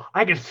owl,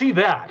 I could see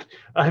that.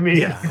 I mean,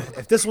 yeah.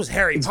 If this was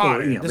Harry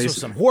Potter, this was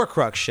some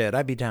Horcrux shit,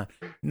 I'd be down.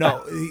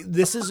 No,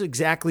 this is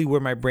exactly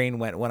where my brain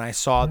went when I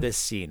saw this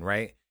scene,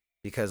 right?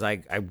 Because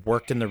I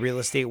worked in the real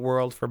estate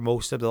world for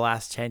most of the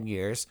last 10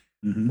 years.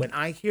 Mm-hmm. When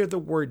I hear the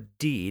word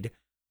deed,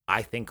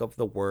 I think of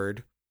the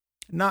word,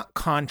 not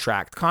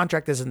contract.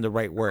 Contract isn't the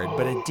right word,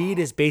 but a deed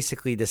is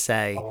basically to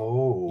say,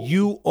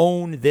 you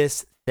own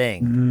this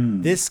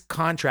thing. This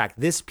contract,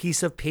 this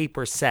piece of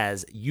paper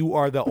says you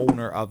are the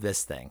owner of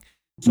this thing.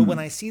 So when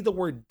I see the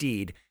word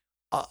deed,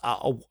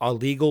 a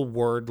legal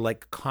word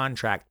like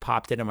contract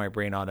popped into my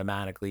brain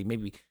automatically.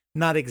 Maybe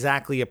not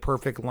exactly a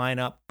perfect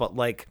lineup, but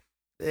like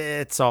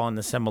it's all in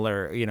the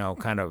similar,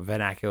 kind of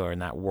vernacular in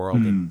that world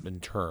in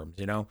terms,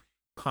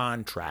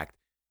 contract,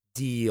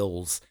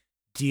 deals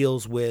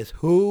with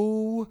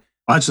who?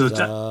 That's what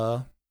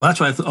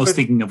I was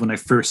thinking of when I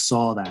first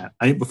saw that.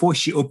 Before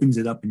she opens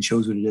it up and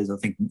shows what it is, I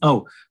was thinking,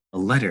 a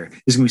letter.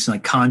 There's going to be some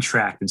like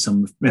contract and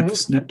some,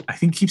 I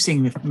think keep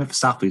saying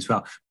Mephistopheles as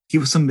well. He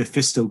was some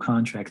Mephisto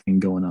contract thing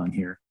going on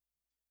here.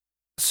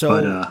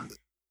 So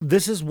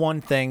this is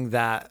one thing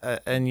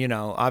that, and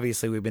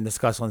obviously we've been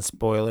discussing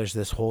spoilers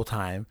this whole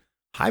time.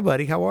 Hi,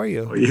 buddy. How are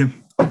you? How are you?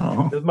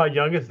 Oh. This is my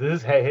youngest.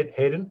 This is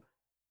Hayden.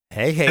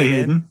 Hey,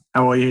 Hayden.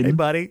 How are you, Hayden? Hey,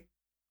 buddy.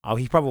 Oh,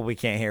 he probably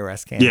can't hear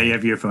us, can he? Yeah, you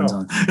have earphones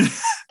on.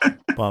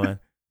 Bumming.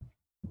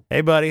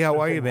 Hey, buddy. How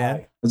are you,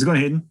 man? How's it going,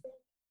 Hayden?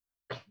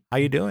 How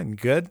you doing?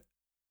 Good?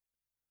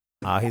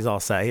 He's all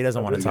set. He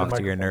doesn't want to talk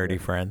to your nerdy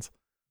friends.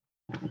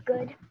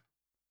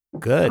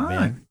 Good,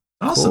 man.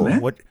 Awesome, cool.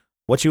 man.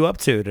 What you up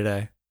to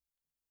today?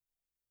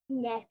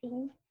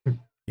 Nothing.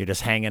 You're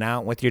just hanging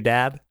out with your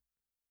dad?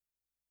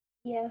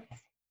 Yes.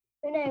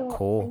 And I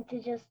want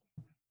to just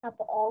up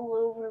all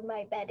over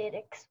my bed. It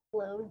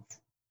explodes.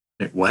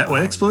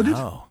 What exploded?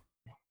 No.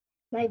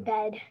 My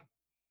bed.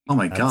 Oh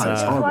my God! I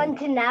just want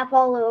to nap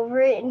all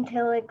over it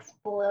until it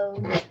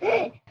explodes.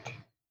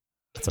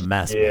 It's a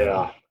mess. Yeah,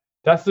 man.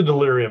 That's the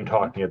delirium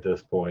talking at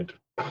this point.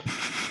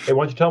 Hey,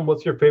 why don't you tell them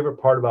what's your favorite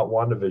part about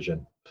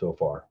WandaVision so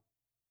far?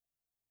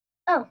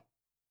 Oh.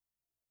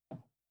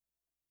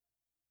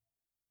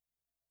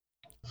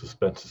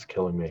 Suspense is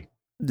killing me.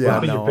 Yeah,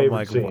 what's your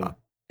favorite scene?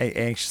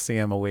 Anxiously,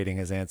 I'm awaiting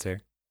his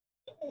answer.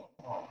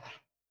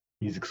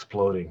 He's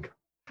exploding.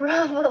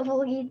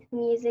 Probably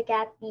music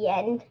at the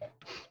end.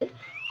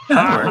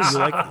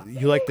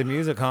 You like the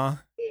music, huh?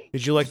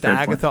 Did you like the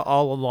Agatha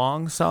All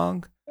Along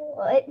song?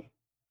 What?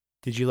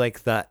 Did you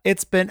like the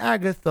It's Been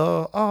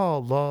Agatha All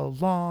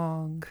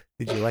Along?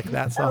 Did you like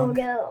that song?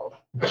 Oh,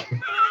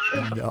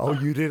 no. No,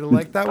 you didn't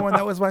like that one?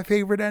 That was my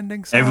favorite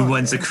ending song.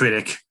 Everyone's a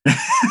critic.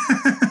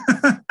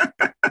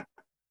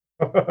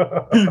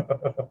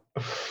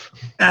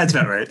 That's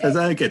about right.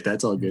 I get that.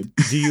 It's all good.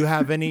 Do you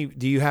have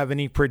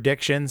any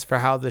predictions for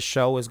how the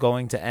show is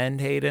going to end,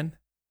 Hayden?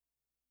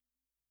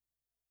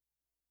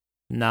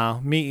 No,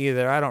 me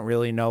either. I don't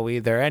really know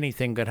either.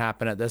 Anything could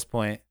happen at this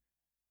point.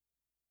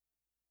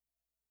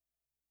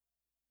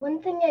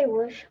 One thing I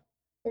wish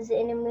is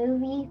in a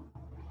movie,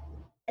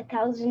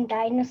 1,000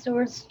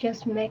 dinosaurs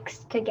just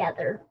mixed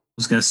together. I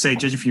was going to say,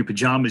 judging from your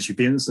pajamas, you're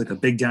being like a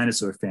big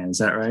dinosaur fan. Is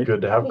that right?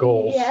 Good to have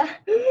goals. Yeah.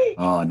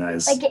 Oh,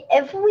 nice. Like,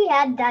 if we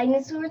had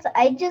dinosaurs,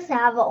 I'd just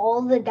have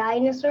all the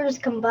dinosaurs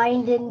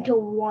combined into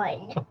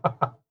one.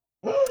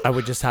 I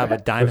would just have a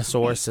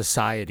dinosaur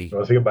society. I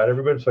was thinking about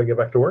everybody so I get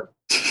back to work.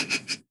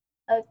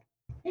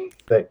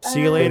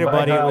 See you later,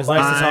 buddy. It was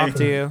nice to talk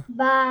to you.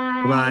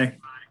 Bye.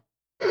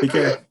 Bye. Take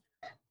care.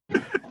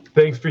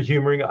 Thanks for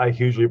humoring. I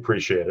hugely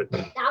appreciate it.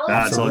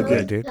 That's all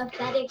good, dude.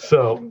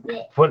 So,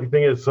 funny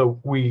thing is,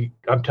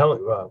 I'm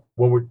telling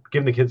when we're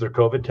giving the kids their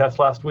COVID test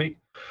last week,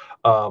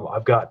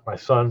 I've got my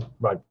son,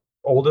 my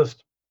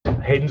oldest,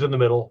 Hayden's in the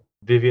middle,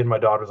 Vivian, my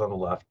daughter's on the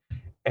left,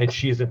 and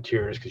she's in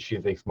tears because she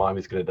thinks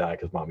mommy's going to die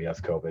because mommy has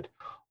COVID.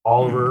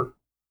 Oliver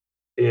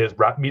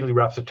immediately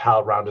wraps a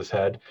towel around his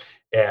head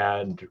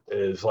and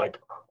is like,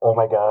 oh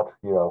my God,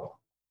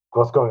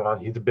 what's going on?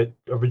 He's a bit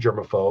of a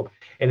germaphobe.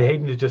 And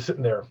Hayden is just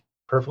sitting there,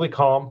 perfectly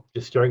calm,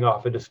 just staring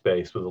off into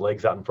space with the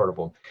legs out in front of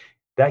him.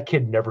 That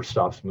kid never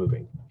stops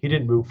moving. He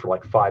didn't move for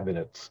like 5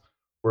 minutes.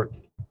 We're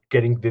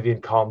getting Vivian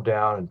calmed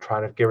down and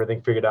trying to get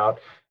everything figured out.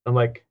 I'm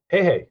like,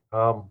 hey,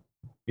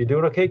 you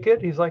doing okay,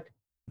 kid? He's like,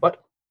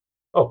 what?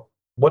 Oh,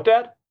 what,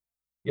 Dad?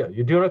 Yeah,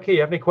 you doing okay?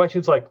 You have any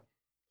questions? Like,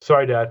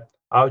 sorry, Dad.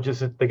 I was just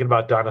thinking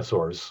about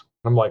dinosaurs.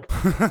 I'm like,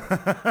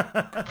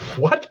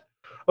 what?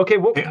 okay,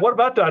 what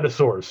about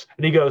dinosaurs?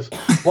 And he goes,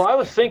 well, I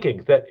was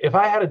thinking that if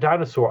I had a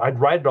dinosaur, I'd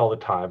ride it all the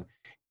time.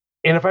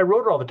 And if I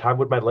rode it all the time,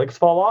 would my legs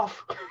fall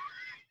off?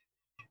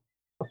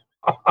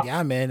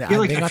 Yeah, man. I feel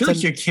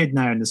like your kid and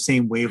I are on the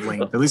same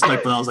wavelength. At least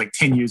like when I was like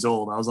 10 years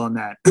old, I was on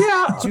that.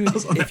 Yeah. Dude,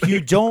 if you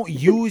don't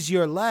use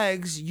your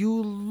legs,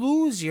 you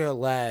lose your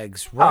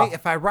legs, right? Oh.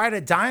 If I ride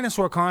a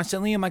dinosaur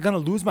constantly, am I going to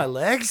lose my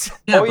legs?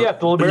 Yeah,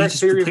 the Lemuric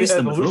theory of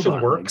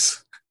evolution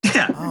works.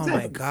 Yeah. Oh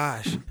my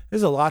gosh.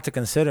 There's a lot to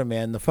consider,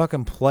 man. The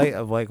fucking plight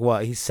of like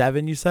what? He's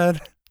 7, you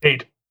said?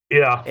 8.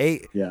 Yeah.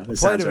 8. Yeah. The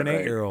plight of an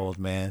 8-year-old,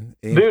 man.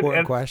 Dude,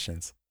 important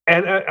questions.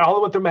 And all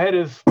that went through my head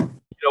is, you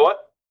know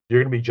what?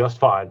 You're going to be just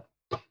fine.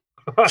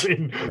 I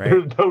mean,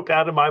 there's no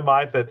doubt in my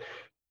mind that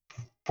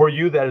for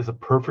you, that is a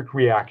perfect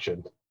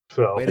reaction.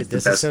 So way to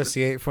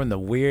disassociate from the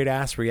weird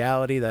ass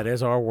reality that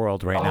is our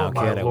world right now,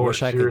 kid. I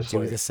wish I could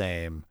do the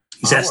same.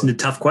 He's asking the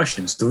tough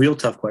questions, the real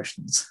tough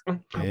questions.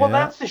 Well,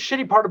 that's the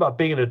shitty part about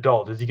being an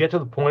adult is you get to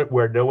the point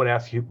where no one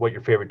asks you what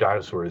your favorite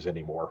dinosaur is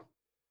anymore.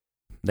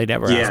 They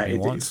never asked me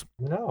once.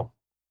 No.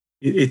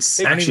 It's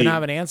they don't even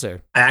have an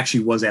answer. I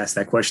actually was asked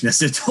that question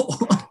as an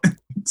adult.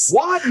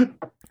 What?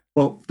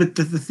 Well, but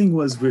the thing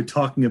was, we were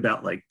talking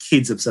about like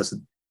kids obsessed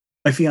with.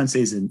 My fiance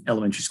is an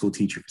elementary school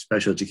teacher for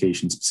special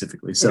education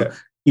specifically. So,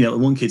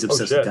 one kid's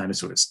obsessed with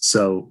dinosaurs.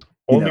 So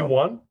only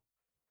one?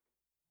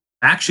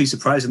 Actually,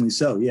 surprisingly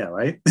so. Yeah,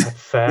 right.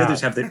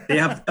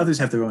 The others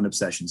have their own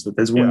obsessions, but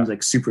there's one who's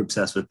like super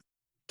obsessed with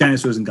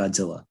dinosaurs and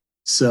Godzilla.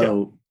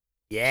 So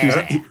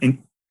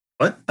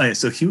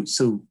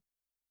so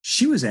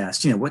she was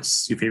asked,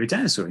 what's your favorite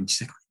dinosaur? And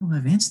she's like, oh,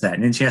 I've answered that.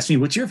 And then she asked me,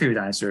 what's your favorite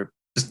dinosaur?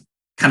 Just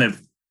kind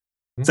of.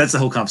 So that's the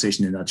whole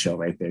conversation in a nutshell,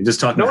 right there. Just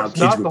talking about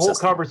how kids were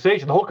obsessed. The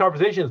whole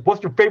conversation is,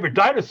 what's your favorite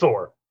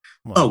dinosaur?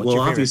 What's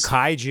your favorite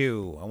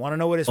kaiju? I want to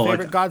know what his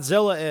favorite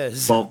Godzilla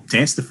is. Well, to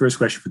answer the first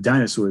question for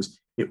dinosaurs,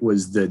 it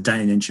was the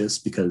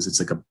Deinonychus because it's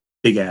like a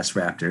big ass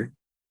raptor.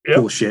 Yep.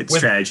 Cool shit,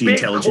 strategy, big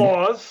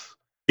intelligent,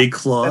 big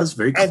claws,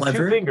 very clever. And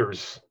 2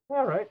 fingers.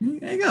 All right.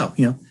 There you go.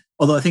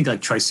 Although I think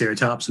like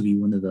Triceratops would be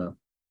one of the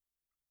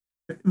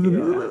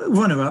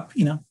runner up.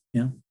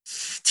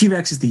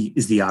 T-Rex is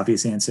the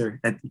obvious answer.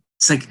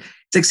 It's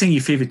like saying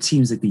your favorite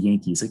team's like the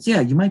Yankees. Like,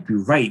 yeah, you might be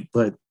right,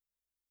 but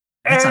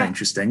that's not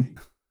interesting.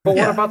 But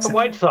what about the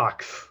White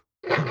Sox?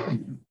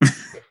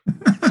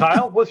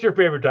 Kyle, what's your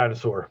favorite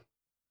dinosaur?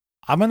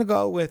 I'm gonna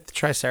go with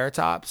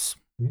Triceratops.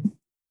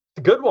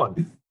 A good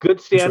one. Good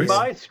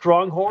standby,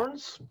 strong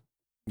horns.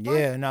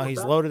 Yeah, no,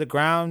 he's low to the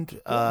ground.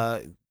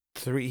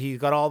 He's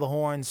got all the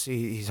horns.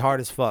 He's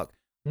hard as fuck.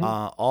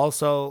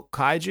 Also,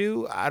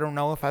 kaiju. I don't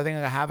know if I think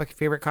I have a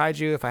favorite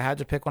kaiju. If I had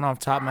to pick one off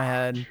the top of my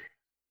head,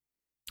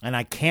 and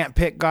I can't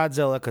pick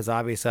Godzilla because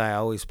obviously I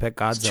always pick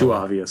Godzilla. It's too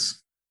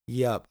obvious.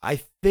 Yep.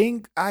 I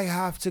think I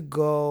have to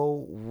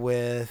go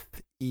with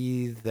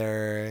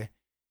either.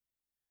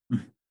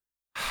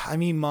 I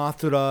mean,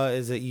 Mothra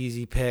is an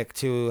easy pick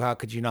too. How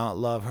could you not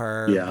love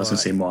her? Yeah, I was gonna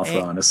say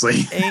Mothra, honestly.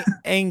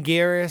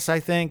 Anguirus, I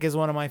think, is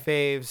one of my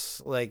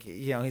faves. Like,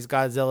 he's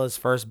Godzilla's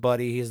first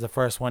buddy. He's the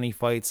first one he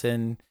fights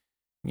in.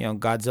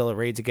 Godzilla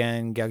raids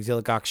again.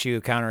 Godzilla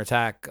Gakushu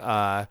counterattack.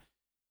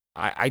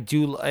 I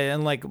do,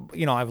 and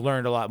I've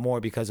learned a lot more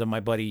because of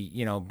my buddy,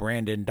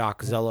 Brandon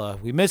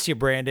Doczilla. We miss you,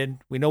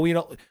 Brandon. We know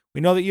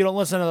that you don't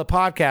listen to the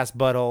podcast,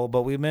 butthole,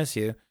 but we miss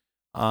you.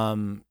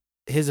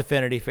 His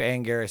affinity for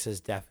Anguirus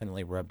has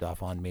definitely rubbed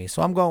off on me,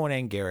 so I'm going with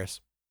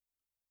Anguirus.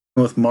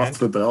 With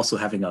Mothra, but also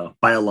having a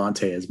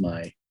Biollante as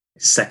my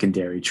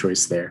secondary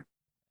choice there.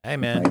 Hey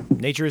man,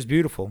 nature is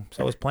beautiful.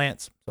 So is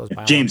plants. So is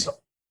Biollante. James,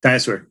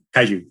 dinosaur,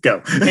 kaiju,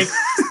 go.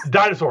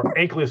 Dinosaur,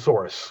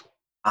 Ankylosaurus.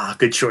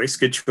 Good choice.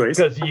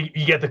 Because you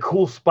get the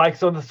cool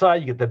spikes on the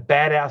side, you get the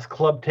badass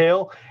club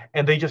tail,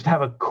 and they just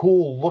have a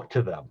cool look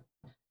to them.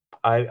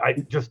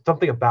 I just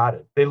something about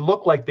it. They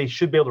look like they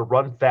should be able to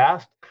run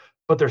fast,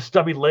 but their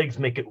stubby legs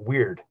make it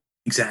weird.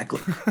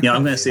 Exactly. I'm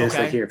going to say this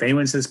right here. If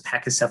anyone says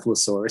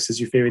Pachycephalosaurus is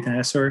your favorite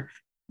dinosaur,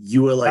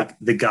 you are like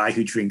the guy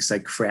who drinks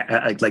like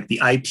the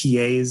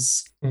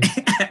IPAs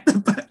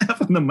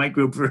from the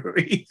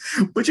microbrewery,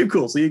 which are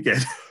cool. So you're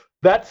good.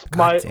 That's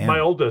my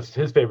oldest.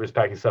 His favorite is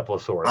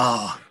Pachycephalosaurus.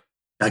 Oh,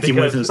 I keep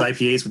away from those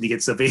IPAs when he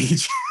gets of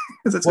age.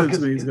 That's what he's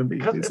going to be.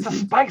 Because it's the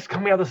spikes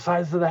coming out of the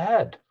sides of the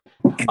head.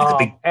 And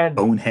the big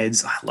bone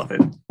heads. I love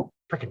it.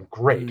 Freaking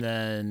great. And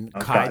then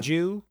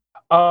kaiju.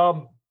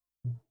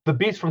 The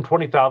beast from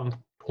 20,000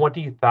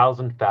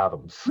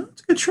 fathoms.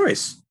 That's a good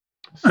choice.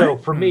 So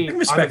for me,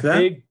 I'm a that.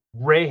 big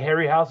Ray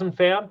Harryhausen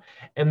fan,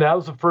 and that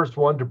was the first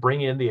one to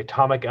bring in the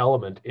atomic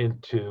element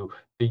into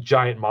the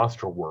giant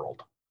monster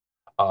world.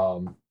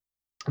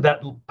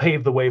 That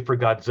paved the way for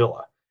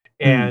Godzilla.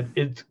 And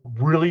it's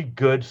really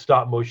good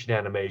stop motion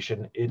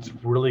animation. It's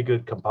really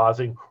good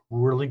compositing,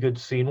 really good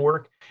scene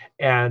work.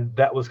 And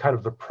that was kind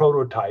of the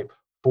prototype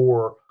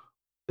for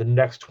the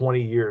next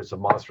 20 years of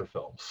monster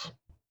films.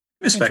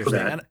 Respect for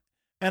that.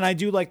 And I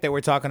do like that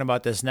we're talking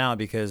about this now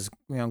because,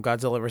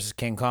 Godzilla versus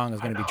King Kong is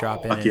going to be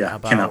dropping in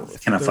about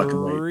cannot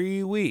fucking wait.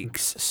 3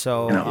 weeks.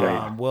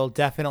 So we'll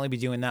definitely be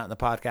doing that in the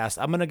podcast.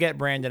 I'm going to get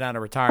Brandon out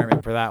of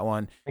retirement for that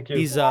one. Thank you.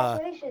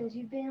 Congratulations.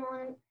 You've been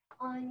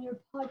on your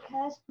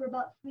podcast for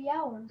about 3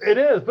 hours. It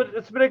is, but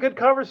it's been a good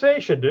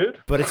conversation, dude.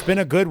 But it's been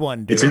a good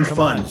one, dude. It's been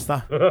fun. On.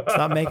 Stop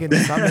making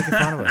fun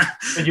of it.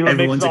 Did you make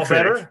it all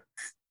better?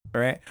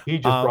 Right. He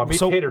just brought me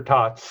tater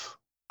tots.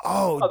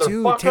 Oh,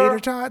 dude, tater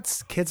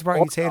tots! Kids brought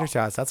you tater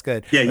tots. That's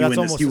good. Yeah,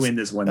 you win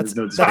this one. That's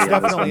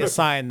definitely a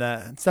sign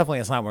that it's definitely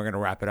a sign we're going to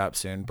wrap it up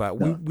soon. But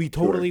we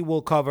totally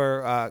will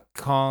cover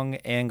Kong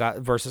and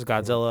versus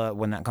Godzilla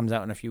when that comes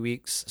out in a few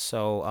weeks.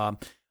 So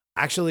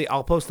actually,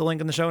 I'll post the link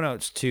in the show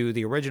notes to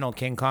the original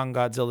King Kong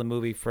Godzilla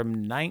movie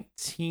from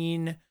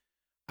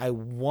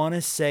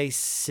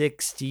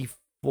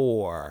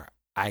 1964.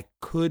 I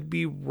could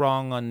be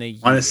wrong on the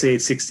year. I want to say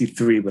it's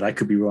 63, but I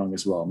could be wrong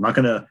as well. I'm not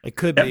gonna. It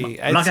could be.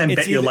 I'm not gonna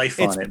bet your life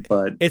on it,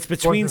 but it's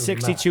between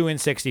 62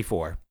 and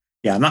 64.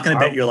 Yeah, I'm not gonna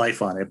bet your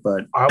life on it,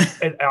 but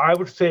I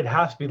would say it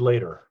has to be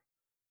later,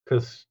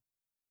 because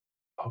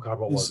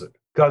what was it?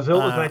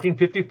 Godzilla was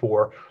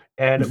 1954,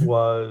 and it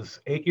was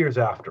 8 years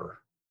after.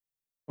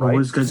 Right?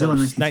 Was Godzilla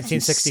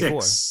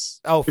 1964?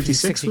 Oh,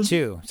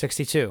 62.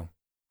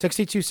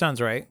 62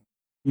 sounds right.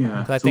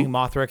 Yeah, I think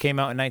Mothra came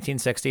out in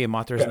 1960, and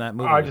Mothra's in that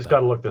movie. I just got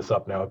to look this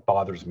up now. It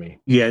bothers me.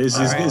 Yeah, this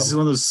is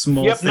one of those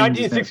small things.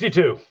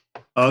 1962.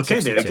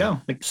 Okay, there you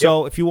go.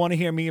 So if you want to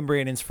hear me and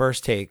Brandon's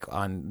first take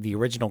on the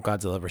original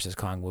Godzilla vs.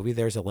 Kong movie,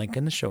 there's a link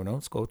in the show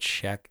notes. Go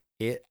check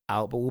it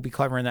out. But we'll be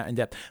covering that in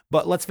depth.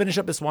 But let's finish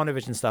up this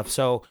WandaVision stuff.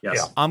 So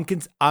I'm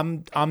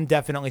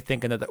definitely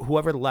thinking that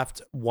whoever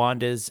left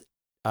Wanda's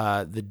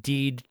the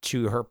deed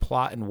to her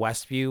plot in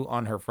Westview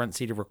on her front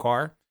seat of her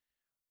car,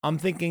 I'm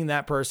thinking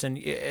that person,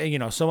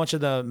 so much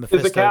of the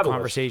Mephisto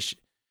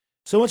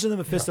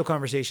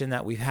conversation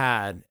that we've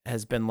had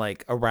has been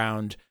like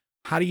around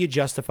how do you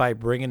justify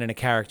bringing in a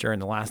character in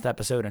the last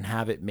episode and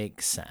have it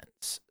make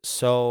sense?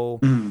 So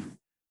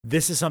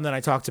this is something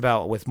I talked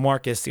about with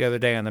Marcus the other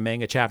day on the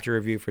manga chapter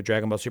review for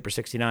Dragon Ball Super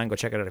 69. Go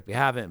check it out if you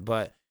haven't.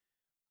 But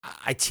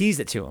I teased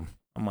it to him.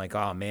 I'm like,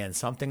 oh man,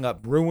 something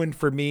got ruined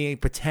for me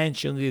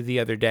potentially the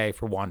other day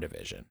for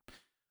WandaVision.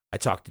 I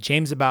talked to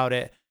James about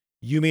it.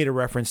 You made a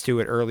reference to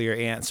it earlier,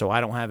 Ant, so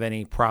I don't have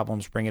any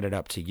problems bringing it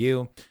up to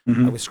you.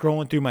 I was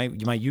scrolling through my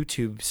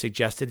YouTube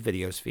suggested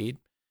videos feed,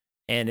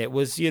 and it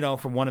was,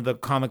 from one of the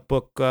comic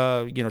book,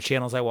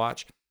 channels I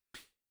watch.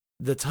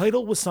 The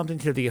title was something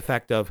to the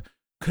effect of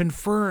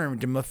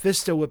Confirmed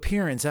Mephisto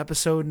Appearance,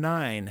 Episode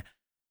 9,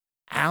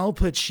 Al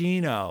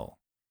Pacino.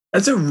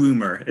 That's a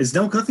rumor.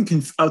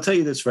 I'll tell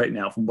you this right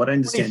now. From what I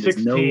understand,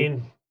 there's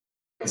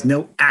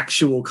no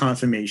actual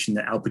confirmation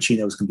that Al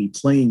Pacino is going to be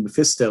playing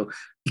Mephisto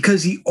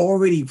because he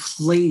already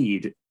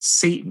played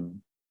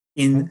Satan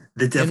in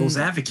The Devil's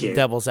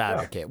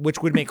Advocate. Which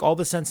would make all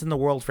the sense in the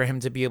world for him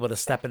to be able to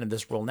step into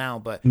this role now.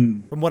 But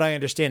from what I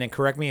understand, and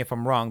correct me if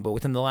I'm wrong, but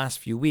within the last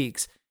few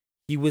weeks,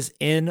 he was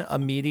in a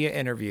media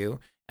interview,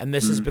 and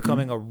this is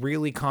becoming a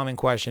really common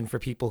question for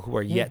people who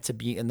are yet to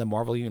be in the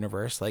Marvel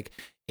Universe. Like,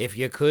 if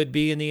you could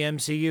be in the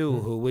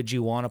MCU, who would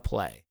you want to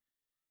play?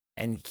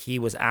 And he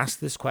was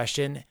asked this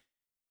question,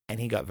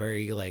 and he got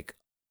very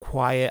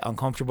quiet,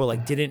 uncomfortable,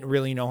 didn't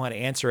really know how to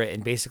answer it.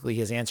 And basically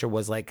his answer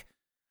was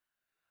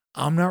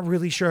I'm not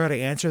really sure how to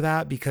answer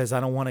that because I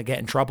don't want to get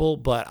in trouble,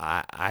 but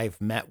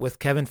I've met with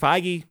Kevin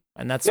Feige,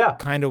 and that's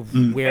kind of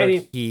where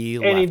he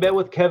left. And he met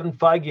with Kevin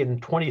Feige in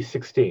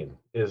 2016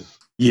 is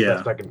the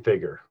best I can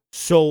figure.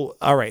 So,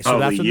 all right. So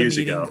that's when the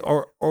meeting,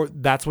 or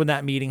that's when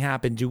that meeting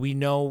happened. Do we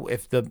know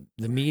if the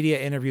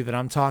media interview that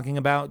I'm talking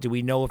about, do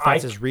we know if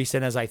that's as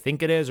recent as I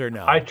think it is or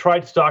no? I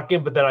tried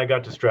stalking, but then I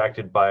got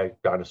distracted by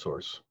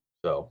dinosaurs.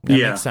 So that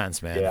makes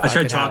sense, man. Yeah. I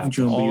tried talking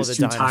to him, but he was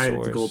too tired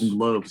at the Golden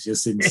Globes.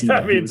 Just didn't seem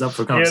like he was up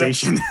for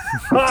conversation. If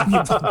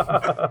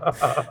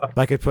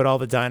I could put all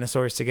the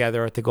dinosaurs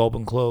together at the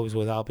Golden Globes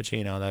with Al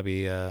Pacino, that'd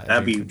be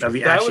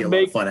actually a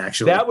lot of fun.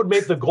 Actually, that would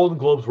make the Golden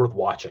Globes worth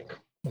watching.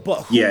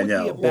 But who would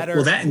be a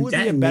better, who would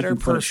be a better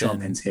person? Sean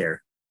Penn's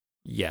hair.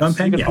 Yes,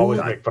 you can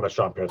always make fun of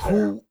Sean Penn's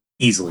hair.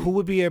 Easily. Who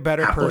would be a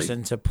better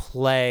person to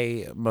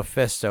play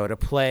Mephisto, to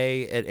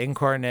play an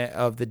incarnate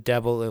of the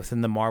devil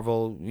within the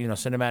Marvel,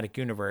 cinematic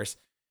universe,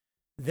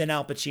 than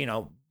Al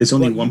Pacino? There's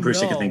only one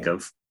person I can think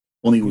of.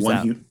 Only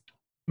one.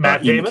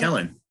 Matt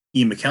Damon?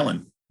 Ian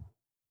McKellen.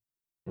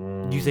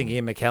 You think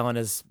Ian McKellen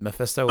is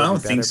Mephisto? I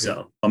don't think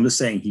so. I'm just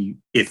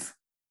saying if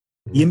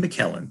Ian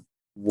McKellen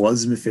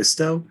was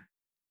Mephisto,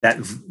 that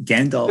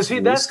Gandalf's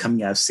voice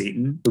coming out of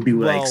Satan would be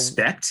what I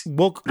expect.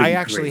 Well, I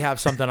actually have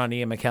something on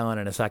Ian McKellen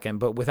in a second,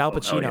 but with Al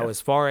Pacino,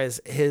 as far as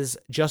his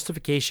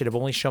justification of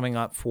only showing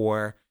up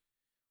for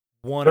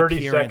one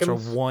appearance seconds? Or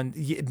one,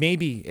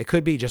 maybe it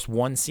could be just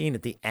one scene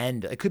at the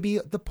end. It could be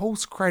the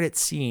post-credit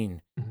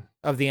scene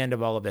of the end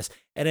of all of this.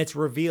 And it's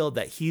revealed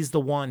that he's the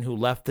one who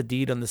left the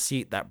deed on the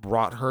seat that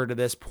brought her to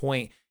this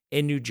point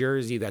in New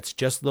Jersey that's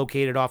just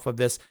located off of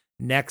this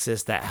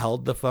nexus that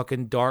held the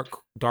fucking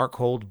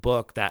Darkhold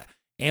book that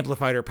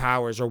amplified her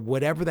powers or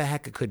whatever the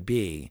heck it could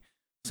be.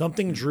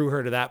 Something drew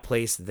her to that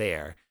place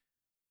there.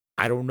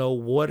 I don't know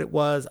what it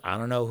was. I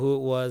don't know who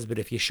it was. But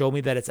if you show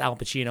me that it's Al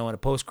Pacino in a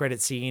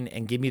post-credit scene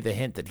and give me the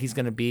hint that he's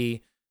going to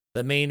be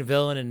the main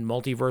villain in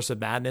Multiverse of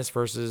Madness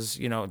versus,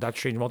 Doctor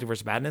Strange Multiverse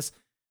of Madness,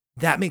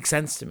 that makes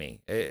sense to me.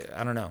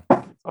 I don't know.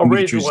 I'll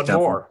raise you one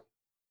more.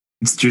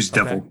 It's Jersey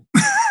Devil.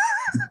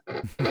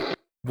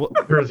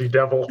 Jersey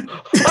Devil.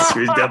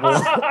 Jersey Devil.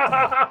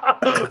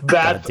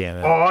 That's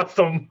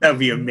awesome. That would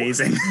be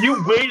amazing.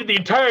 You waited the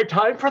entire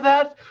time for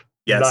that?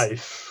 Yes.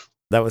 Nice.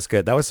 That was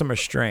good. That was some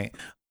restraint.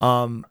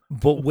 But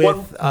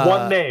with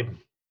one name.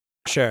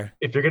 Sure.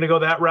 If you're gonna go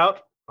that route,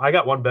 I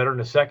got one better in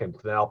a second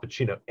than Al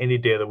Pacino any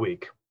day of the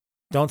week.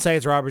 Don't say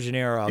it's Robert De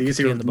Niro. I'll kick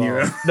you in the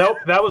ball. Nope,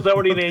 that was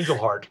Odie and Angel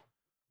Heart.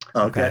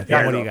 Okay.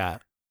 Yeah, what do you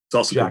got? It's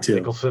also Jack good too.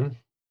 Nicholson.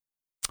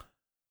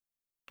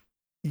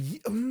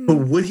 But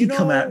would he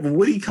come out?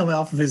 Would he come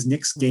out of his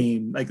Knicks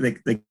game like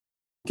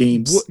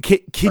games?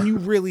 Can you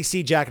really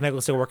see Jack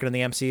Nicholson working in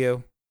the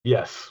MCU?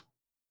 Yes.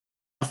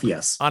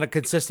 Yes. On a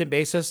consistent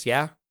basis,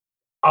 yeah.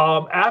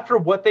 After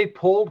what they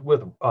pulled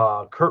with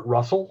Kurt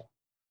Russell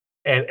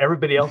and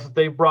everybody else that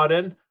they brought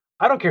in,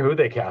 I don't care who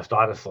they cast.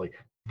 Honestly,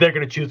 they're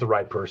going to choose the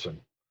right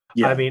person.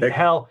 Yeah. I mean,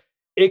 hell,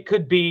 it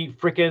could be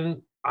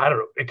freaking. I don't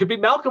know. It could be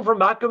Malcolm from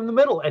Malcolm in the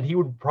Middle, and he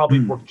would probably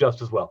work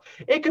just as well.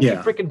 It could be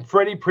freaking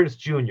Freddie Prinze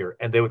Jr.,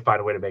 and they would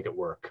find a way to make it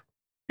work.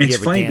 It's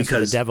funny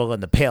because the devil in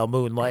the pale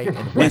moonlight in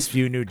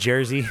Westview, New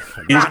Jersey.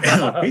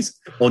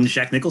 Well,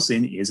 Jack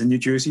Nicholson is a New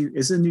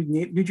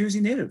Jersey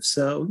native,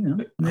 so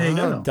there you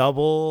go.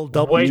 Double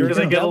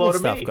Jersey devil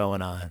stuff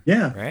going on.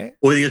 Yeah, right.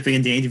 Or they just bring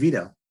in Danny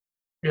DeVito.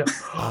 Yeah.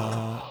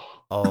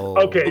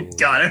 Okay.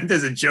 God,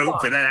 there's a joke,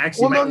 but that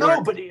actually. Well,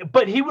 no,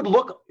 but he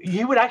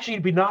would actually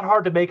be not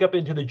hard to make up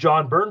into the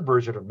John Byrne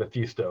version of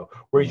Mephisto,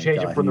 where he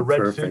changed him from the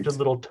red suit to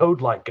little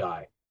toad-like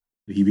guy.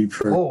 He'd be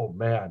perfect. Oh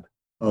man.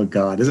 Oh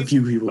God, there's a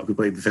few people who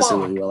play Mephisto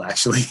really well,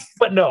 actually.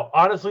 But no,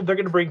 honestly, they're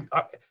going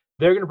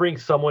to bring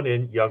someone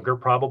in younger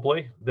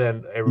probably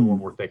than everyone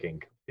we're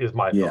thinking. Is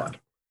my thought.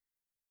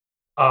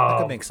 That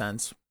could make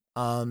sense.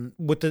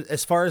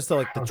 As far as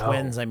the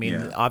twins, I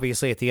mean,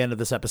 obviously at the end of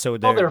this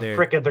episode,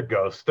 they're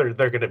ghosts. They're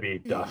going to be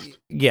dust.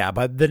 Yeah,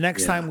 but the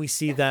next time we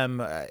see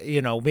them,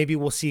 maybe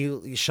we'll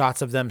see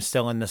shots of them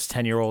still in this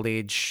 10-year-old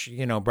age,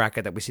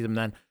 bracket that we see them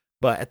then.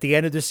 But at the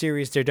end of the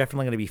series, they're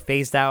definitely going to be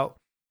phased out.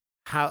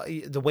 How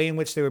the way in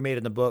which they were made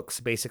in the books,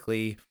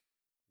 basically,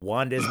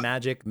 Wanda's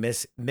magic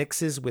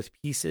mixes with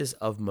pieces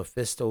of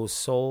Mephisto's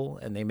soul,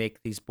 and they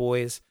make these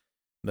boys.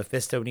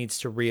 Mephisto needs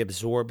to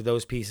reabsorb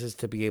those pieces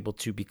to be able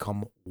to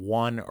become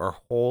one or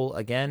whole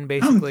again,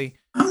 basically.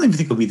 I don't even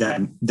think it'll be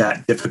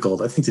that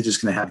difficult. I think they're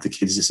just going to have the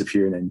kids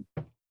disappear and then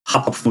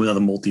hop up from another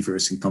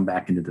multiverse and come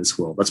back into this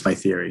world. That's my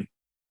theory.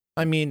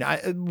 I mean,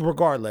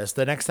 regardless,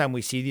 the next time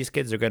we see these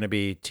kids, they're going to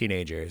be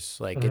teenagers.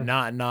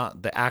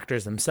 Not the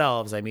actors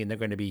themselves. I mean, they're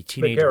going to be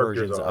teenage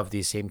versions of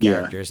these same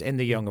characters in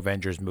the Young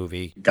Avengers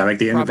movie. Gotta make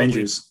the Young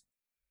Avengers.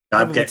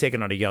 Probably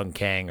taking on a young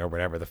Kang or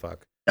whatever the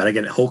fuck. Gotta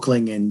get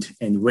Hulkling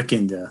and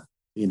Wiccan to,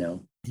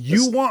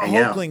 You want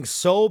Hulkling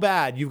so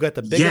bad. You've got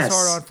the biggest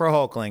heart on for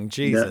Hulkling.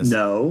 Jesus.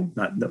 No,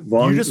 not the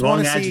wrong. You just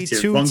want to see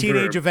two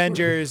teenage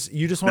Avengers.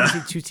 You just want to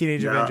see two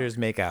teenage Avengers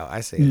make out.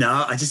 I see.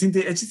 No, I just think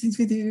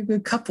they're a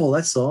good couple.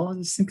 That's all. I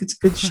just think it's a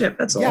good ship.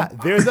 That's all. Yeah,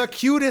 they're the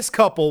cutest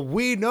couple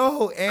we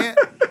know. And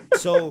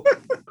so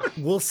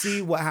we'll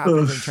see what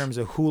happens in terms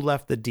of who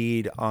left the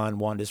deed on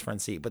Wanda's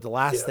front seat. But the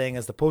last thing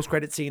is the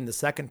post-credit scene, the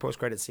second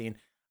post-credit scene.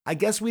 I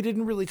guess we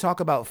didn't really talk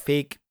about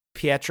fake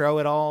Pietro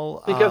at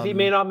all. Because he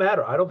may not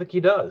matter. I don't think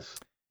he does.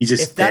 He's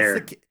just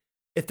there.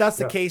 If that's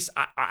the case,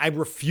 I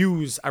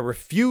refuse. I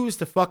refuse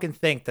to fucking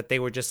think that they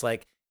were just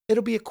like,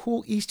 it'll be a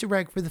cool Easter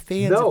egg for the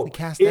fans if we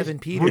cast Evan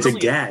Peters. It's a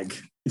gag.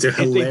 It's a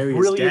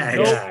hilarious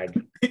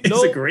gag.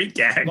 It's a great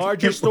gag.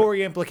 Larger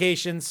story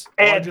implications.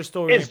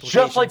 It's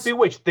just like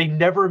Bewitched. They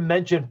never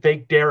mention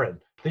fake Darren.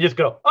 They just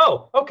go,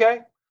 oh, okay.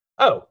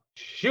 Oh,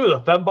 she was a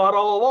fembot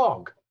all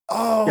along.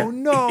 Oh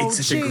no! It's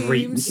such James. a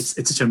great.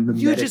 It's such a mimetic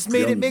You just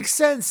made film. it make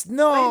sense.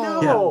 No,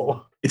 I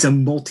know. It's a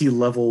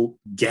multi-level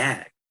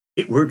gag.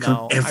 It works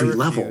on every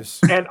level.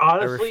 And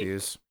honestly,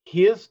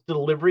 his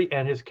delivery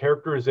and his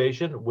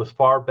characterization was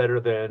far better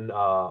than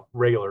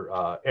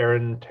regular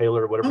Aaron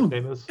Taylor, whatever his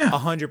name is.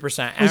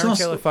 100%. Aaron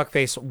Taylor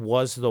fuckface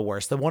was the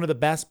worst. One of the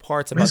best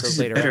parts about those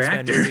later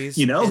X-Men movies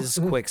is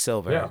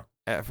Quicksilver,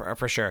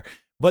 for sure.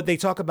 But they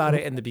talk about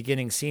it in the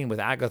beginning scene with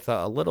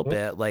Agatha a little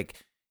bit, like.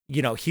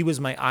 He was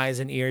my eyes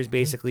and ears,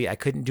 basically. I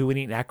couldn't do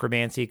any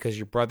necromancy because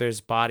your brother's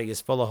body is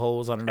full of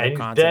holes on another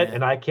continent. And he's dead,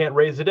 and I can't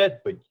raise the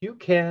dead, but you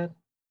can.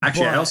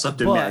 Actually, I also have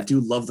to admit, I do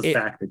love the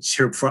fact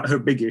that her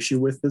big issue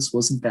with this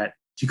wasn't that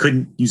she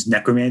couldn't use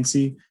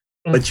necromancy,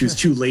 but she was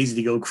too lazy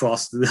to go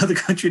across to the other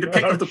country to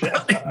pick up the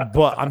body.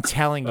 But I'm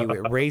telling you,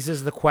 it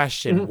raises the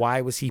question,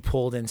 why was he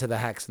pulled into the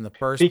Hex in the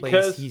first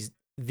place?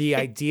 The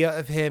idea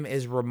of him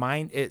is her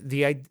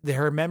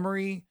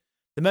memory...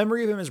 The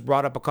memory of him is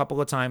brought up a couple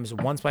of times,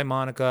 once by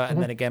Monica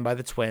and then again by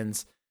the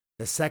twins.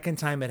 The second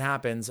time it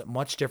happens,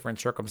 much different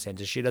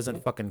circumstances. She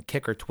doesn't fucking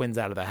kick her twins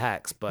out of the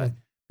Hex, but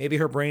maybe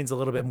her brain's a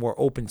little bit more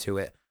open to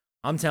it.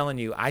 I'm telling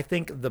you, I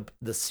think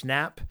the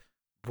snap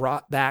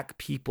brought back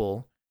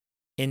people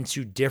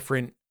into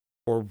different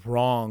or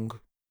wrong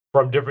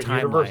from different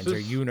timelines or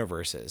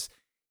universes.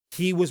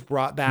 He was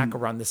brought back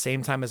around the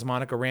same time as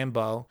Monica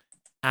Rambeau.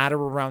 At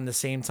or around the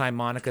same time,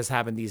 Monica's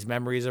having these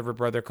memories of her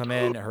brother come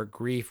in, her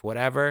grief,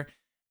 whatever.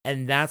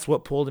 And that's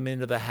what pulled him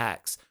into the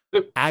hex.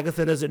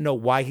 Agatha doesn't know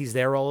why he's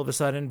there all of a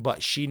sudden,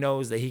 but she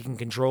knows that he can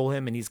control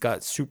him and he's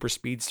got super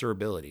speedster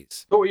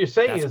abilities. So what you're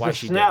saying is the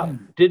snap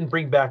didn't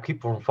bring back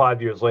people from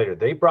 5 years later.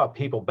 They brought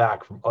people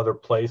back from other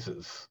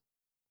places.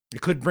 It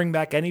could bring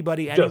back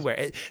anybody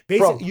anywhere.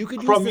 Basically, you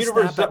could use from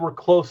universes that were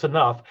close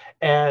enough,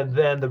 and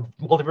then the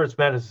multiverse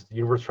madness, the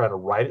universe trying to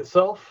write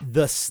itself.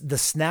 The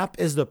snap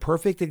is the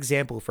perfect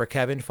example for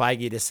Kevin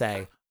Feige to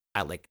say,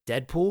 I like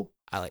Deadpool,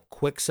 I like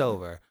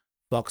Quicksilver,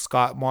 fuck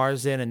Scott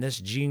Marsden and this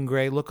Jean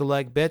Grey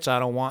lookalike bitch. I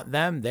don't want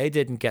them. They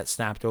didn't get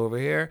snapped over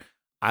here.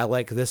 I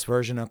like this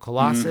version of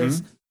Colossus.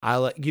 Mm-hmm. I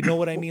like, you know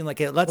what I mean?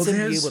 Like it lets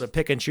him be able to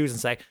pick and choose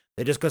and say,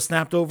 they just got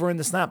snapped over in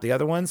the snap. The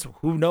other ones,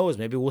 who knows?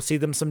 Maybe we'll see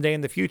them someday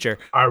in the future.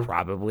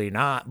 Probably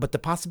not, but the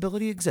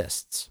possibility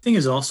exists. The thing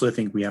is also, I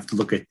think we have to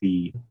look at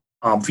the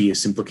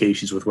obvious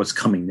implications with what's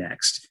coming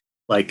next.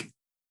 Like,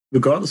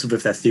 regardless of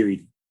if that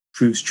theory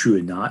proves true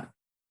or not,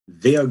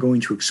 they are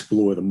going to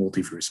explore the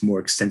multiverse more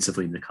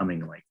extensively in the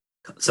coming, like,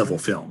 several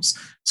films.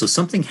 So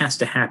something has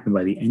to happen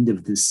by the end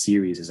of this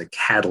series as a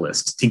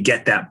catalyst to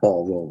get that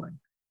ball rolling.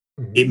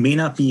 It may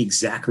not be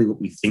exactly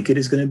what we think it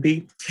is going to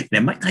be, and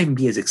it might not even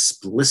be as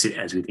explicit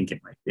as we think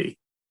it might be,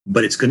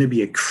 but it's going to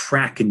be a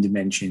crack in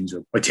dimensions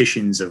or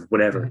partitions of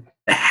whatever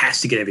that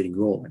has to get everything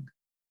rolling.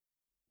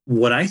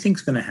 What I think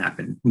is going to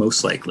happen,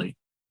 most likely,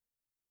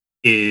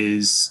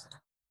 is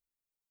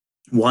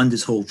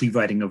Wanda's whole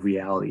rewriting of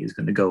reality is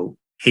going to go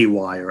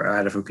haywire or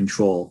out of her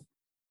control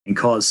and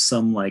cause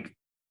some like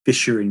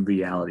fissure in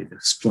reality, the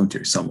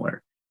splinter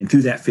somewhere. And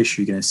through that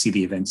fissure, you're going to see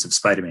the events of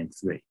Spider-Man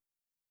 3.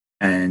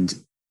 And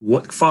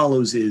what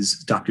follows is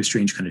Doctor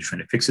Strange kind of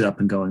trying to fix it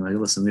up and going like,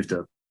 listen, we have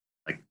to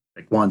like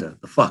Wanda,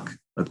 the fuck.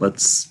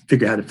 Let's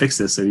figure out how to fix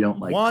this so you don't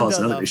like Wanda, cause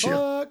another issue.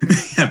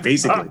 Yeah,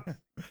 basically.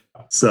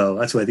 So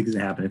that's what I think is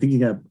going to happen. I think you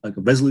got like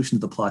a resolution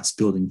of the plot's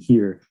building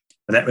here,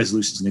 but that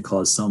resolution is going to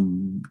cause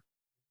some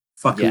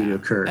fuckery to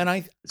occur. And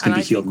I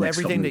think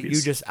everything that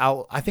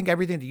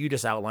you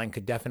just outlined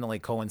could definitely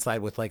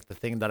coincide with like the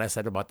thing that I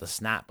said about the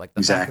snap. Like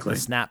the fact that the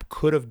snap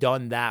could have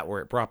done that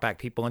where it brought back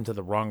people into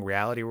the wrong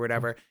reality or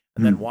whatever.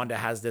 And then Wanda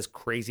has this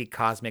crazy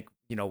cosmic,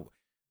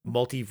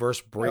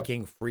 multiverse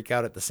breaking freak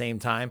out at the same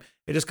time.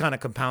 It just kind of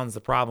compounds the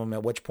problem,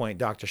 at which point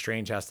Doctor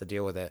Strange has to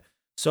deal with it.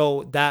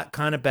 So that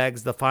kind of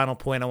begs the final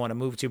point I want to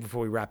move to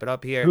before we wrap it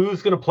up here.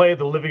 Who's going to play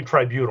the Living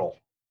Tribunal?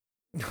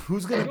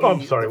 Who's going to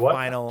be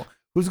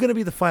Who's going to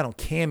be the final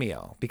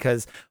cameo?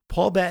 Because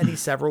Paul Bettany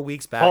several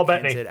weeks back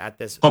hinted at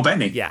this. Paul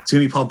Bettany. Yeah. It's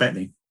going to be Paul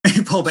Bettany.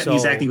 Paul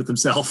Bettany's acting with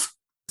himself.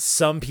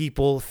 Some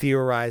people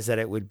theorize that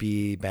it would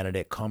be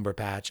Benedict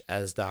Cumberbatch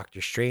as Doctor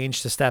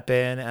Strange to step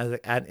in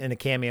in a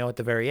cameo at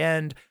the very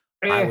end.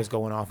 I was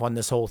going off on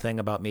this whole thing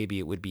about maybe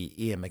it would be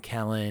Ian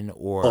McKellen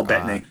or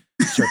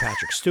Sir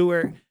Patrick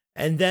Stewart.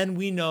 And then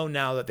we know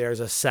now that there's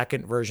a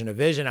second version of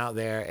Vision out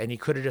there, and he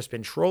could have just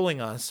been trolling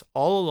us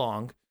all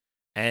along.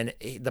 And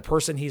the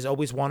person he's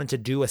always wanted to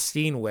do a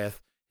scene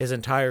with his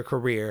entire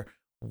career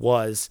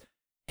was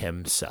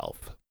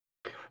himself.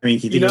 I mean,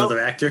 he did another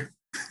actor.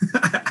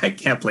 I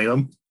can't blame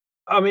him.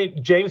 I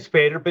mean, James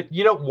Spader, but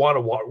you don't want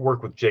to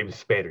work with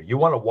James Spader. You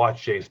want to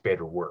watch James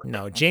Spader work.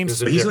 No, you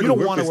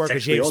don't want to work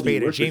with James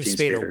Spader. James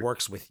Spader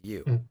works with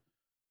you.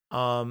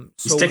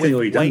 He's technically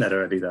already done that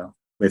already, though,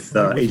 with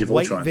Age of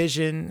Ultron. White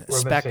Vision,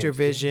 Spectre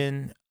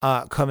Vision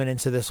coming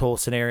into this whole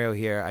scenario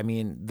here. I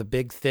mean, the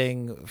big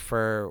thing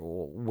for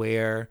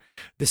where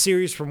the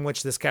series from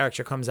which this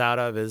character comes out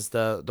of is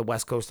the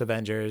West Coast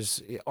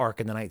Avengers arc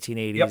in the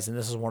 1980s, and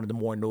this is one of the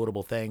more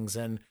notable things.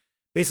 And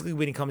basically,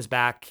 when he comes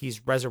back,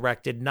 he's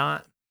resurrected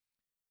not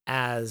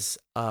as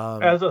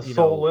a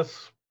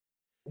soulless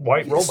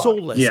white robot.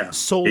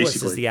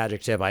 Soulless is the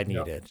adjective I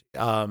needed.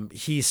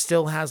 He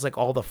still has like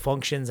all the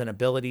functions and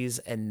abilities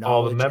and knowledge,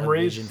 all the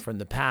memories of Vision from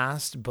the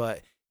past, but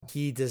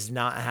he does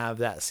not have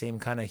that same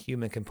kind of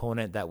human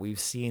component that we've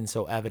seen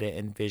so evident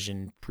in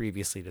Vision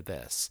previously to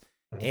this.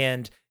 Mm-hmm.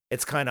 And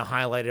it's kind of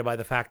highlighted by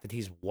the fact that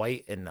he's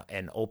white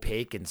and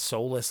opaque and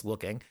soulless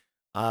looking.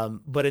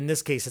 But in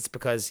this case, it's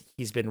because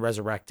he's been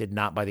resurrected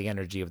not by the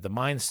energy of the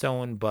Mind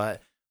Stone,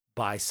 but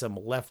by some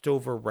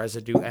leftover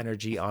residue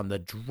energy on the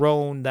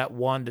drone that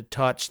Wanda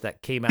touched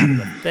that came out of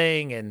the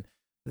thing, and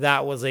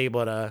that was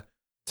able to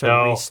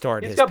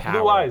restart his power. He's got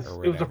blue eyes.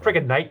 It was a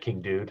freaking Night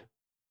King, dude.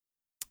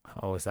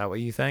 Oh, is that what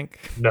you think?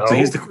 No. So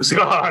here's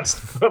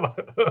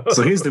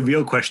the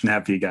real question I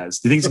have for you guys.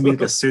 Do you think it's going to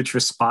be like a Search for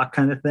Spock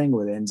kind of thing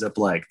where it ends up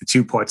like the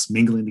two parts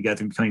mingling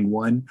together and becoming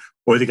one,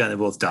 or are they going to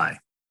both die?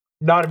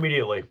 Not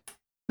immediately.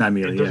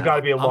 There's got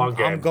to be a long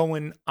game.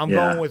 I'm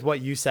going with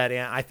what you said,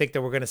 and I think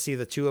that we're going to see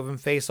the two of them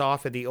face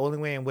off, and the only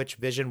way in which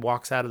Vision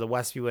walks out of the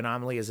Westview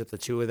anomaly is if the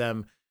two of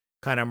them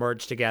kind of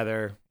merge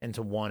together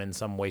into one in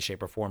some way,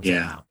 shape, or form. Yeah.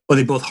 Somehow. Or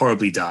they both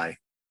horribly die.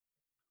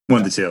 One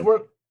of the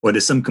two. or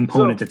there's some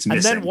component that's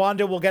missing. And then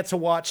Wanda will get to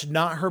watch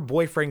not her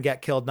boyfriend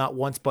get killed, not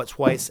once but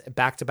twice,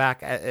 back to back.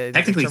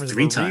 Technically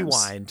 3 times.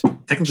 Rewind.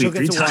 Technically She'll get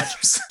 3 to times.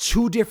 watch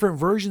 2 different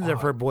versions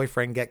of her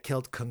boyfriend get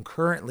killed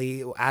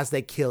concurrently as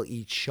they kill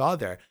each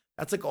other.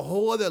 That's like a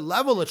whole other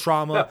level of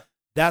trauma. Yeah.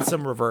 That's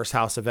some reverse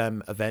House of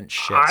M event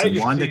shit.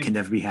 Wanda can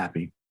never be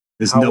happy.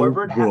 There's no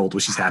world where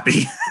she's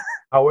happy.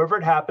 However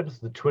it happens,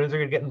 the twins are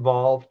going to get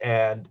involved,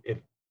 and if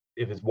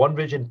it's 1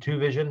 vision, 2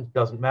 vision,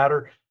 doesn't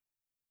matter.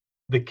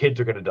 The kids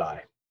are going to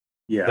die.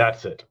 Yeah,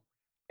 that's it.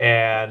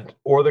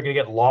 Or they're going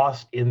to get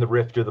lost in the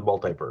rift of the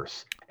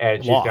multiverse,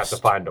 and she's got to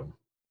find them.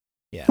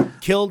 Yeah,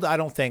 killed. I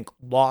don't think.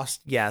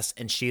 Lost, yes,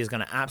 and she is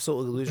going to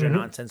absolutely lose her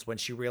nonsense when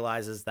she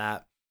realizes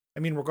that. I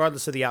mean,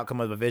 regardless of the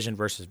outcome of a vision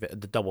versus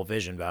the double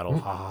vision battle,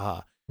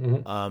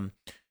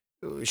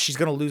 she's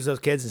going to lose those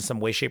kids in some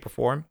way, shape, or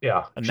form.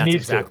 Yeah, and that's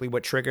exactly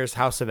what triggers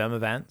House of M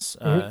events.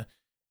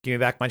 Give me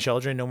back my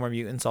children, no more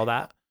mutants, all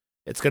that.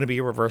 It's going to be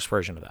a reverse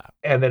version of that.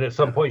 And then at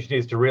some point, she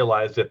needs to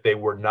realize that they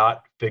were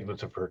not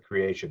figments of her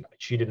creation.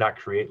 She did not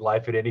create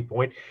life at any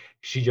point.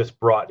 She just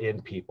brought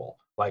in people.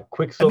 Like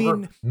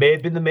Quicksilver may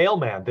have been the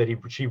mailman that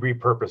she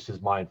repurposed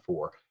his mind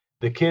for.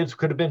 The kids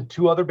could have been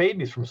 2 other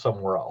babies from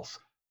somewhere else.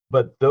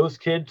 But those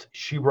kids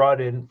she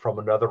brought in from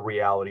another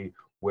reality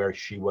where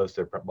she was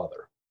their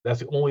mother.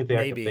 That's the only thing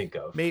I can think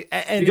of.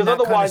 Because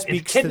otherwise,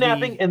 it's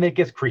kidnapping and it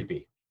gets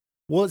creepy.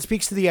 Well, it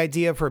speaks to the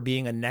idea of her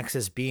being a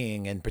Nexus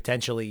being and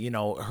potentially,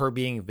 her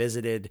being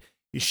visited.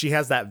 She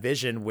has that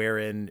vision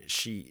wherein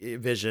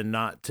Vision,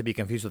 not to be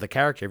confused with a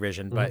character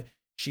Vision, but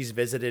she's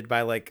visited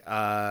by like,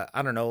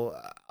 I don't know,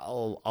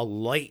 a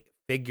light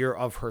figure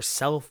of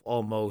herself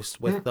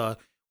almost with the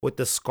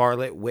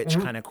Scarlet Witch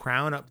kind of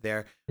crown up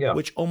there,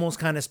 which almost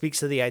kind of speaks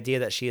to the idea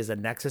that she is a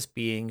Nexus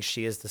being.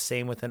 She is the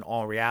same within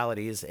all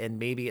realities. And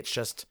maybe it's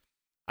just,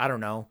 I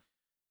don't know.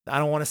 I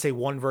don't want to say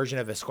one version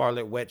of a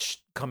Scarlet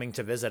Witch coming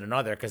to visit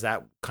another, because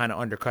that kind of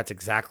undercuts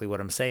exactly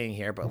what I'm saying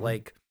here. But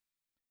like,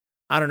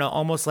 I don't know,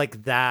 almost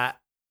like that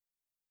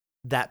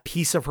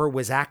piece of her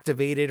was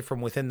activated from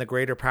within the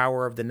greater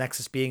power of the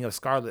Nexus being of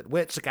Scarlet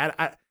Witch. Like,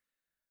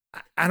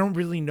 I don't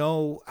really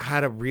know how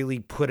to really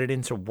put it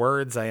into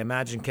words. I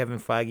imagine Kevin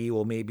Feige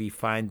will maybe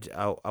find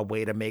a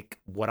way to make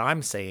what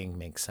I'm saying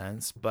make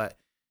sense, but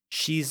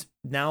she's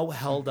now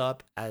held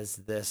up as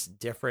this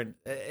different.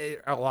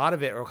 A lot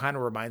of it kind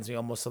of reminds me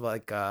almost of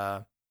like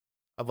the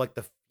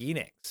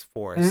Phoenix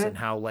Force and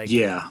how like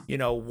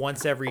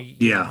once every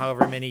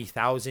however many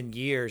 1,000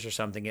 years or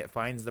something, it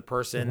finds the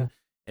person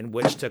in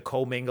which to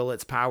commingle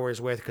its powers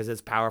with, because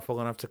it's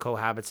powerful enough to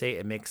cohabitate.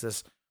 It makes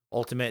this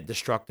ultimate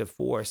destructive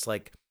force.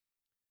 Like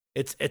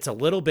it's a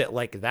little bit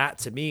like that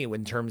to me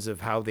in terms of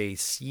how they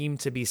seem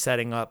to be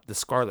setting up the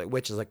Scarlet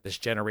Witch as like this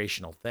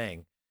generational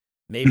thing.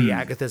 Maybe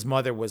Agatha's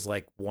mother was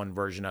like one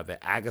version of it.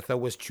 Agatha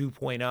was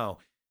 2.0.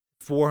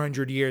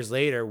 400 years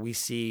later, we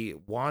see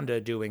Wanda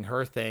doing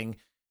her thing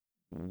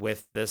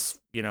with this,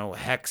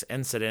 Hex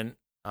incident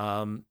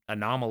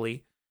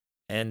anomaly.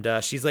 And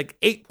she's like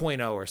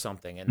 8.0 or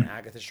something. And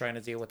Agatha's trying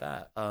to deal with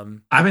that.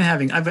 I've been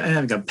having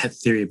a pet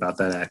theory about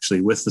that,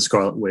 actually, with the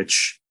Scarlet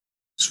Witch's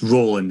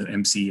role in the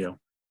MCU.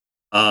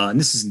 And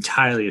this is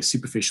entirely a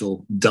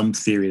superficial, dumb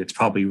theory that's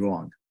probably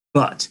wrong.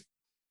 But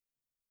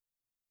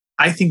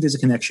I think there's a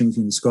connection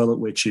between the Scarlet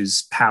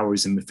Witch's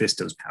powers and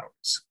Mephisto's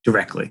powers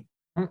directly,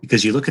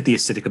 because you look at the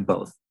aesthetic of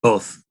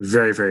both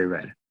very, very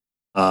red.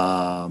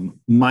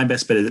 My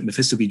best bet is that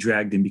Mephisto will be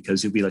dragged in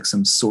because he'll be like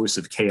some source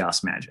of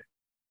chaos magic.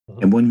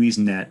 And one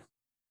reason that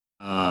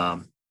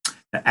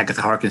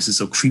Agatha Harkness is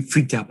so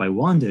freaked out by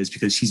Wanda is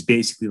because she's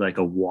basically like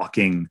a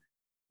walking,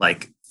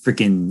 like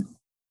freaking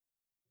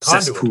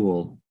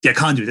cesspool. Yeah,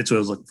 conduit. That's what I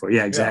was looking for.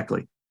 Yeah,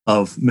 exactly. Yeah.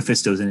 Of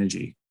Mephisto's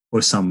energy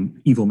or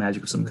some evil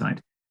magic of some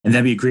kind. And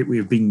that'd be a great way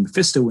of bringing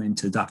Mephisto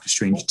into Doctor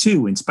Strange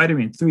 2 and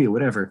Spider-Man 3 or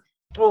whatever.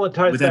 Well, it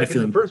ties back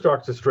into the first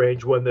Doctor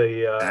Strange when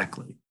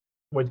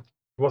when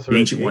the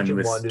ancient one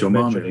with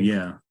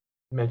Dormammu,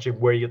 mentioning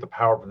where you get the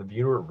power from the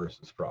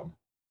universes from.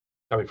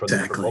 I mean, from the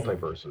different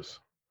multiverses.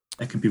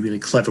 That could be a really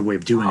clever way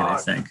of doing it, I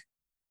think.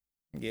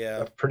 Yeah.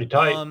 That's pretty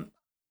tight.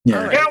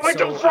 Right, can't wait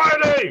till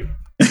Friday!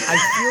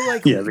 I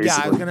feel like,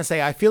 I was going to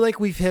say, I feel like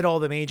we've hit all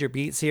the major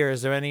beats here.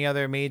 Is there any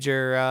other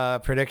major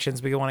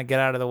predictions we want to get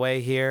out of the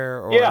way here?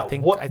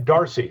 Or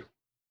Darcy.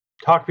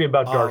 Talk to me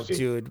about Darcy.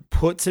 Dude,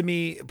 what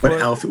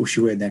outfit will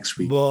she wear next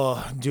week?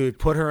 Dude,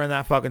 put her in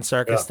that fucking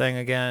circus thing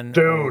again.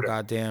 Dude. Oh,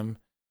 goddamn.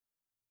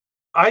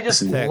 I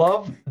just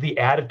love the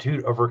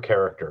attitude of her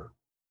character.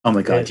 Oh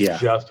my God,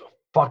 it's just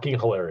fucking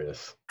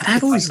hilarious.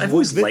 I've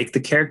always liked the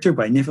character,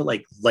 but I never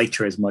liked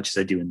her as much as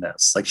I do in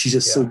this. Like, she's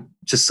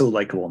just so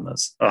likable in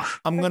this. Ugh.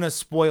 I'm gonna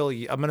spoil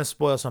you. I'm gonna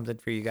spoil something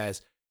for you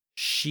guys.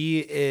 She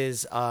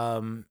is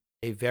a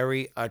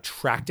very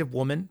attractive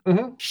woman.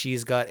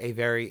 She's got a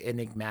very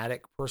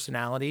enigmatic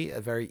personality,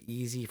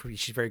 she's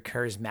very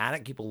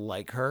charismatic. People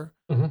like her.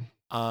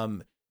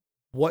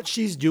 What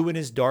she's doing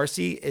as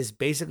Darcy is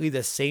basically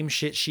the same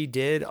shit she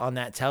did on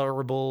that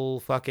terrible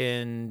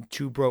fucking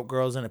Two Broke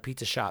Girls in a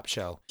Pizza Shop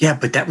show. Yeah,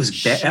 but that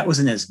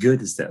wasn't as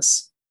good as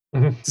this.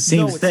 It's the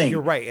same thing. You're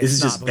right. This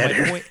is just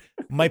better.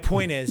 My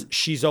point is,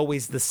 she's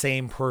always the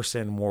same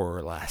person, more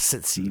or less,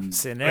 it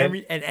seems. And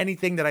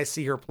anything that I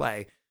see her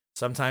play,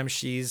 sometimes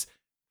she's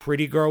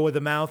pretty girl with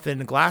a mouth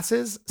and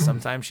glasses.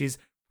 Sometimes she's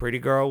pretty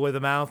girl with a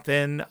mouth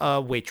and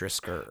a waitress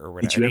skirt or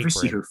whatever. Did you ever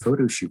see her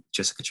photo shoot with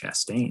Jessica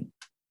Chastain?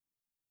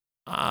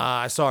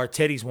 I saw her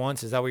titties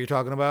once. Is that what you're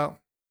talking about?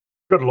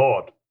 Good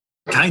Lord.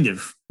 Kind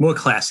of more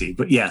classy,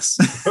 but yes.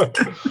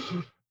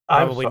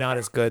 Probably not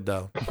as good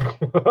though.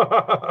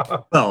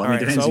 Well, I mean,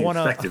 depends on your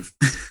perspective.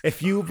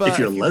 If you're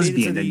a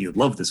lesbian, then you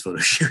love this photo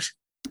shoot.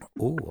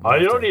 Ooh, I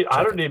don't need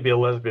to be a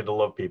lesbian to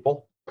love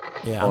people.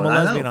 Yeah, I'm a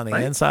lesbian on the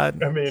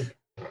inside. I mean,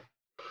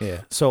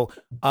 yeah. So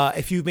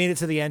if you've made it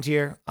to the end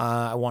here,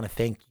 I want to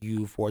thank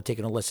you for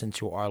taking a listen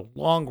to our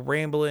long,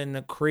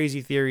 rambling,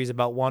 crazy theories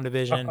about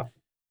WandaVision.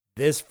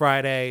 This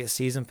Friday,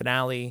 season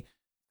finale,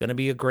 going to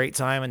be a great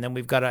time. And then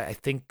we've got, I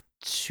think,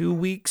 2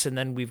 weeks, and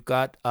then we've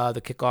got the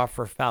kickoff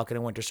for Falcon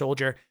and Winter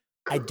Soldier.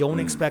 I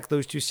don't expect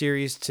those two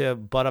series to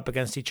butt up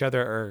against each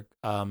other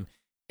or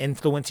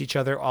influence each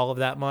other all of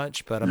that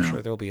much, but I'm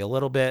sure there'll be a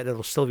little bit.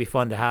 It'll still be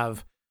fun to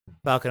have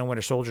Falcon and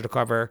Winter Soldier to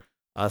cover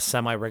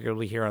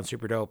semi-regularly here on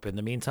Super Dope in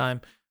the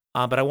meantime.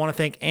 But I want to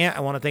thank Ant.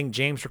 I want to thank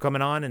James for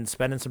coming on and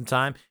spending some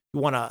time. You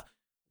want a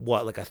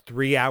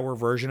 3-hour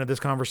version of this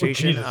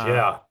conversation? Jesus,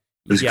 yeah.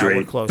 Yeah, great.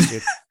 we're close,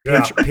 dude.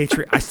 Yeah.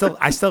 Patreon.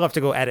 I still have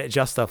to go edit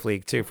Just Stuff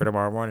League too for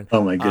tomorrow morning.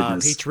 Oh my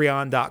goodness.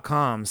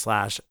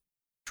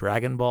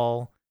 Patreon.com/Dragon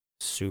Ball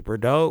Super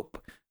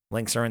Dope.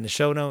 Links are in the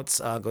show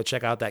notes. Go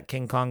check out that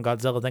King Kong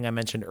Godzilla thing I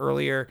mentioned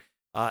earlier.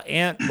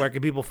 Ant, where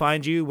can people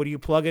find you? What are you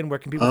plugging? Where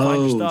can people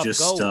find your stuff?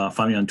 Just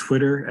find me on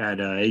Twitter at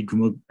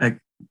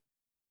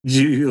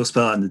you'll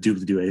spell out in the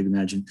doobly-doo, I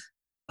imagine.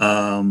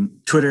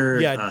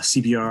 Twitter,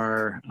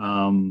 CBR.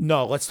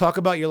 No, let's talk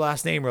about your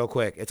last name real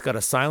quick. It's got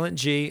a silent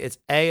G. It's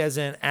A as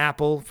in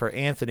Apple for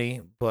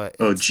Anthony, but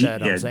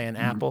instead I'm saying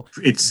Apple.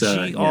 It's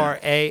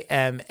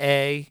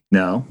GRAMA.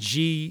 No.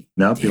 G.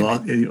 Nope, you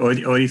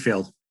already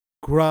failed.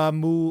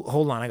 Gramu.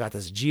 Hold on, I got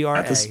this.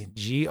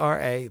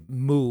 GRA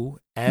Mu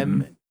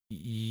MUG.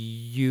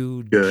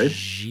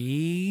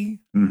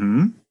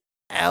 Mm-hmm.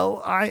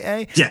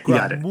 LIA. Yeah, you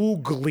got it.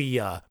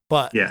 Gramuglia,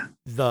 but yeah,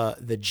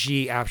 the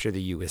G after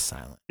the U is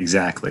silent.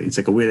 Exactly. It's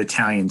like a weird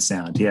Italian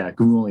sound. Yeah,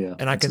 Gramuglia.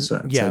 And I can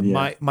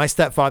my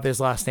stepfather's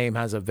last name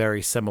has a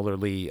very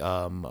similarly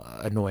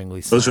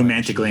annoyingly those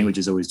romantic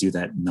languages always do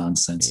that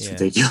nonsense. It's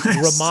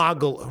ridiculous.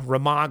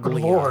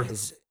 Ramaglia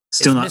is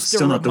still not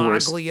the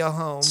worst.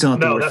 Home? Still not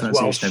the worst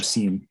pronunciation I've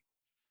seen.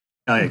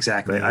 Oh,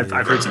 exactly. I've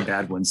heard some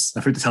bad ones.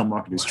 I've heard the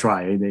telemarketers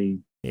try.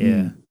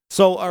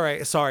 So, all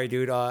right. Sorry,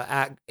 dude.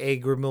 At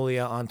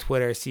Agrimulia on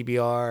Twitter,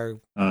 CBR.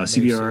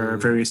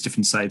 CBR, various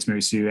different sites,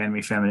 Mary Sue,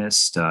 Anime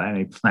Feminist,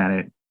 Anime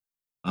Planet.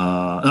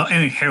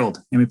 Anime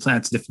Herald. Anime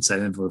Planet's a different site.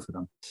 I didn't vote for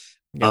them.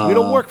 Yeah, we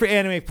don't work for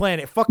Anime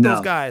Planet. Fuck those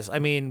guys. I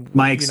mean,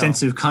 my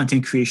extensive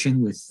content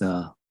creation with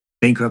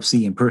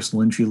bankruptcy and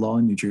personal injury law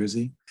in New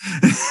Jersey.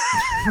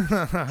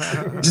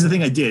 Which is the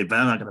thing I did, but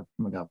I'm not going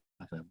to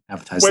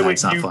advertise that.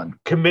 It's not fun.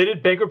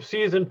 Committed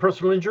bankruptcies and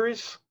personal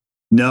injuries?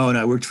 No,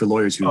 I worked for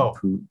lawyers who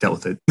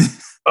dealt with it.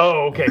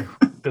 Oh, okay.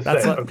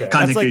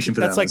 Content creation for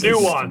that. That's like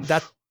nuance.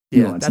 That's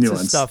the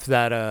stuff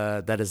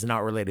that is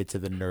not related to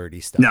the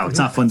nerdy stuff. No, it's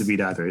not fun to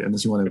read either,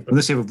 unless you have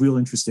a real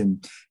interest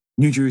in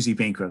New Jersey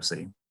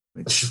bankruptcy.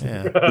 Which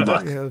good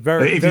luck.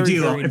 If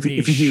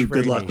you do,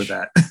 good luck with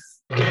that.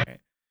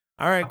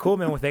 All right, cool,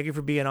 man. Well, thank you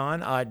for being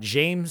on.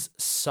 James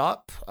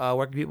Supp,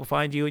 where can people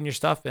find you and your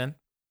stuff, man?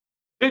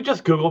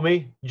 Just Google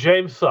me,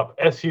 James Supp,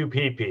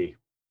 SUPP.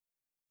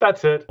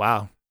 That's it.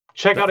 Wow.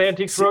 Check out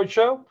Antiques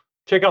Roadshow.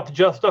 Check out the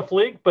Just Stuff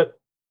League. But,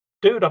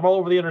 dude, I'm all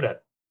over the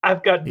internet.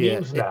 I've got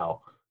memes now.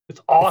 It's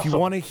awesome. If you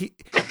want to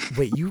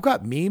wait, you've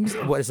got memes?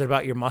 What is it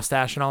about your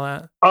mustache and all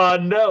that?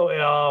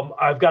 No.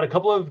 I've got a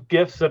couple of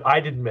GIFs that I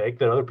didn't make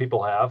that other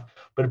people have.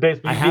 But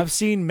basically, I have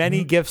seen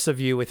many GIFs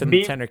of you with a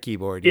Nintendo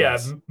keyboard. Yeah,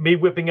 me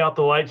whipping out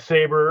the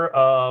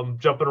lightsaber,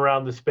 jumping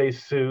around the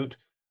spacesuit,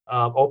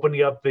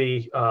 opening up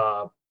the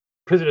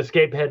prison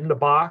escape head in the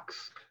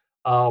box.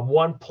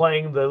 One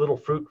playing the little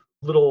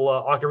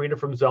ocarina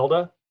from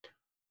Zelda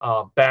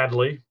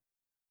badly.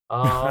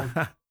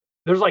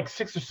 There's like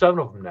 6 or 7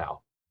 of them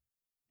now.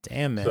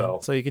 Damn,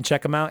 man. So you can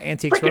check them out.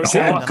 Antiques Roadshow. Is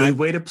that a good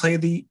way to play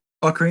the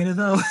ocarina,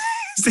 though?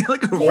 Is it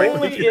like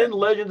only in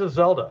Legends of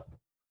Zelda.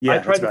 Yeah, I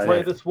tried to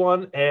play this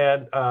one,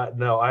 and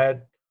no, I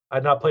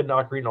had not played an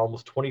ocarina in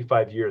almost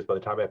 25 years by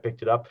the time I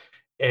picked it up,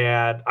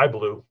 and I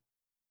blew.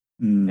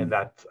 And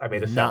I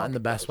made a sound. Not in the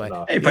best way.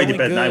 Hey, probably did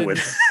better than I would.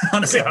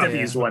 Honestly, I've never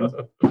used one.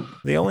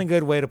 The only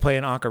good way to play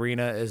an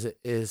ocarina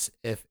is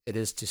if it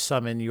is to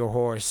summon your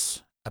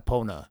horse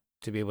Epona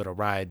to be able to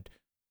ride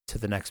to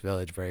the next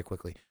village very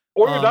quickly.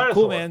 Or your dinosaur.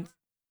 Cool, man.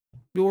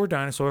 Or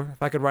dinosaur.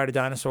 If I could ride a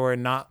dinosaur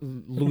and not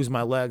lose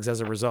my legs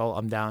as a result,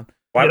 I'm down.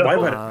 Why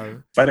would I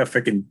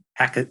freaking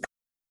hack it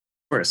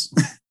first?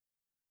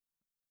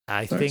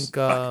 I think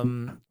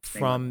from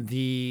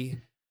the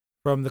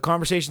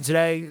conversation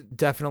today,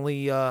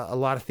 definitely a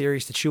lot of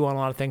theories to chew on, a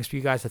lot of things for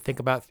you guys to think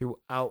about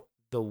throughout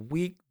the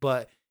week.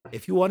 But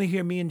if you want to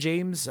hear me and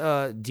James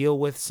deal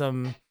with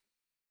some,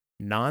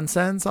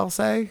 nonsense, I'll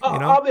say.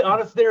 I'll be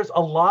honest, there's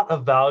a lot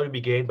of value to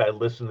be gained by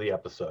listening to the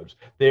episodes.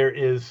 There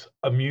is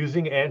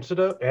amusing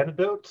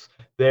anecdotes.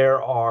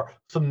 There are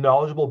some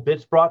knowledgeable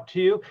bits brought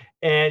to you,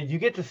 and you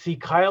get to see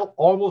Kyle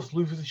almost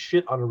loses his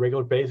shit on a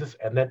regular basis,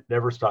 and that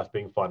never stops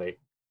being funny.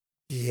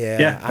 Yeah,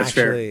 that's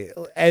actually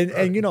fair.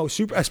 And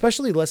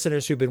especially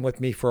listeners who've been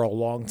with me for a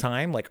long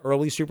time, like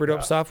early Super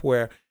Dope stuff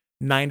where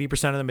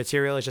 90% of the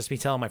material is just me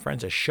telling my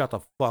friends to shut the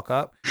fuck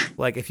up.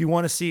 Like, if you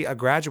want to see a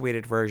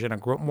graduated version,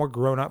 more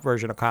grown-up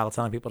version of Kyle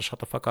telling people to shut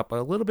the fuck up a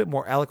little bit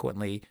more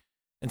eloquently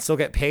and still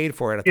get paid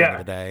for it at the end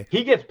of the day.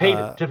 He gets paid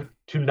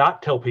to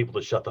not tell people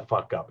to shut the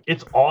fuck up.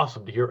 It's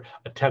awesome to hear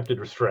attempted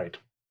restraint.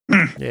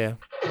 Yeah,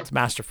 it's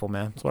masterful,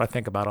 man. That's what I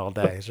think about all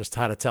day. It's just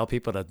how to tell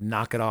people to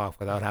knock it off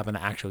without having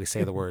to actually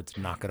say the words,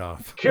 knock it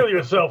off. Kill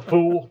yourself,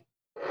 fool.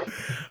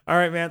 All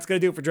right, man. It's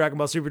going to do it for Dragon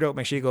Ball Super Dope.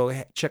 Make sure you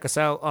go check us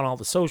out on all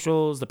the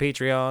socials, the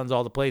Patreons,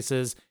 all the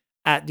places.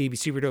 At DB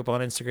Super Dope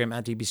on Instagram,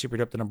 at DB Super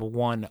Dope, the number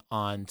 1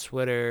 on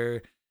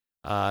Twitter.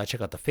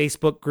 Check out the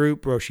Facebook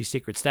group, Roshi's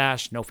Secret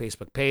Stash. No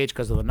Facebook page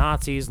because of the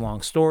Nazis.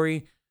 Long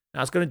story.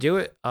 That's going to do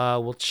it.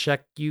 We'll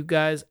check you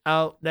guys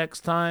out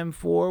next time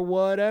for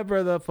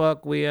whatever the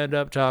fuck we end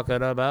up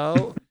talking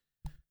about.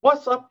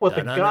 What's up with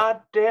the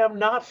goddamn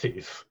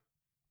Nazis?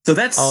 So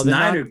that's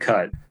Snyder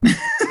Cut.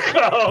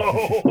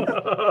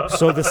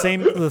 So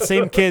the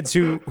same kids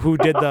who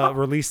did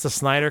release the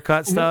Snyder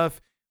Cut stuff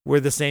were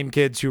the same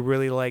kids who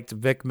really liked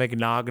Vic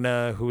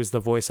Mignogna, who was the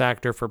voice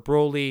actor for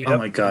Broly. Oh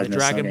my God, the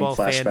Dragon Ball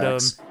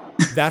fandom.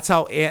 That's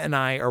how Ant and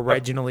I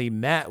originally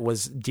met,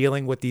 was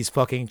dealing with these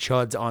fucking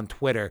chuds on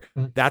Twitter.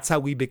 That's how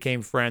we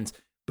became friends.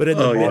 But in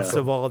the midst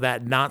of all of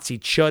that Nazi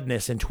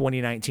chudness in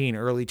 2019,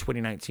 early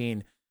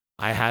 2019,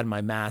 I had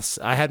my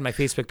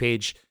Facebook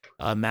page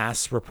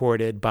mass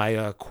reported by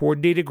a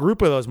coordinated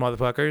group of those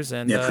motherfuckers.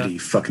 And pretty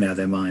fucking out of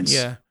their minds.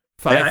 Yeah.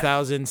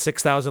 5,000,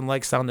 6,000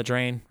 likes down the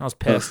drain. I was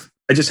pissed.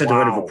 I just had to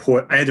write a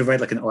report. I had to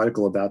write like an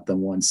article about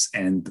them once,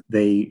 and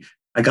I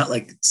got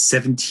like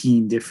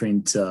 17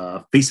 different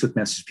Facebook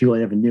messages, people I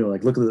never knew.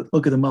 Like, look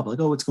at them up. Like,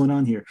 oh, what's going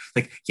on here?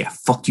 Like, yeah,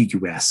 fuck you,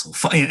 you asshole.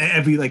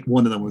 Every like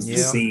one of them was the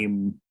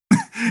same.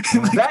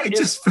 I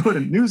just wrote a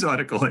news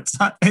article. It's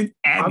not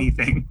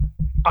anything.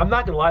 I'm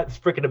not gonna lie, it's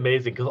freaking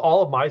amazing because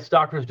all of my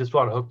stalkers just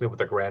want to hook me with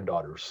their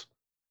granddaughters.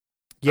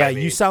 Yeah,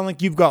 you sound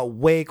like you've got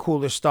way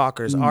cooler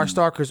stalkers. Our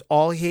stalkers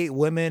all hate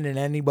women and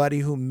anybody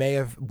who may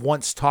have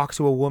once talked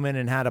to a woman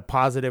and had a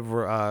positive,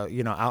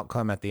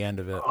 outcome at the end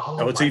of it.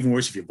 Oh, it's even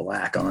worse if you're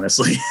black,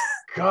 honestly.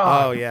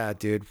 God. Oh yeah,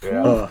 dude.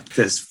 Yeah.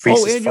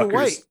 And you're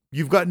white.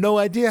 You've got no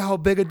idea how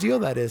big a deal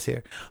that is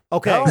here.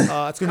 Okay,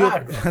 that's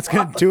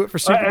gonna do it for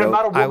Super Dope. I'm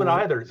not a woman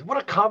either. What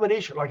a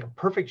combination! Like a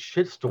perfect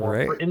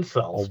shitstorm for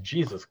incels.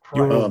 Jesus Christ!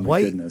 You're a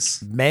white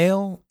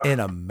male in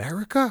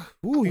America.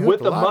 Ooh,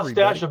 with the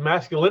mustache of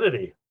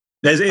masculinity.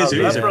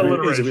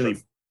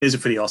 It is a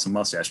pretty awesome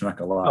mustache. I'm not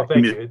gonna lie. Oh,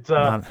 thank you. It's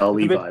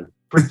vibe.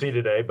 Pretty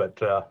today,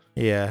 but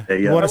yeah.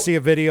 You want to see a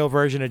video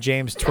version of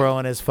James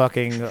twirling his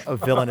fucking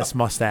villainous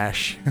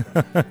mustache?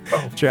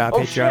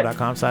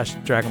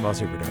 Patreon.com/Dragon Ball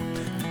Super Dope.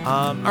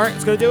 All right,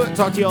 it's gonna do it.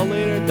 Talk to y'all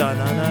later.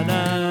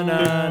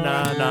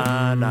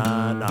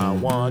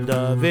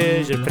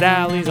 WandaVision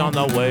finale's on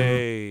the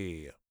way.